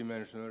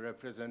two-dimensional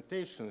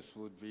representations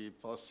would be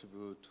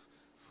possible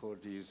for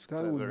these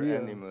clever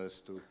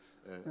animals to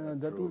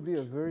that would be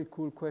a very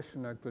cool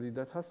question, actually.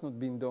 That has not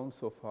been done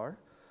so far.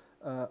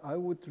 I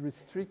would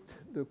restrict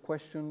the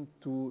question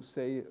to,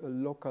 say, a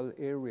local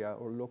area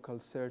or local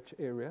search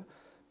area,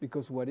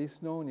 because what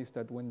is known is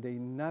that when they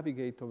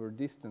navigate over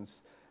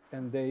distance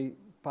and they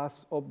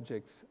pass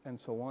objects and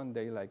so on,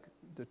 they like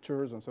the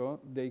chairs and so on,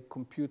 they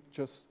compute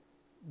just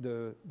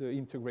the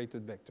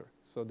integrated vector.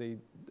 So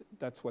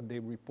that's what they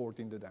report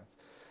in the dance.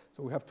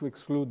 So we have to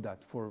exclude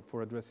that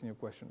for addressing your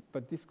question.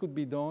 But this could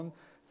be done,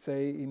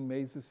 say, in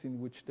mazes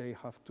in which they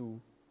have to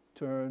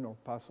turn or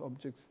pass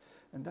objects.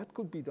 And that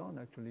could be done,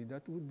 actually.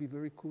 That would be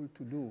very cool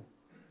to do.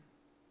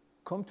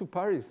 Come to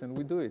Paris and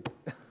we do it.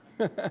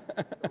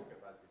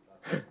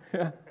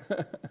 Yeah.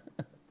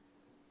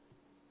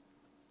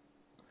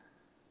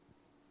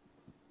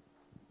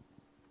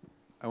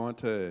 I want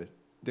to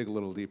dig a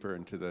little deeper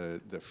into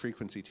the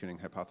frequency tuning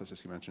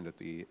hypothesis you mentioned at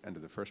the end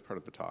of the first part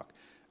of the talk.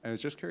 I was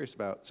just curious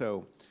about,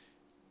 so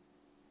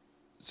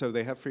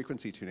they have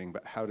frequency tuning,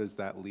 but how does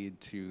that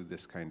lead to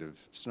this kind of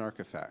snark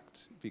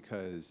effect?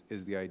 Because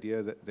is the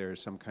idea that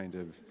there's some kind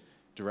of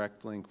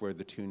direct link where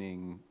the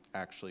tuning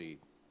actually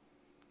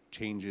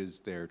changes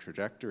their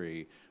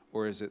trajectory,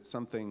 or is it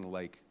something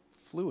like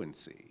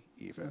fluency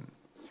even?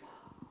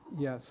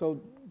 Yeah, so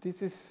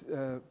this is,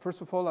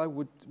 first of all, I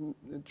would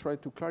try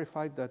to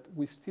clarify that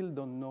we still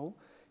don't know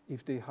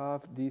if they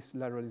have this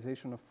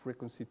lateralization of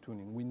frequency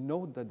tuning. We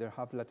know that they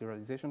have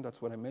lateralization,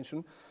 that's what I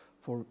mentioned,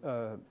 for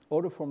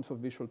other forms of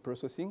visual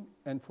processing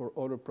and for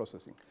other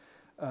processing.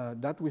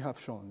 That we have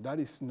shown, that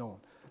is known.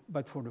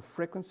 But for the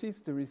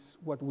frequencies, there is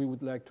what we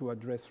would like to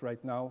address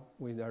right now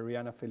with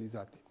Arianna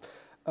Felizati.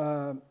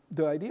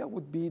 The idea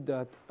would be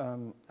that,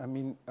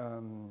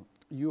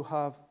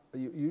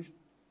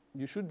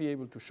 you should be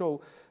able to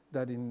show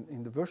that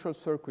in the virtual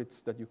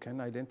circuits that you can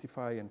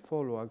identify and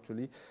follow,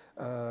 actually,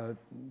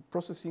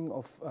 processing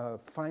of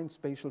fine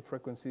spatial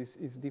frequencies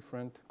is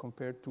different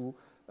compared to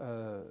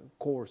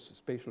coarse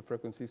spatial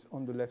frequencies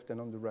on the left and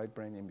on the right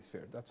brain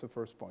hemisphere. That's the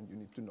first point you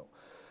need to know.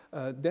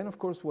 Then, of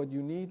course, what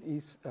you need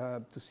is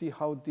to see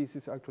how this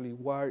is actually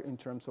wired in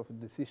terms of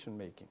decision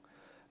making.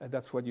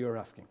 That's what you're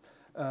asking.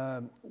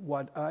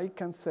 What I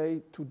can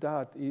say to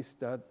that is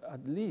that,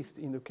 at least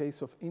in the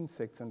case of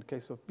insects and the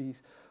case of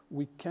bees,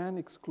 we can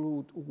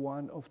exclude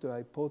one of the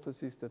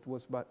hypotheses that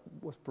was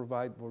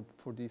provided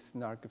for this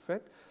snark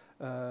effect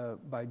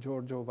by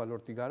Giorgio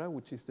Valortigara,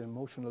 which is the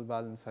emotional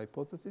valence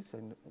hypothesis,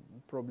 and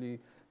probably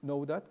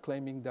know that,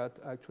 claiming that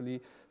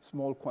actually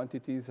small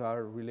quantities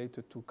are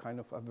related to kind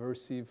of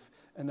aversive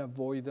and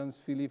avoidance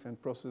feeling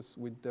and process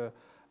with the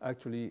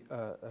actually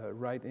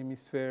right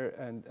hemisphere,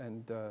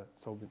 and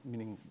so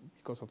meaning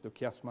because of the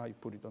chiasma, you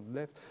put it on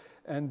the left,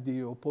 and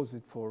the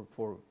opposite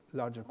for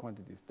larger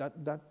quantities.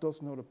 That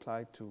does not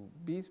apply to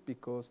bees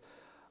because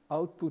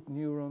output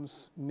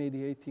neurons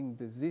mediating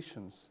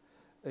decisions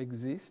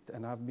exist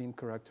and have been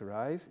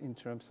characterized in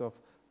terms of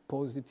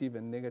positive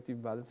and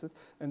negative balances,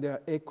 and they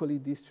are equally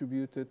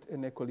distributed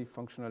and equally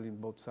functional in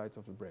both sides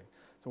of the brain.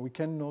 So we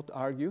cannot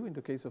argue in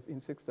the case of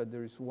insects that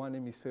there is one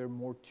hemisphere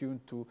more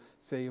tuned to,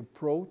 say,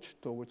 approach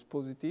towards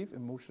positive,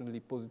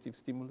 emotionally positive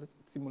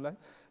stimuli,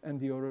 and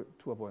the other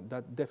to avoid.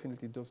 That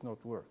definitely does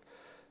not work.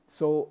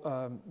 So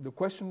the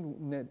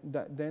question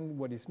then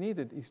what is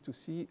needed is to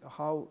see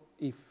how,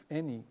 if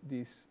any,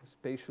 this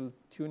spatial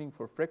tuning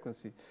for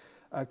frequency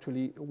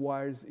actually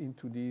wires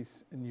into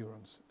these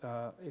neurons.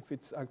 If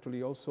it's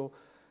actually also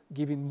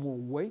giving more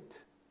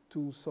weight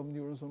to some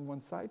neurons on one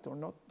side or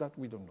not, that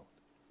we don't know.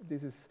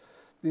 This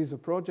is a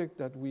project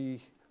that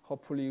we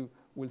hopefully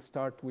will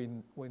start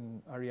when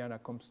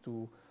Arianna comes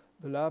to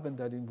the lab, and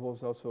that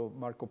involves also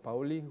Marco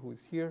Paoli, who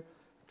is here,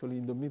 actually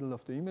in the middle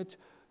of the image,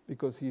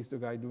 because he's the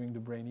guy doing the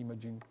brain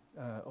imaging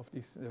of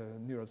these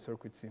neural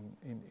circuits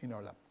in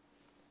our lab.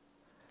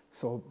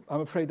 So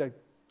I'm afraid that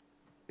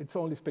it's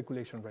only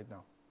speculation right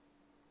now.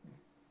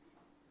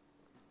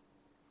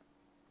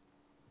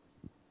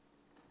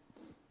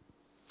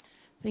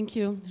 Thank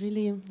you,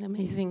 really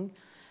amazing.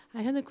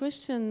 I had a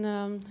question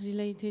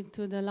related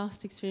to the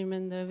last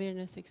experiment, the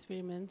awareness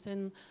experiment,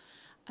 and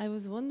I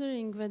was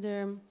wondering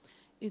whether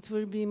it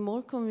would be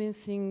more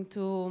convincing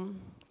to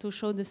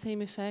show the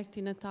same effect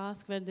in a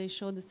task where they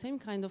show the same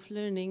kind of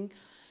learning,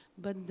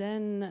 but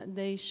then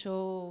they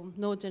show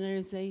no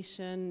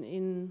generalization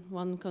in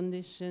one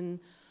condition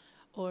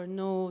or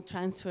no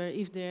transfer,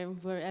 if they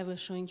were ever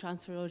showing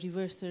transfer or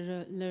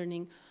reversal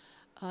learning.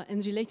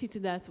 And related to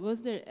that, was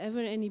there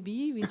ever any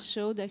bee which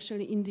showed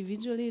actually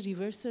individually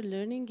reversal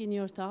learning in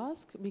your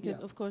task? Because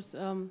of course,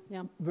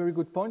 yeah. Very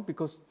good point,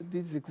 because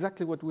this is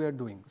exactly what we are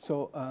doing.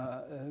 So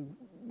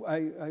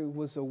I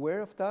was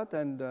aware of that,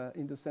 and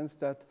in the sense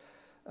that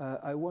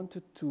I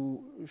wanted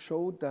to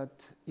show that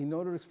in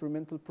other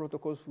experimental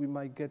protocols we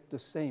might get the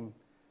same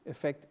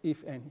effect,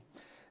 if any.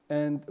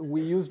 And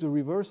we use the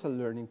reversal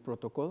learning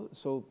protocol.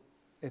 So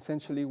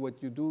essentially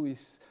what you do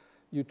is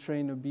you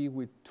train a bee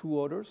with two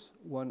orders,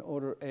 one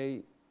order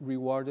A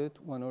rewarded,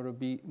 one order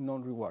B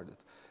non-rewarded.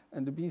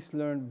 And the bees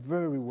learn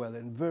very well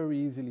and very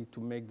easily to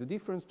make the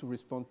difference, to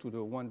respond to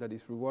the one that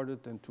is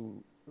rewarded and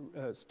to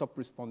stop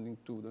responding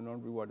to the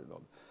non-rewarded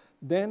order.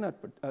 Then at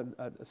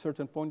a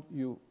certain point,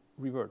 you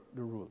revert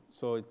the rule.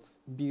 So it's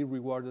B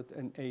rewarded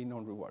and A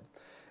non-rewarded.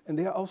 And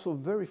they are also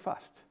very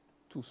fast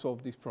to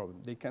solve this problem.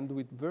 They can do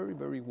it very,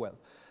 very well.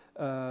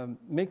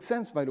 Makes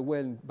sense, by the way,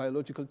 in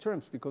biological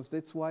terms, because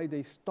that's why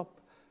they stop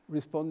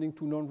responding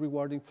to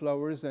non-rewarding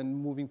flowers and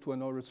moving to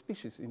another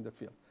species in the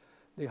field.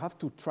 They have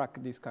to track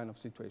this kind of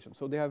situation.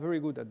 So they are very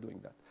good at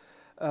doing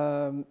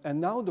that.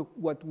 And now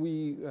what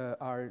we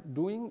are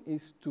doing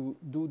is to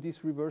do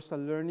this reversal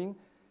learning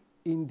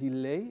in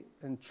delay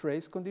and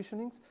trace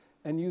conditionings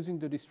and using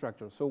the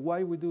distractor. So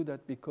why we do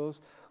that?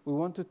 Because we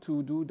wanted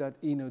to do that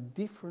in a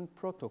different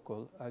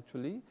protocol,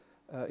 actually,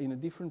 in a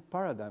different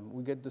paradigm.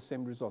 We get the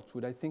same results,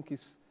 which I think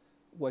is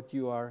what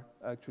you are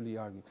actually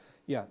arguing.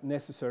 Yeah,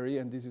 necessary,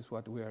 and this is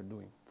what we are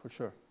doing, for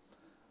sure.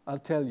 I'll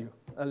tell you.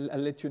 I'll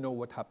let you know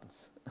what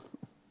happens.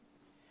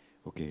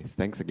 Okay,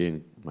 thanks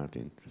again,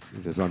 Martin.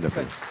 It was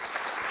wonderful.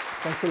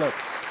 Thanks a lot.